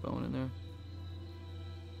gotta be a bone in there.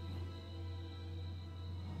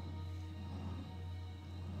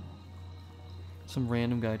 Some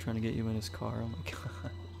random guy trying to get you in his car. Oh my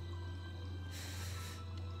god.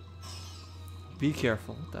 Be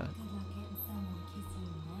careful with that.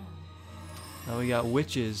 Now we got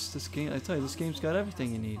witches. This game, I tell you, this game's got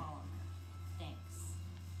everything you need. Thanks.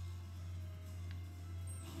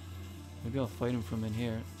 Maybe I'll fight him from in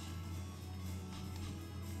here.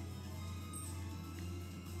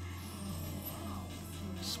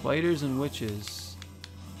 Spiders and witches.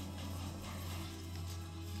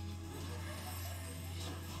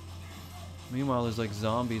 Meanwhile, there's like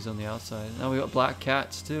zombies on the outside. Now we got black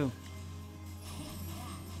cats too.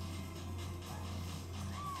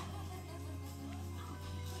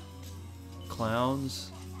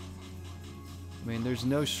 Clowns. I mean, there's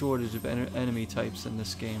no shortage of enemy types in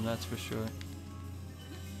this game, that's for sure.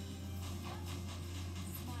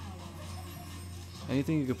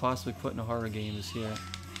 Anything you could possibly put in a horror game is here.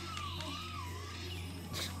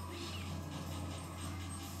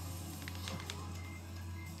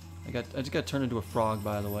 I just got turned into a frog,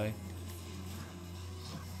 by the way.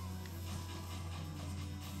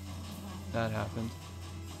 That happened.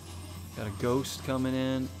 Got a ghost coming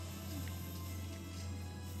in.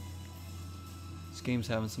 This game's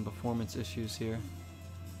having some performance issues here.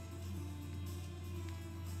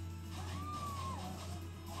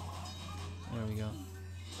 There we go.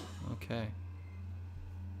 Okay.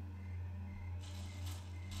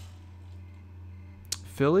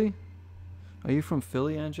 Philly? Are you from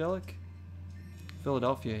Philly, Angelic?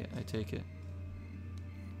 Philadelphia, I take it.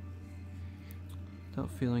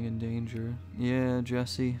 Without feeling in danger. Yeah,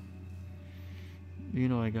 Jesse. You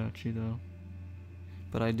know I got you, though.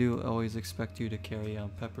 But I do always expect you to carry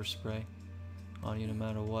pepper spray on you no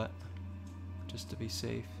matter what, just to be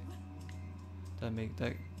safe. That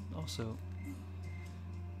also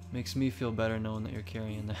makes me feel better knowing that you're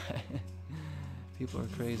carrying that. People are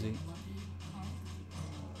crazy.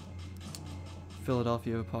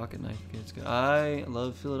 Philadelphia pocket knife. Okay, it's good. I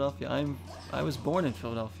love Philadelphia. I was born in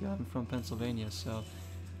Philadelphia. I'm from Pennsylvania, so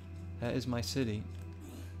that is my city.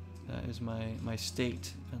 That is my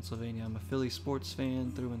state, Pennsylvania. I'm a Philly sports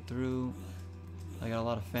fan through and through. I got a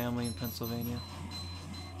lot of family in Pennsylvania.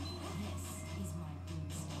 This is my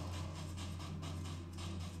boomstick.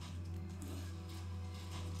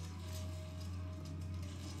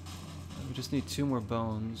 We just need 2 more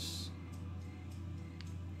bones.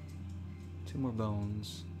 2 more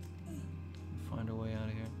bones. Find our way out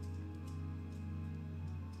of here.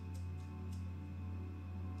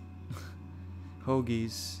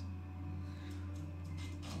 Hoagies.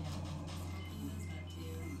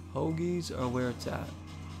 Hoagies are where it's at.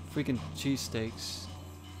 Freaking cheesesteaks.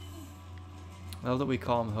 I love that we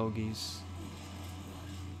call them hoagies.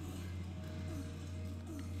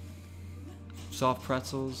 Soft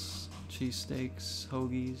pretzels, cheesesteaks,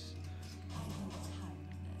 hoagies.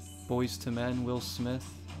 Boys to Men, Will Smith,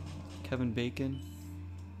 Kevin Bacon.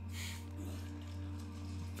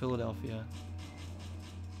 Philadelphia.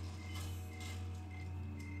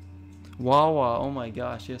 Wawa, oh my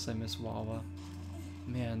gosh, yes, I miss Wawa.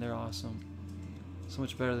 Man, they're awesome. So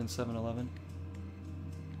much better than 7-Eleven.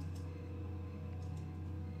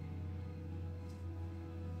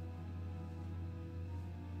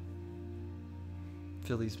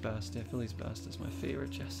 Philly's Best. Yeah, Philly's Best is my favorite.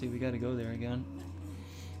 Jesse, we gotta go there again.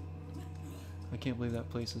 I can't believe that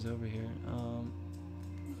place is over here.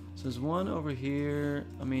 So there's one over here.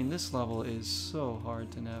 I mean, this level is so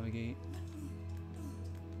hard to navigate.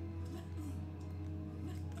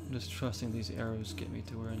 I'm just trusting these arrows get me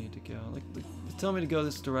to where I need to go. Like, they tell me to go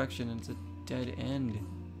this direction and it's a dead end.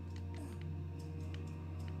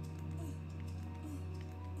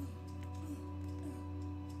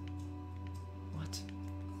 What?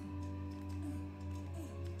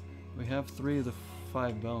 We have 3 of the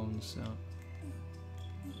 5 bones, so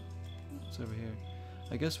it's over here.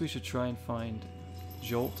 I guess we should try and find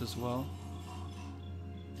Jolt as well.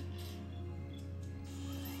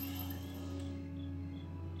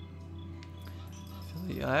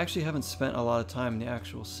 Yeah, I actually haven't spent a lot of time in the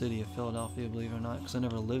actual city of Philadelphia, believe it or not, because I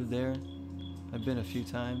never lived there. I've been a few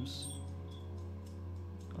times.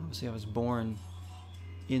 Obviously, I was born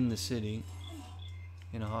in the city,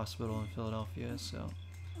 in a hospital in Philadelphia, so.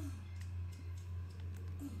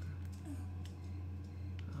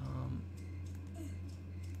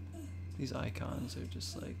 These icons are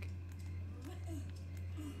just like.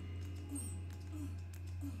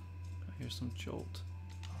 Here's some Jolt.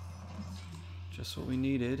 Just what we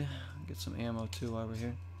needed. Get some ammo too while we're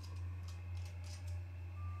here.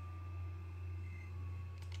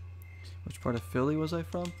 Which part of Philly was I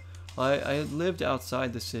from? I lived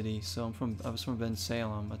outside the city, so I was from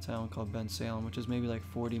Bensalem, a town called Bensalem, which is maybe like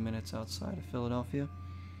 40 minutes outside of Philadelphia.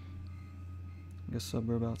 I guess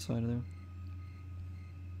suburb outside of there.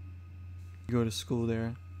 You go to school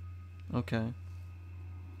there. Okay.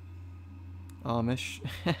 Amish.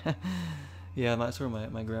 Yeah, that's where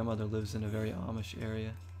my grandmother lives, in a very Amish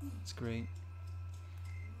area. It's great.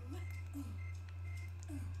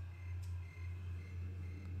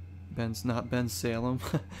 Not Bensalem.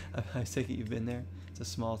 I take it you've been there. It's a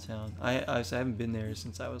small town. I haven't been there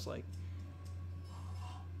since I was like.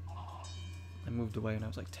 I moved away when I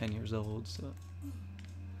was like 10 years old, so.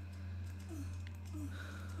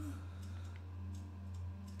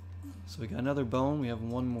 So we got another bone. We have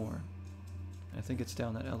one more. I think it's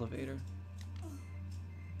down that elevator.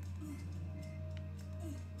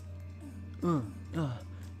 Again,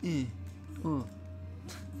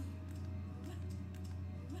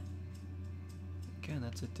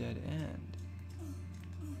 that's a dead end.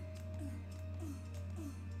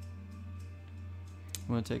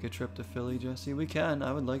 Want to take a trip to Philly, Jesse? We can.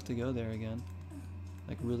 I would like to go there again.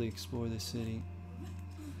 Like, really explore the city.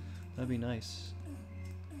 That'd be nice.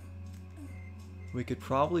 We could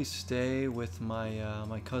probably stay with my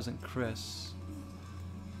my cousin Chris.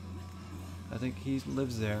 I think he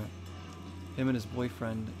lives there. Him and his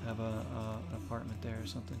boyfriend have an apartment there or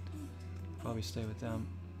something. Probably stay with them.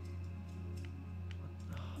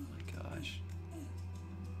 Oh my gosh.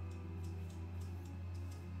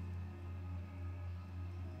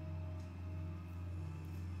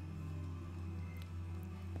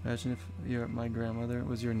 Imagine if my grandmother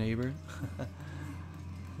was your neighbor.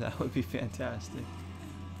 That would be fantastic.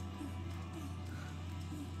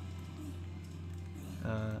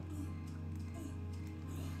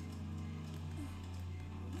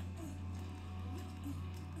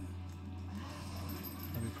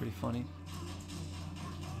 That'd be pretty funny.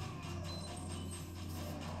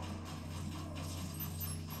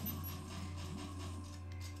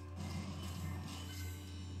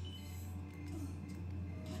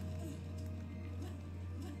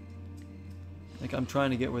 Like, I'm trying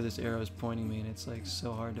to get where this arrow is pointing me, and it's like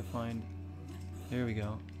so hard to find. There we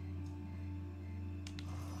go.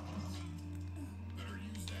 Better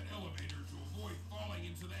use that elevator to avoid falling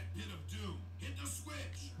into that pit of doom. Hit the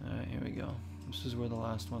switch. Alright, here we go. This is where the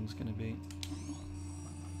last one's gonna be.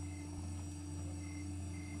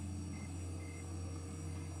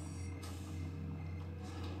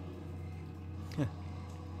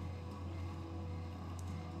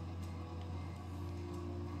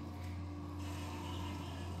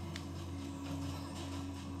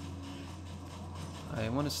 I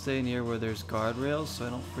want to stay near where there's guardrails so I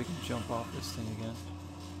don't freaking jump off this thing again.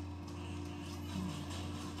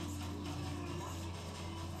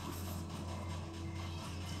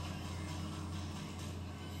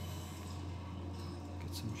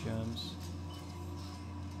 Get some gems.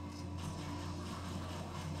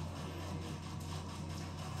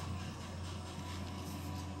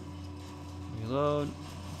 Reload.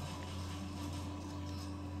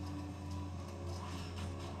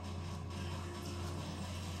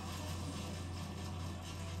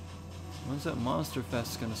 When's that Monster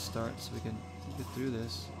Fest gonna start so we can get through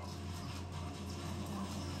this?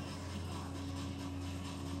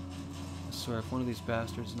 I swear, if one of these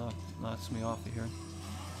bastards knocks me off of here.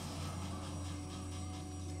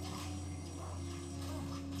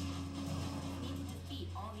 We need to defeat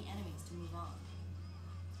all the enemies to move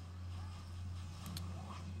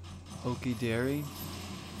on. Okie Dairy?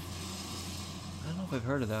 I don't know if I've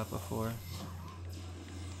heard of that before.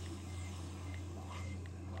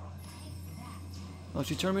 Oh,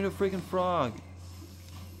 she turned me into a freaking frog.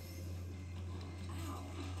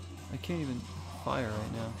 I can't even fire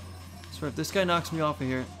right now. I swear, if this guy knocks me off of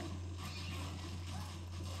here.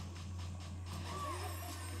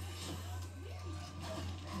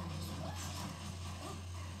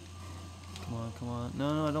 Come on, come on.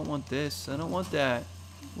 No, no, I don't want this. I don't want that.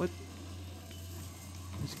 What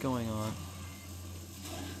is going on?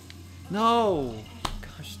 No!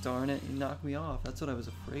 Gosh darn it, you knocked me off. That's what I was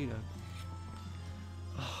afraid of.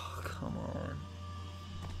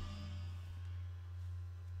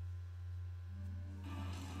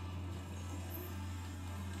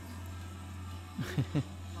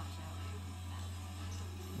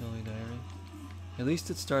 Early diary. At least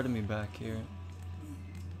it started me back here.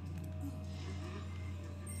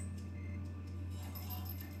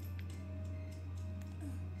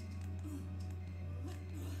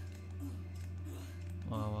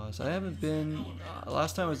 Wow, so I haven't been.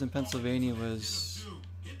 Last time I was in Pennsylvania was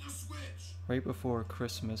right before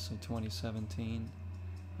Christmas of 2017.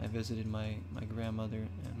 I visited my grandmother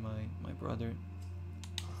and my brother.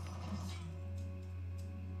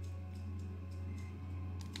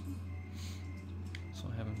 So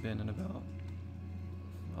I haven't been in about,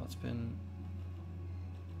 well, it's been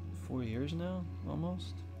 4 years now,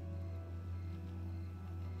 almost.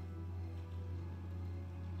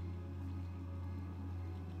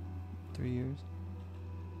 Three years.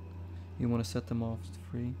 You want to set them off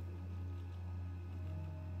free?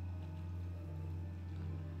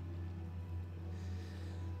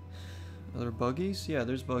 Are there buggies? Yeah,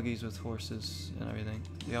 there's buggies with horses and everything.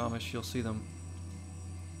 The Amish, you'll see them.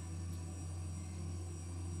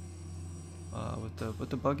 With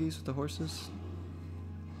the buggies, with the horses.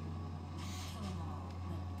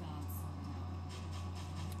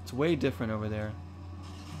 It's way different over there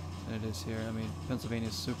than it is here. I mean, Pennsylvania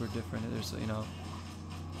is super different. There's, you know,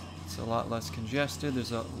 it's a lot less congested.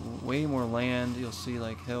 There's way more land. You'll see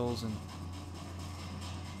like hills and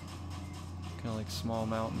kind of like small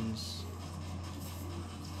mountains.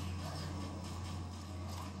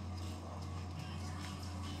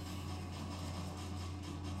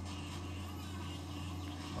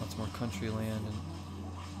 Lots more country land, and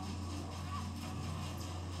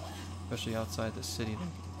especially outside the city.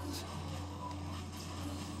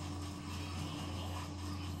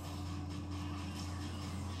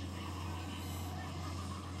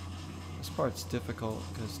 This part's difficult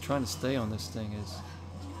because trying to stay on this thing is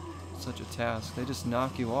such a task. They just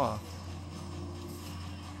knock you off.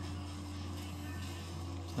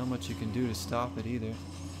 There's not much you can do to stop it either.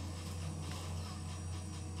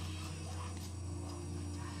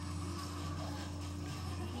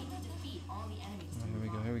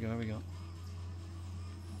 Here we go.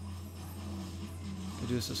 I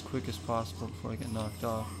do this as quick as possible before I get knocked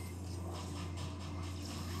off.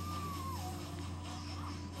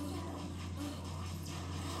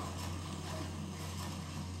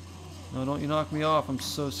 No, don't you knock me off. I'm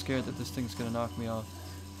so scared that this thing's gonna knock me off.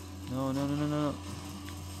 No. No,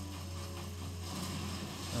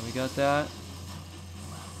 we got that.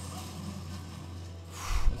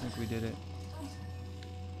 I think we did it.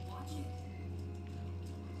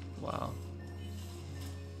 Wow.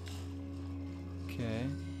 Okay.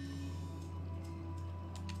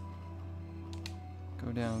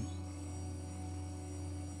 Go down.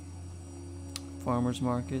 Farmers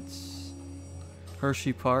markets.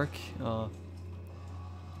 Hershey Park.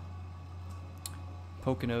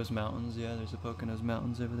 Poconos Mountains. Yeah, there's the Poconos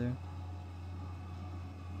Mountains over there.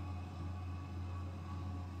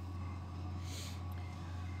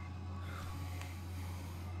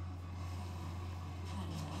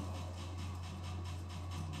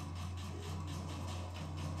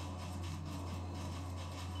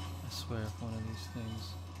 I swear, if one of these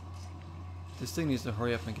things. This thing needs to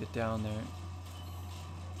hurry up and get down there.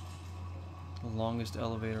 The longest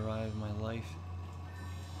elevator ride of my life.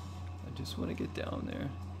 I just want to get down there.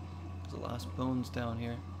 There's the last bones down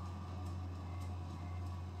here.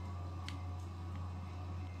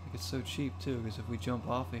 Like, it's so cheap too, because if we jump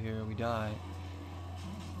off of here, we die.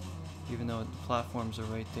 Even though the platforms are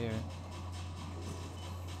right there.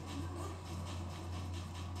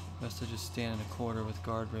 Best to just stand in a corner with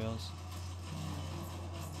guardrails.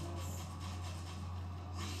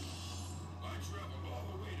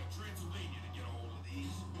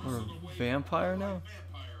 We're a vampire now?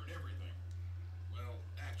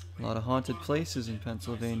 A lot of haunted places in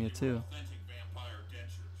Pennsylvania too.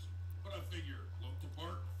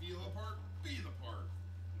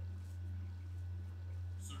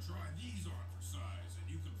 So try these on for size, and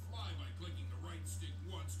you can fly by clicking the right stick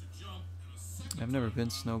once to jump and a second. I've never been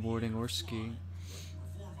snowboarding or skiing.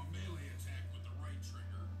 Perform a melee attack with the right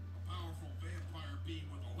trigger, a powerful vampire beam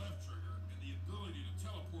with the left trigger, and the ability to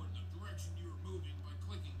teleport in the direction you are moving by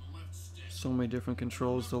clicking the left stick. So many different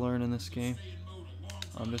controls to learn in this game. Stay in mode a long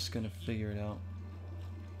I'm just gonna figure it out.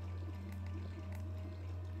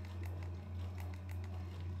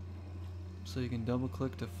 So you can double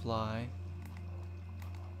click to fly.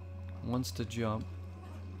 Once to jump.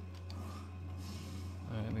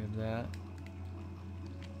 Alright, we have that.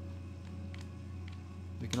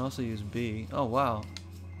 We can also use B. Oh, wow.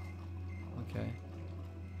 Okay.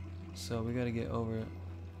 So we gotta get over.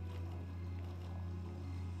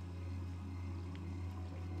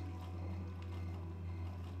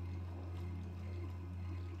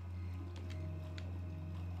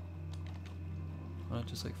 not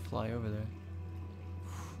just like fly over there?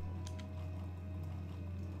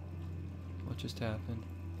 What just happened?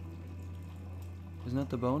 Isn't that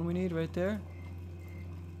the bone we need right there?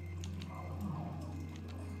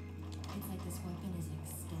 It's like this weapon is an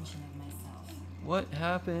extension of myself. What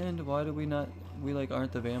happened? Why do we not... We like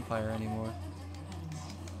aren't the vampire anymore.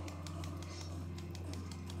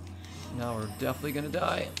 Now we're definitely gonna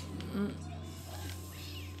die.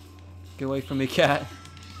 Get away from me, cat.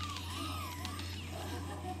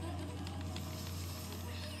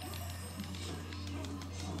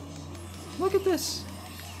 Look at this.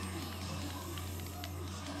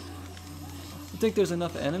 You think there's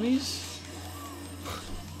enough enemies?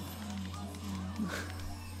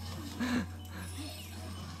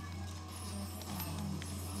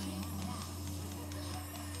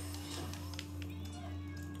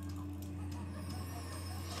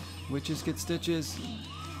 Witches get stitches.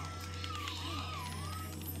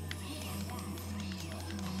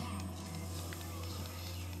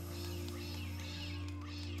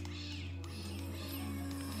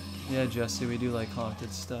 Yeah, Jesse, we do like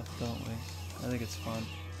haunted stuff, don't we? I think it's fun.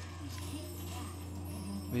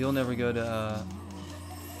 But you'll never go to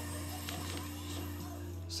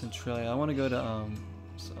Centralia. I want to go to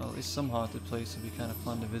at least some haunted place. Would be kind of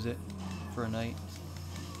fun to visit for a night.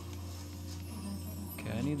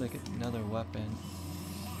 Okay, I need like another weapon.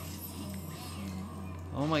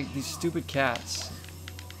 Oh my, these stupid cats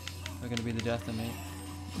are gonna be the death of me.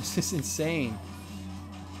 This is insane.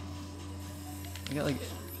 I got like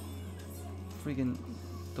freaking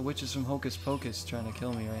the witches from Hocus Pocus trying to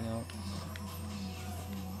kill me right now.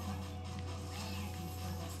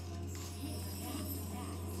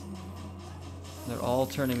 They're all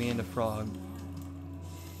turning me into a frog.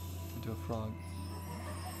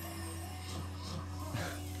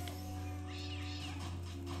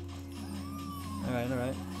 Alright,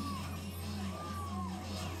 alright.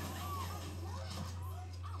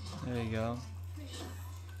 There you go.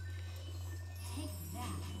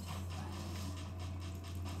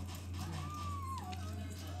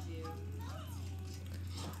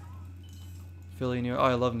 Philly, New York. Oh,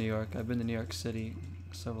 I love New York. I've been to New York City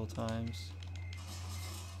several times.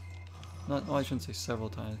 Not, oh, I shouldn't say several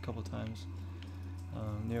times, a couple times.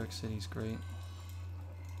 New York City's great.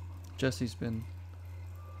 Jesse's been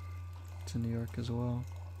to New York as well.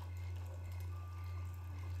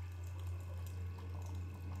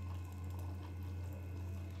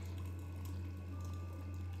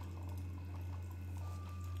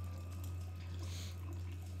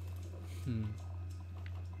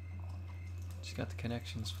 She's got the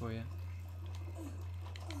connections for you.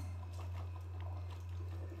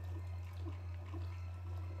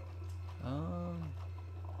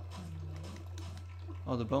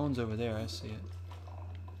 Oh, the bone's over there. I see it.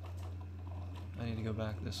 I need to go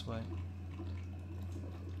back this way.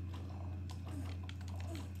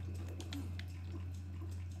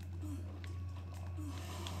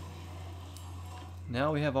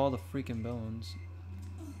 Now we have all the freaking bones.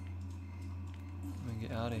 I'm gonna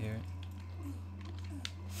get out of here.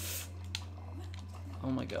 Oh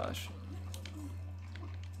my gosh.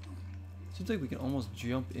 Seems like we can almost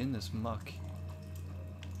jump in this muck.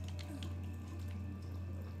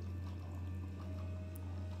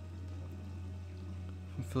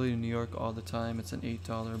 From Philly to New York all the time. It's an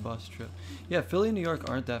 $8 bus trip. Yeah, Philly and New York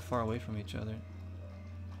aren't that far away from each other.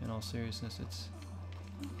 In all seriousness, it's...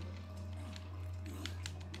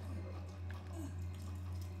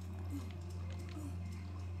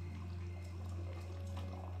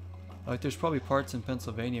 Like, there's probably parts in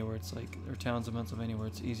Pennsylvania where it's like, or towns in Pennsylvania where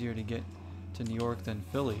it's easier to get to New York than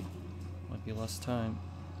Philly. Might be less time.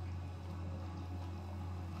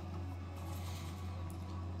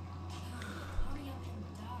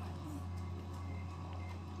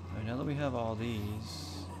 Alright, now that we have all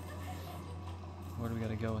these, where do we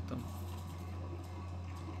gotta go with them?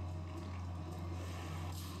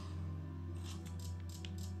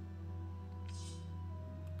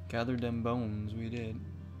 Gather them bones, we did.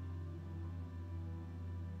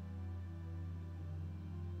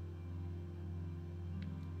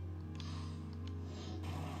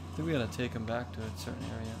 I think we gotta take him back to a certain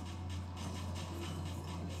area.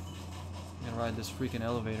 We gotta ride this freaking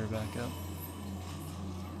elevator back up.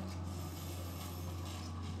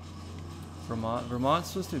 Vermont's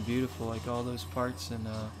supposed to be beautiful, like all those parts in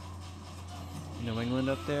New England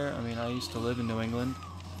up there. I mean, I used to live in New England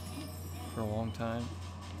for a long time.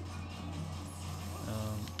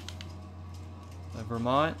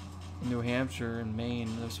 Vermont, New Hampshire, and Maine,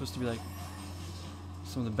 they're supposed to be like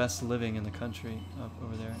some of the best living in the country up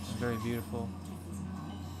over there. It's very beautiful.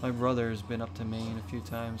 My brother has been up to Maine a few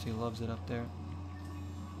times. He loves it up there.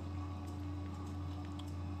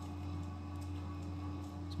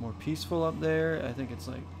 more peaceful up there. I think it's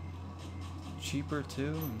like cheaper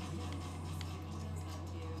too.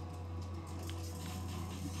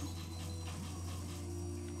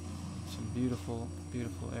 Some beautiful,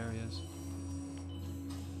 beautiful areas.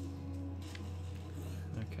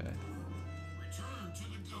 Okay. Return to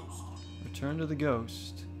the ghost. Return to the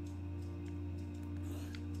ghost.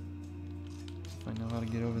 If I know how to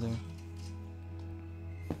get over there.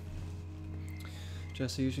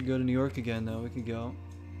 Jesse, you should go to New York again, though. We could go,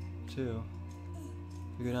 too.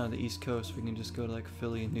 If we go down to the East Coast, we can just go to, like,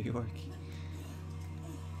 Philly and New York.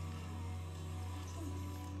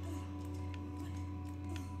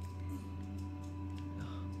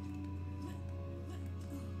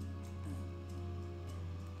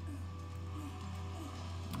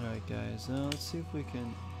 Alright, guys. Let's see if we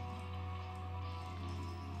can...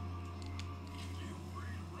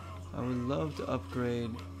 I would love to upgrade...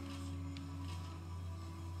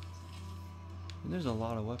 And there's a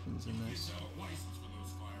lot of weapons in this. License for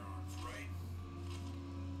those firearms, right?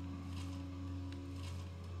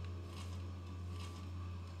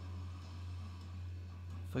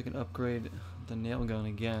 If I can upgrade the nail gun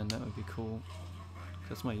again, that would be cool.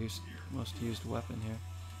 That's my most used weapon here.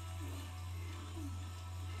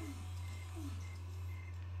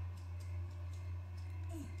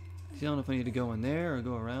 See, I don't know if I need to go in there or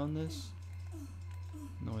go around this.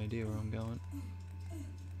 No idea where I'm going.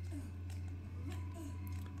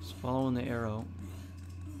 Just following the arrow.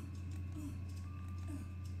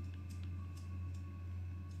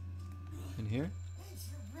 In here? Thanks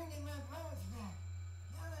for bringing my bones back.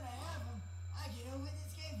 Now that I have them, I can open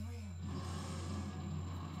this game for you.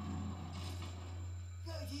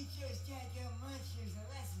 Go teach those goddamn monsters a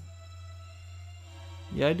lesson.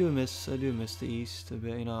 Yeah, I do miss the East a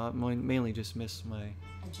bit. You know, I mainly just miss my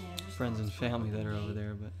A janitor's friends and box family that are broken over gate.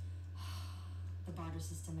 there, but The barter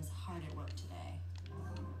system is hard at work today.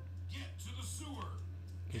 Get to the sewer.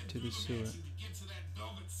 Get to through the sewer. mansion to get to that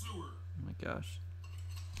velvet sewer. oh my gosh.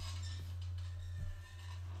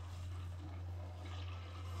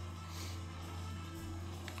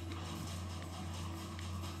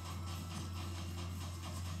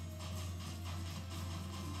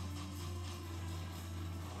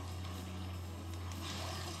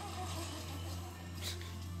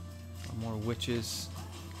 More witches.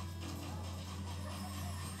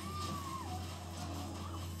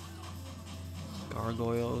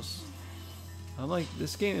 Gargoyles. I'm like,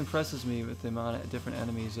 this game impresses me with the amount of different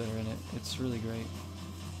enemies that are in it. It's really great.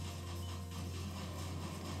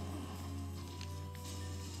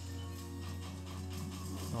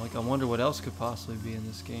 Like, I wonder what else could possibly be in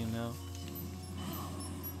this game now.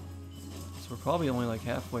 So we're probably only like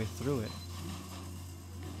halfway through it.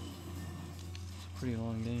 It's a pretty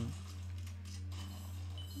long game.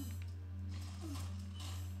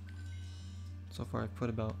 So far I've put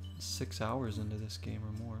about 6 hours into this game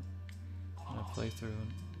or more when I play through it.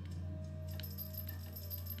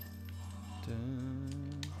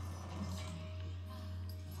 Dun.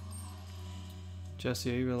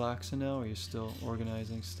 Jesse, are you relaxing now or are you still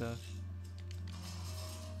organizing stuff?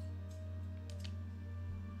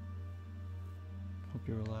 Hope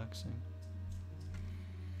you're relaxing.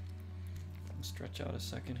 I'll stretch out a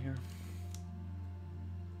second here.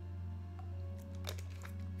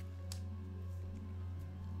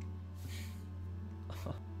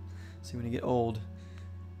 See, when you get old,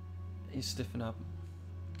 you stiffen up.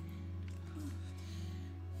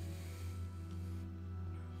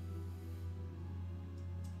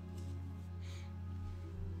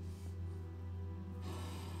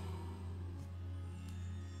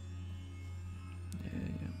 Yeah.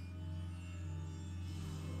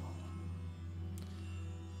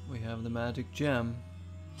 We have the magic gem.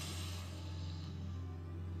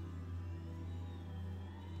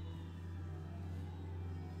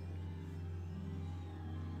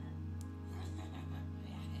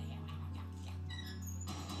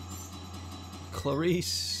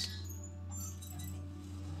 Clarice.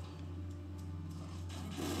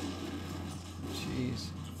 Jeez.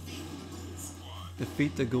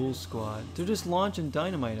 Defeat the ghoul squad. They're just launching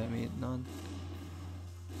dynamite at me. None.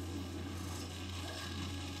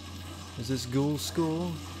 Is this ghoul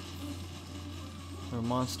school? Or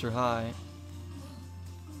monster high?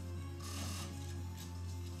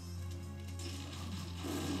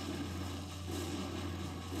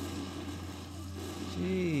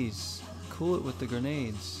 Jeez. Cool it with the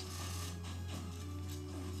grenades.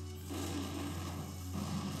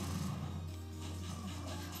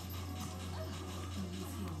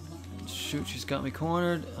 Shoot, she's got me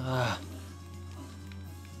cornered. Ah.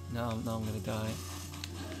 Now I'm gonna die.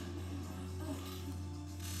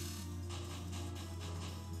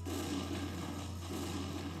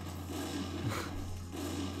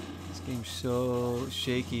 This game's so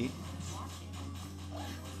shaky.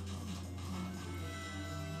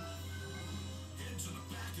 Head to the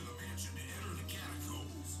back of the mansion to enter the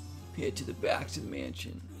catacombs. Head to the back to the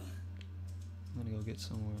mansion. I'm gonna go get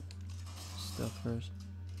some more stuff first.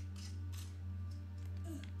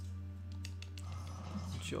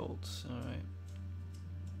 Jolts, alright.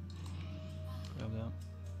 Grab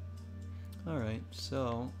that. Alright,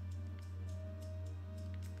 so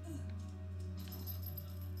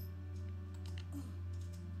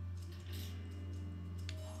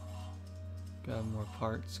grab more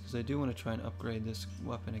parts, because I do want to try and upgrade this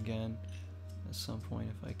weapon again at some point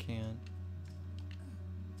if I can.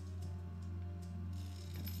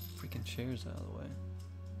 Freaking chairs out of the way.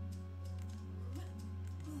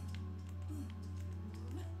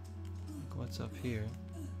 Look what's up here.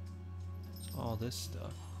 All this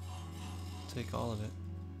stuff. Take all of it.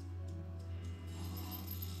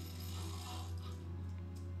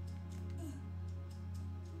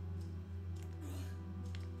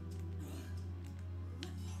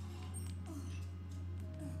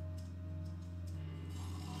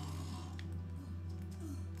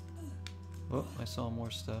 Oh, I saw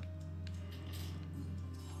more stuff.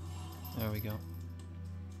 There we go.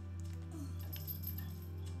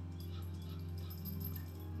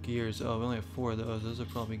 Gears. Oh, we only have 4 of those. Those are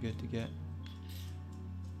probably good to get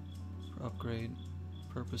for upgrade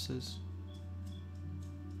purposes.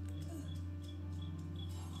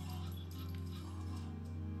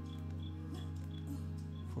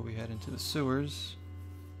 Before we head into the sewers.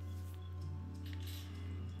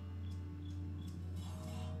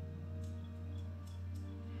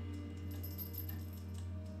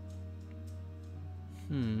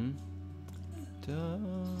 Da,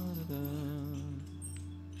 da, da.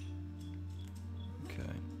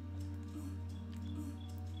 Okay.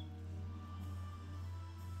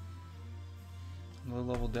 Another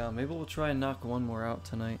level down. Maybe we'll try and knock one more out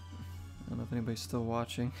tonight. I don't know if anybody's still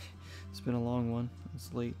watching. It's been a long one.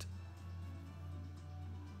 It's late.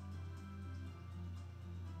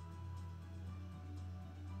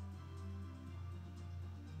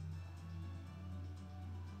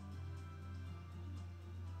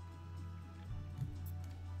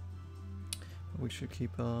 We should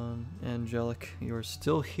keep on. Angelic, you're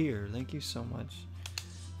still here. Thank you so much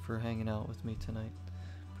for hanging out with me tonight.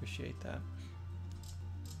 Appreciate that.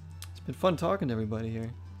 It's been fun talking to everybody here.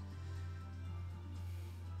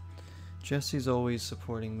 Jesse's always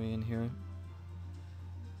supporting me in here.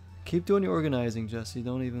 Keep doing your organizing, Jesse.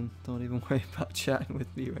 Don't even worry about chatting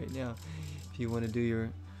with me right now. If you want to do your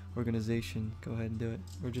organization, go ahead and do it.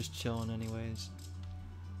 We're just chilling anyways.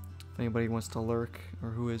 If anybody wants to lurk,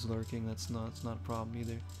 or who is lurking, it's not a problem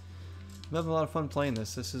either. I'm having a lot of fun playing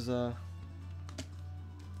this. This is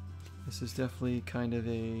definitely kind of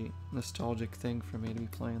a nostalgic thing for me to be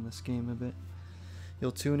playing this game a bit.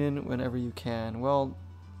 You'll tune in whenever you can. Well,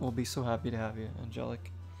 we'll be so happy to have you, Angelic.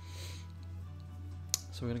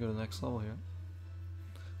 So we're gonna go to the next level here.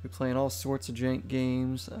 We're playing all sorts of jank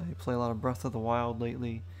games. I play a lot of Breath of the Wild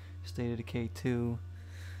lately, State of Decay 2.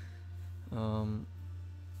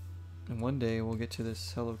 And one day we'll get to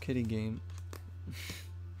this Hello Kitty game.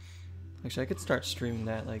 Actually, I could start streaming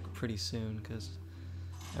that like pretty soon, because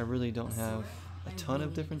I really don't have a ton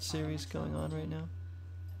of different series going on right now.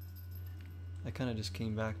 I kind of just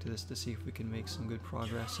came back to this to see if we can make some good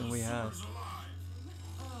progress, and we have.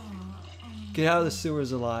 Get out of the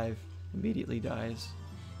sewers alive. Immediately dies.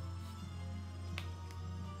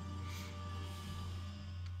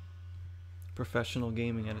 Professional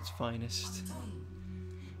gaming at its finest.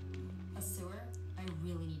 A sewer? I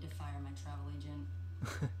really need to fire my travel agent.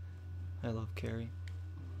 I love Carrie.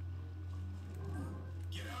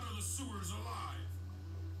 Get out of the sewers alive.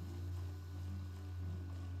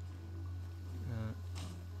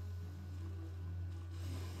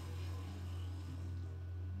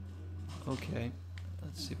 Okay,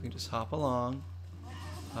 let's see if we can just hop along.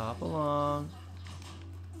 Hop along.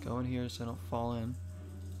 Go in here so I don't fall in.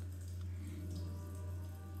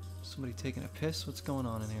 Somebody taking a piss? What's going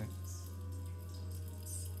on in here?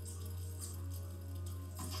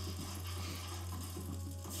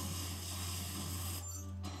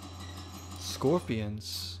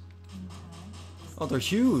 Scorpions. Oh, they're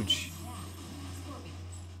huge. Scorpions,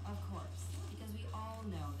 of course, because we all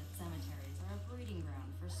know that cemeteries are a breeding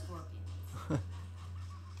ground for scorpions.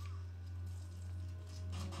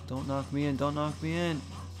 Don't knock me in, don't knock me in.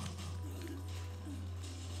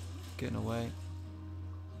 Getting away.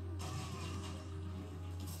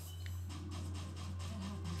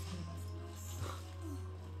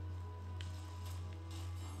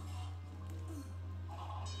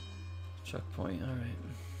 Checkpoint, alright.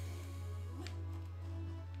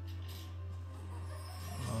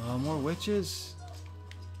 more witches?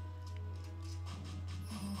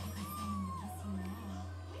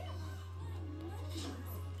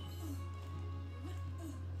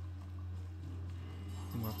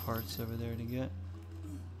 More parts over there to get.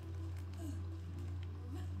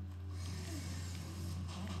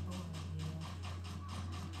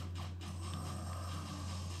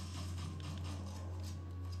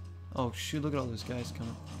 Oh shoot, look at all those guys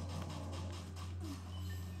coming.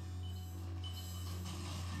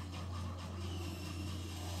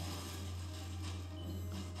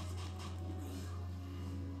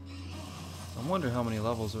 I wonder how many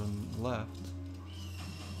levels are left.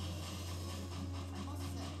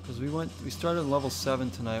 Because we started level 7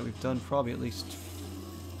 tonight. We've done probably at least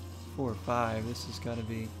 4 or 5. This has got to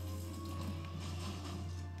be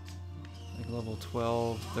like level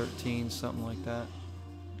 12, 13, something like that.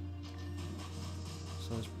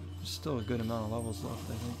 So there's still a good amount of levels left,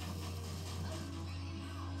 I think.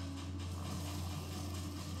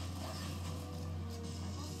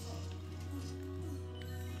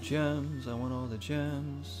 Gems, I want all the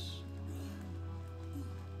gems.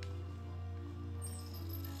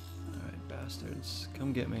 Alright, bastards,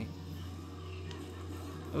 come get me.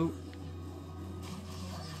 Oh.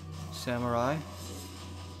 Samurai.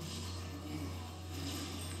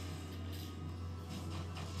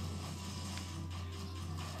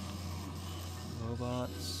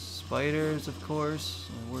 Robots. Spiders, of course.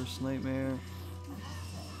 My worst nightmare.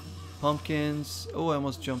 Pumpkins. Oh, I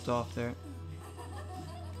almost jumped off there.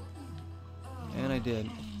 And I did.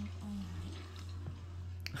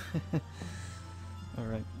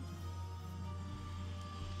 Alright.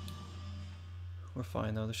 We're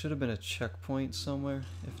fine though. There should have been a checkpoint somewhere.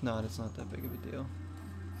 If not, it's not that big of a deal.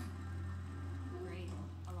 Great.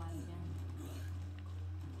 Alive again.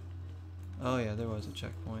 Oh yeah, there was a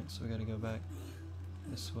checkpoint, so we gotta go back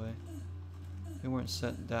this way. They weren't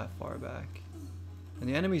set that far back. And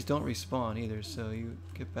the enemies don't respawn either, so you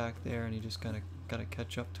get back there and you just kinda gotta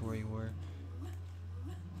catch up to where you were.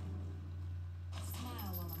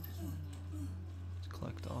 Smile while I'm killing you. Let's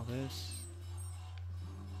collect all this.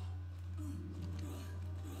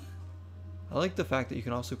 I like the fact that you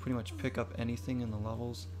can also pretty much pick up anything in the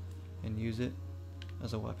levels and use it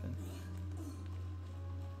as a weapon.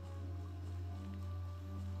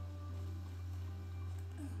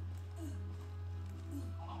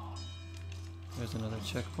 There's another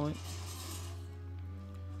checkpoint.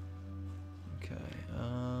 Okay,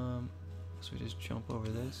 so we just jump over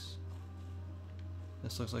this.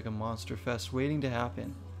 This looks like a monster fest waiting to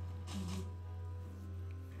happen.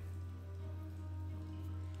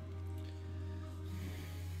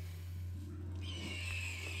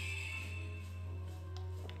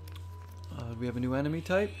 Do we have a new enemy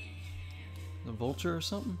type? The vulture or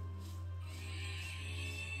something?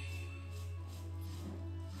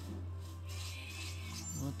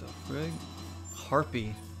 What the frig?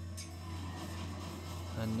 Harpy.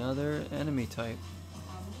 Another enemy type.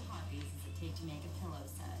 How many harpies does it take to make a pillow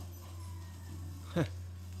set?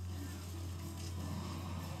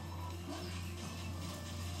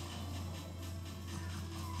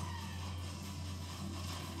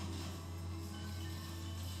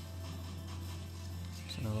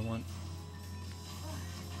 There's another one.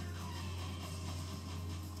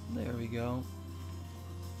 There we go.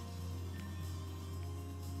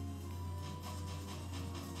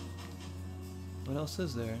 What else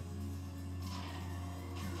is there? There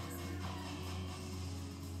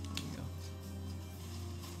you go.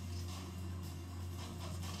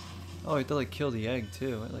 Oh, you have to like kill the egg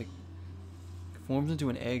too. It like forms into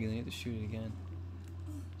an egg and then you have to shoot it again.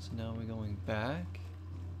 So now we're going back.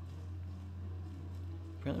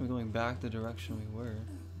 Apparently we're going back the direction we were.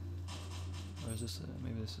 Or is this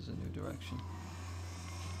maybe this is a new direction.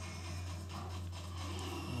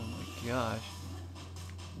 Oh my gosh.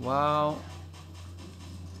 Wow.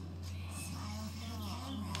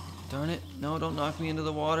 Darn it. No, don't knock me into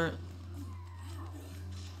the water.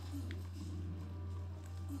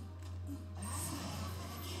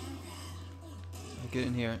 Get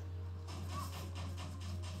in here.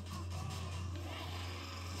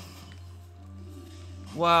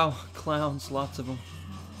 Wow, clowns, lots of them.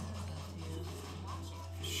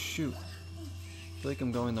 Shoot. I feel like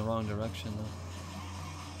I'm going the wrong direction though.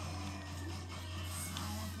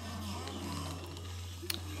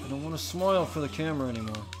 I don't want to smile for the camera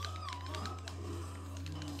anymore.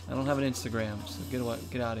 I don't have an Instagram, so get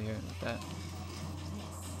out of here with that.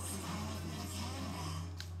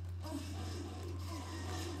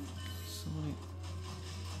 So many.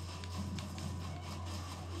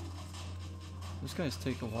 Those guys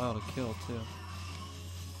take a while to kill too.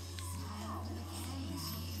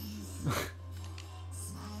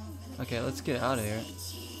 Okay, let's get out of here.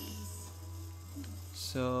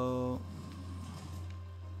 So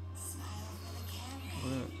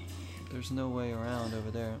there's no way around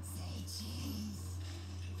over there.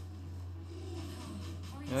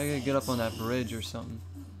 I gotta get up on that bridge or something.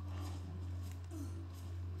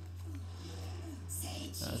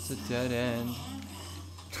 That's a dead end.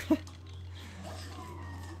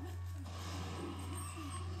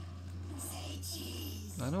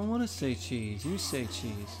 I don't want to say cheese. You say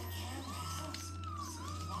cheese.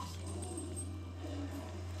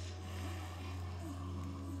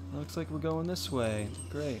 Looks like we're going this way.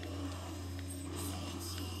 Great.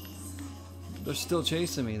 They're still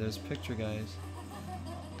chasing me, those picture guys.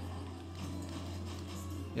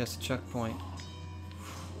 Yes, checkpoint.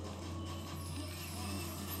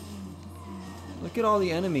 Look at all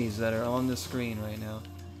the enemies that are on the screen right now.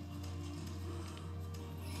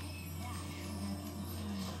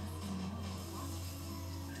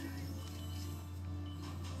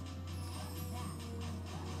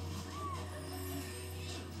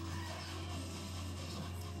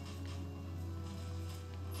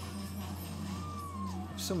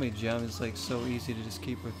 So many gems, like so easy to just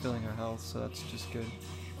keep refilling our health, so that's just good.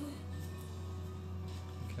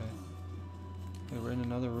 Okay. Okay, we're in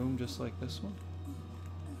another room just like this one.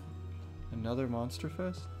 Another monster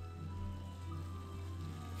fest?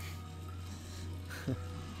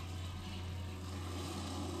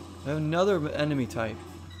 Another enemy type.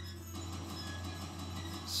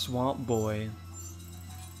 Swamp Boy.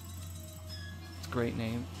 It's a great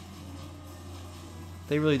name.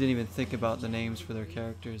 They really didn't even think about the names for their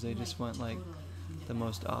characters. They just went like the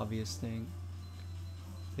most obvious thing.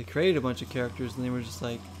 They created a bunch of characters and they were just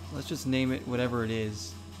like, let's just name it whatever it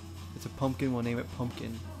is. If it's a pumpkin, we'll name it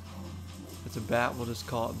Pumpkin. If it's a bat, we'll just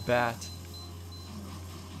call it Bat.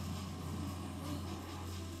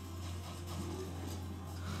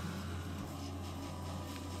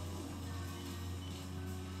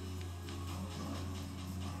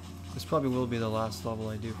 This probably will be the last level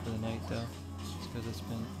I do for the night though. Because it's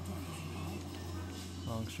been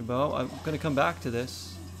long stream. But I'm gonna come back to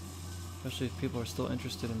this, especially if people are still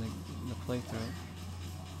interested in the playthrough.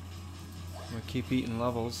 I'm gonna keep eating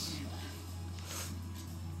levels.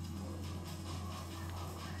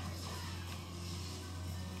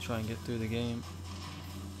 Try and get through the game.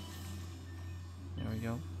 There we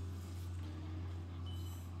go.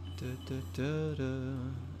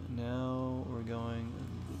 Now we're going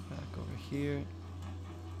back over here.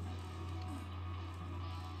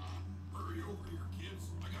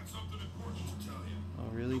 Oh,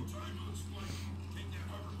 really?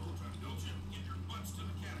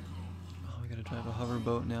 Oh, we gotta drive a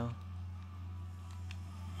hoverboat now.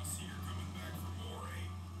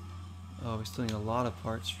 Oh, we still need a lot of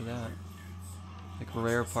parts for that. Like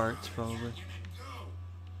rare parts, probably.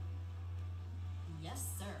 Yes,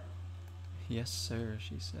 sir. Yes, sir,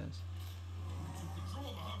 she says. To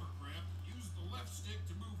control the hovercraft, use the left stick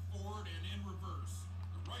to move forward and in reverse,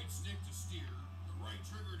 the right stick to steer, the right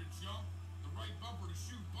trigger to jump, the right bumper to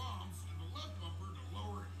shoot bombs, and the left bumper to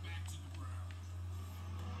lower it back to the ground.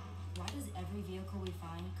 Why does every vehicle we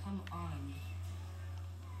find come armed?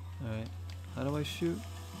 Alright, how do I shoot?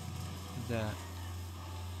 That.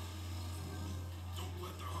 Don't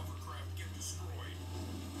let the hovercraft get destroyed.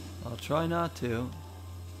 I'll try not to.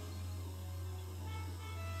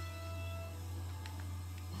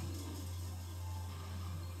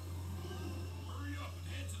 Hurry up and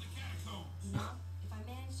head to the catacombs. You know, if I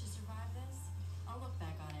manage to survive this, I'll look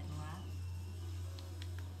back on it and laugh.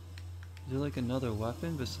 Is there like another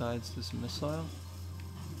weapon besides this missile?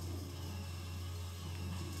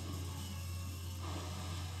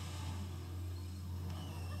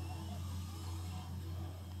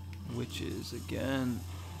 Witches again.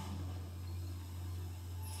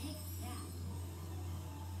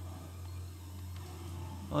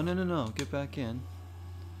 Oh no no no, get back in.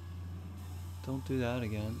 Don't do that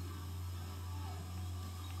again.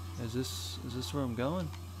 Is this where I'm going?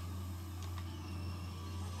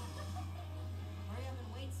 Hurry up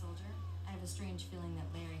and wait, soldier. I have a strange feeling that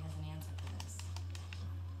Larry has an answer for this.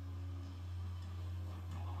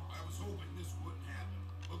 I was hoping this wouldn't happen.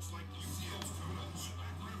 Looks like the seals coming up the back.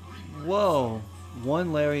 Whoa!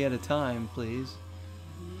 One Larry at a time, please.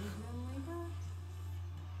 You, Grim Reaper?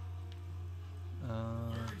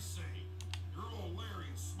 Very sane. Your old Larry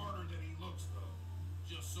is smarter than he looks, though.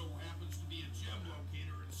 Just so happens to be a gem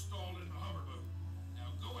locator installed in the hoverboat.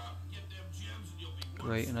 Now go out and get them gems and you'll be one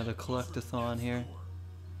Great, step another closer to collectathon death's here. door.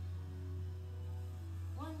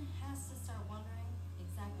 One has to start wondering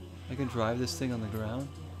exactly I can how drive this thing on the Larry ground?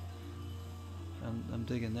 do. I'm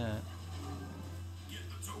digging that. Get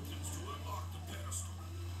the tokens to unlock the pedestal.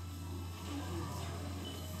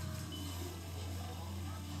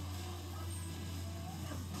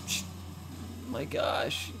 My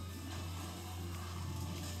gosh.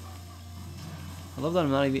 I love that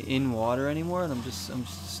I'm not even in water anymore and I'm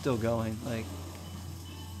still going. Like,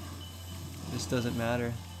 this doesn't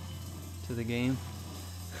matter to the game.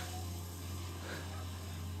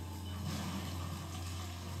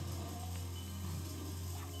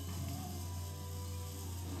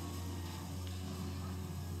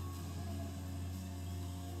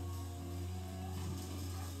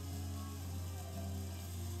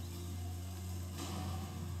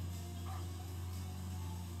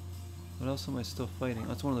 What else am I still fighting?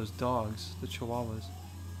 Oh, it's one of those dogs, the chihuahuas.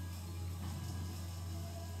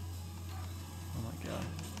 Oh my god.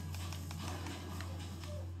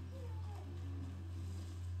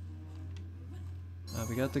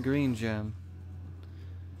 We got the green gem.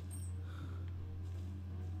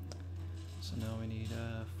 So now we need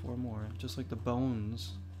 4 more, just like the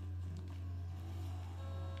bones.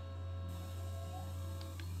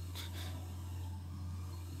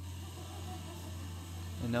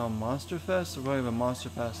 And now a Monster Fest? Or do I have a Monster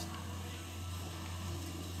Fest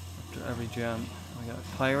after every gem? We got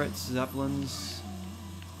pirates, zeppelins.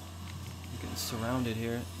 I'm getting surrounded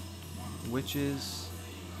here. Witches.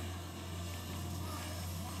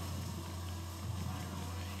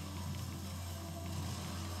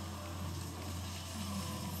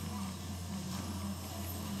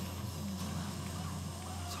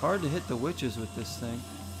 It's hard to hit the witches with this thing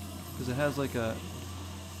because it has like a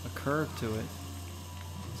curve to it.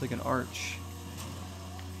 It's like an arch.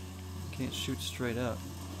 You can't shoot straight up.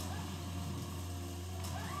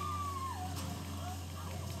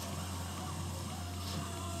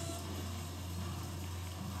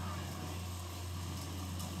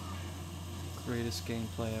 Greatest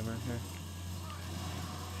gameplay ever here.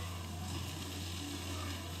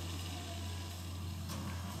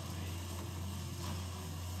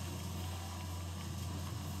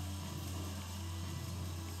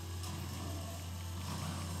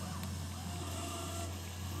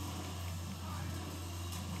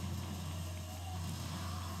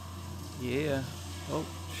 Yeah. Oh,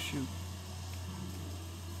 shoot.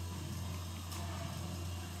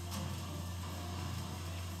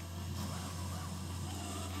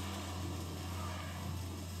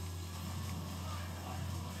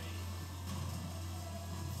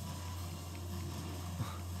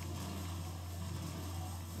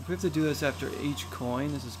 If we have to do this after each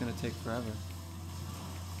coin, this is going to take forever.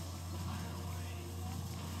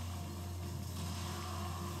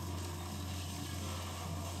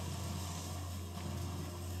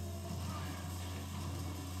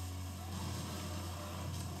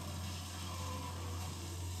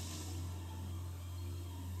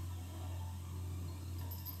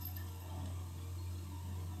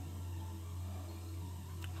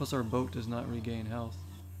 Plus our boat does not regain health.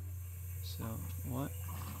 So, what?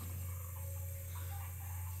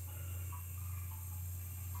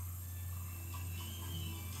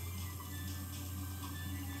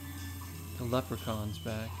 The leprechaun's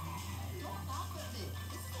back. Don't laugh at me.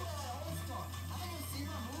 This is the way I always talk. Haven't you seen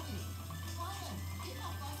my movie? Fine then, get my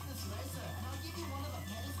fastest racer, and I'll give you one of the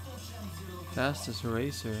pedestal gems you're looking for. Fastest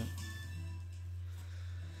racer?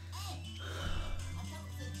 Hey! I got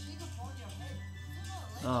the jig upon your head.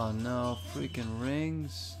 Sooner or later, Oh no, freaking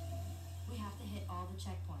rings. We have to hit all the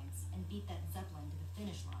checkpoints and beat that Zeppelin to the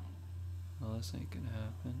finish line. Well, this ain't gonna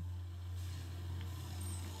happen.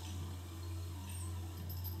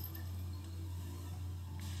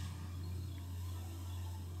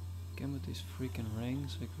 Again with these freaking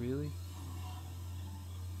rings, like really?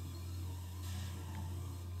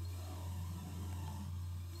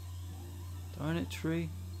 Darn it, tree.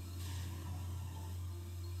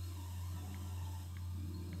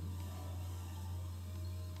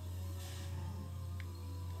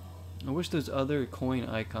 I wish those other coin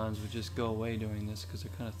icons would just go away during this because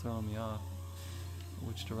they're kind of throwing me off.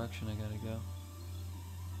 Which direction I gotta go.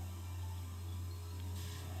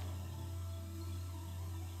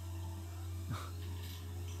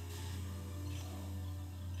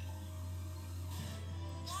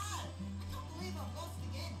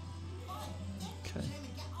 Okay.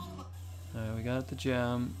 Alright, we got the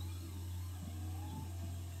gem.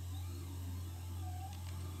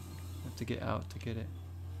 Have to get out to get it.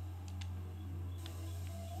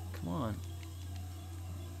 Come on.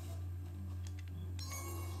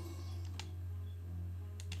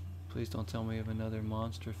 Please don't tell me we have another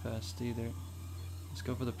Monster Fest either. Let's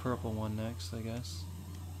go for the purple one next, I guess.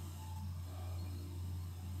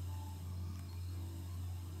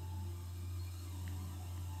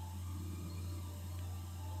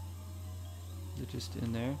 Is it just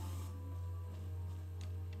in there?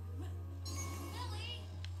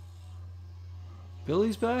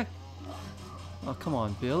 Billy's back? Oh, come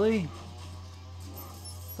on, Billy.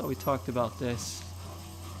 Thought we talked about this.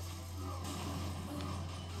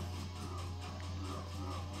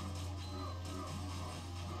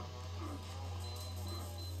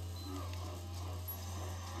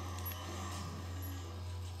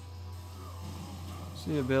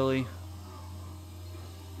 See ya, Billy.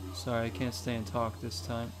 Sorry, I can't stay and talk this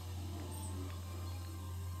time.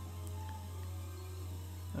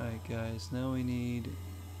 Alright guys, now we need the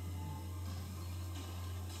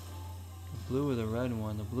blue or the red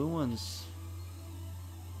one. The blue one's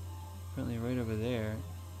apparently right over there.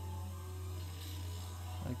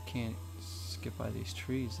 I can't skip by these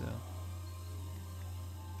trees though.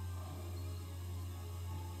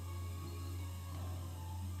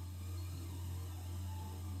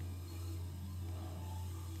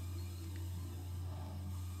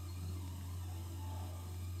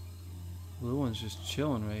 Blue one's just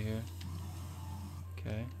chilling right here.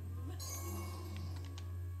 Okay.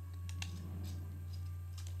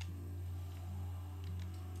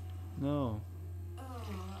 No.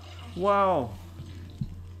 Wow.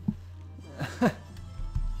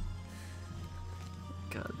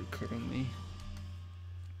 Gotta be kidding me.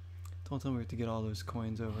 Don't tell me we have to get all those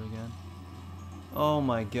coins over again. Oh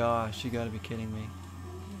my gosh, you gotta be kidding me.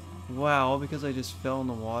 Wow, all because I just fell in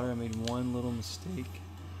the water. I made one little mistake.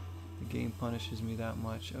 The game punishes me that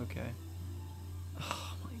much. Okay.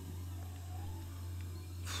 Oh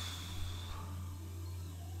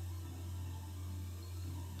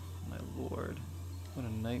my lord. What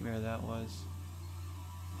a nightmare that was.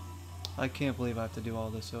 I can't believe I have to do all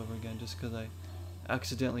this over again just because I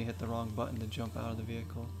accidentally hit the wrong button to jump out of the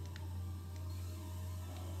vehicle.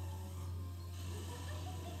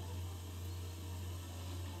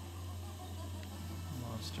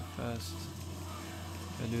 Monster Fest.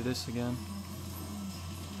 Gotta do this again.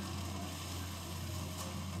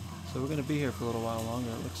 So we're gonna be here for a little while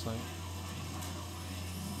longer, it looks like.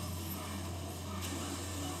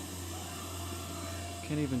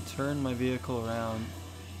 Can't even turn my vehicle around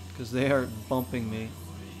because they are bumping me.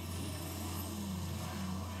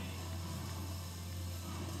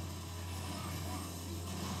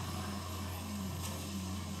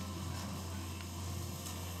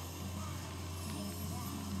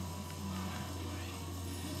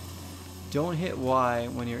 Don't hit Y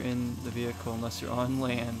when you're in the vehicle unless you're on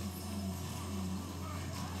land.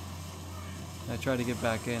 I tried to get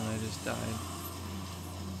back in and I just died.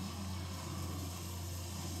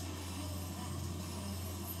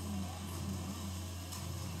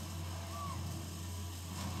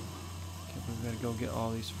 Can't believe we gotta go get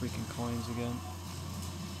all these freaking coins again.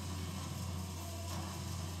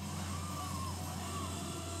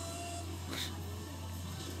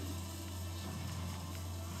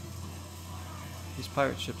 These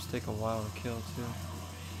pirate ships take a while to kill too.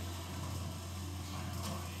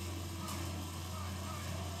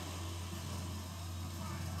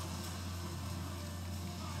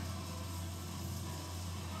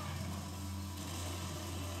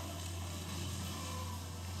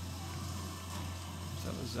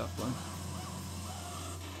 That was Zeppelin.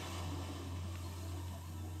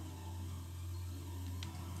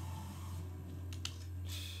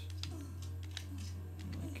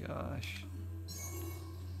 Oh my gosh.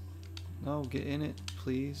 No, get in it,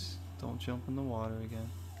 please. Don't jump in the water again.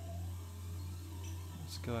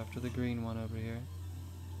 Let's go after the green one over here.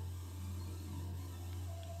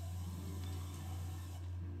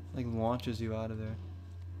 Like launches you out of there.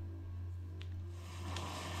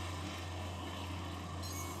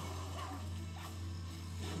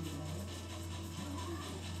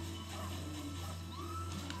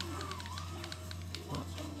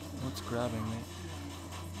 What's grabbing me?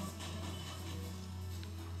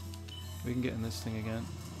 We can get in this thing again.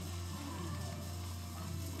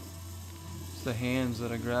 It's the hands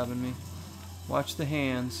that are grabbing me. Watch the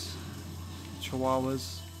hands.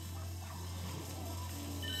 Chihuahuas.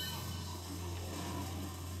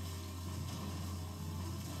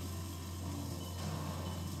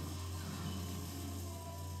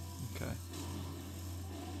 Okay.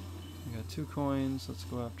 We got 2 coins. Let's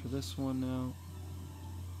go after this one now.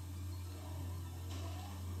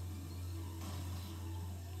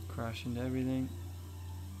 Crash into everything.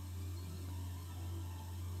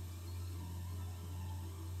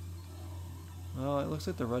 Well, it looks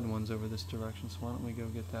like the red one's over this direction, so why don't we go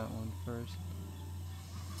get that one first.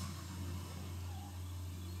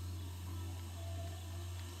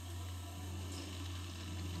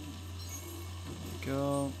 There we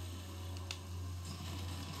go.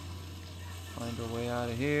 Find our way out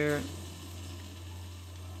of here.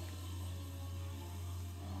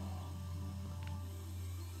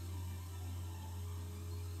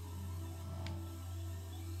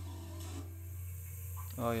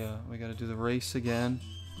 Oh yeah, we gotta do the race again.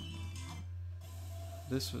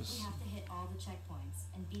 This We was... have to hit all the checkpoints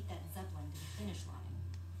and beat that Zeppelin to the finish line.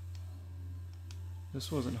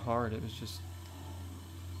 This wasn't hard, it was just...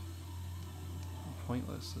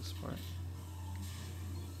 pointless, this part.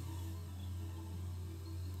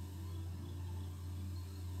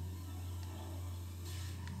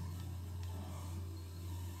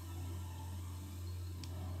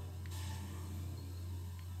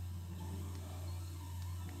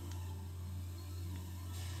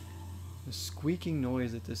 The squeaking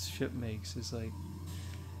noise that this ship makes is like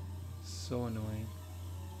so annoying.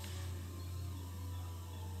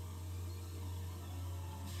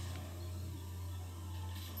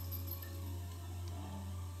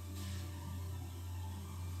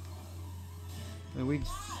 And we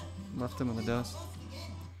left him in the dust.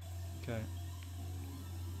 Okay.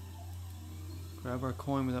 Grab our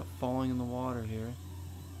coin without falling in the water here.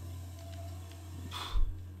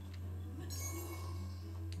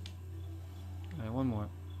 Alright, one more.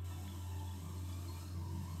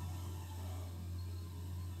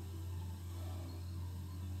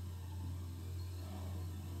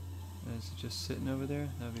 Is it just sitting over there?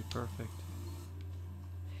 That'd be perfect.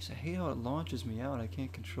 I hate how it launches me out. I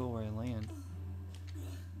can't control where I land.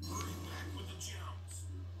 Hurry back with the jumps.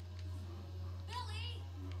 Billy!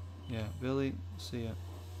 Yeah, Billy, see ya.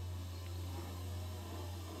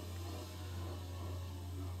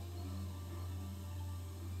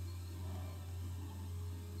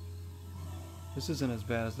 This isn't as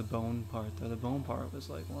bad as the bone part though. The bone part was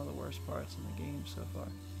like one of the worst parts in the game so far.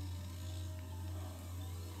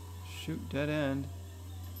 Shoot, dead end.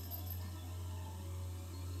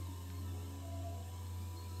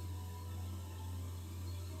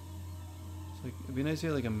 It's like, it'd be nice to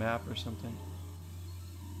have like a map or something.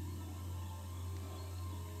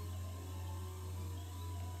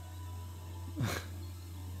 I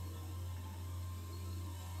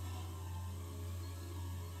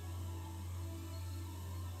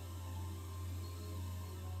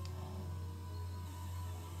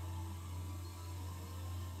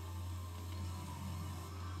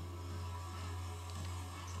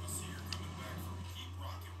see you're coming back from Keep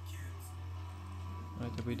Rockin', kids.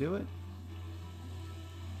 Alright, did we do it?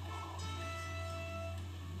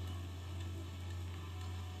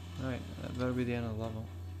 Alright, that better be the end of the level.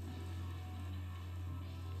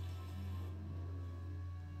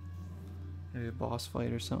 Maybe a boss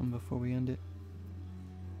fight or something before we end it.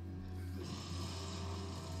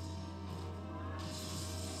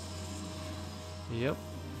 Yep.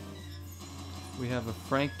 We have a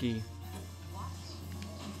Frankie.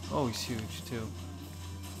 Oh, he's huge too.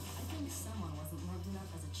 I think someone wasn't loved enough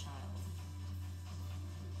as a child.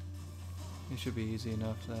 It should be easy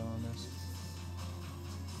enough though on this.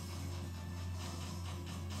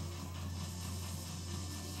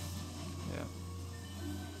 Yeah.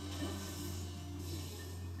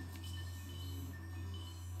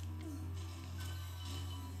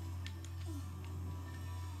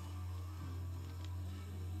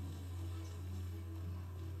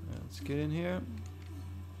 Let's get in here.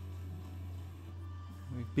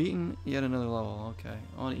 We've beaten yet another level. Okay,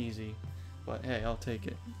 on easy. But hey, I'll take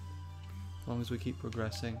it. As long as we keep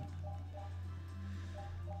progressing.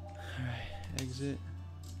 Alright, exit.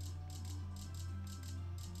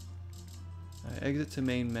 Alright, exit to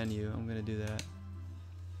main menu. I'm gonna do that.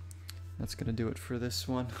 That's gonna do it for this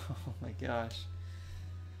one. Oh my gosh.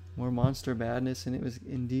 More monster madness, and it was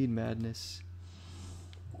indeed madness.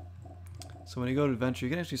 So when you go to adventure, you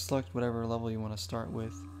can actually select whatever level you want to start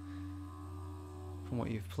with from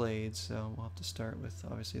what you've played. So we'll have to start with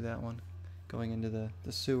obviously that one, going into the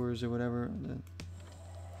sewers or whatever, the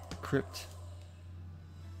crypt.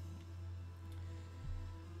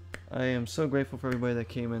 I am so grateful for everybody that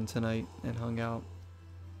came in tonight and hung out.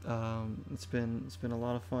 It's been a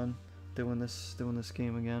lot of fun doing this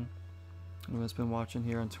game again. Everyone that's been watching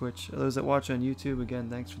here on Twitch, those that watch on YouTube, again,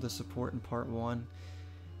 thanks for the support in part 1.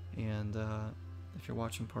 And if you're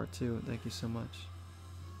watching part 2, thank you so much.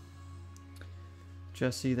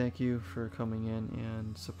 Jesse, thank you for coming in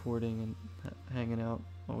and supporting and hanging out.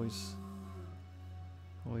 Always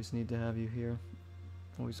need to have you here.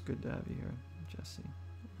 Always good to have you here, Jesse.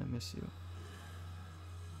 I miss you.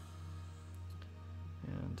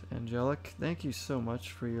 And Angelic, thank you so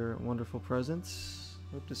much for your wonderful presence.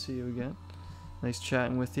 Hope to see you again. Nice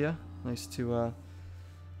chatting with you. Nice to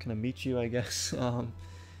kind of meet you, I guess.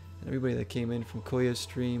 And everybody that came in from Koya's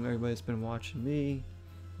stream, everybody that's been watching me,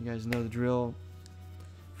 you guys know the drill.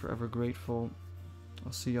 Forever grateful.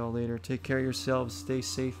 I'll see y'all later. Take care of yourselves. Stay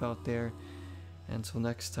safe out there. Until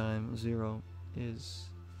next time, 0 is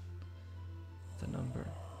the number.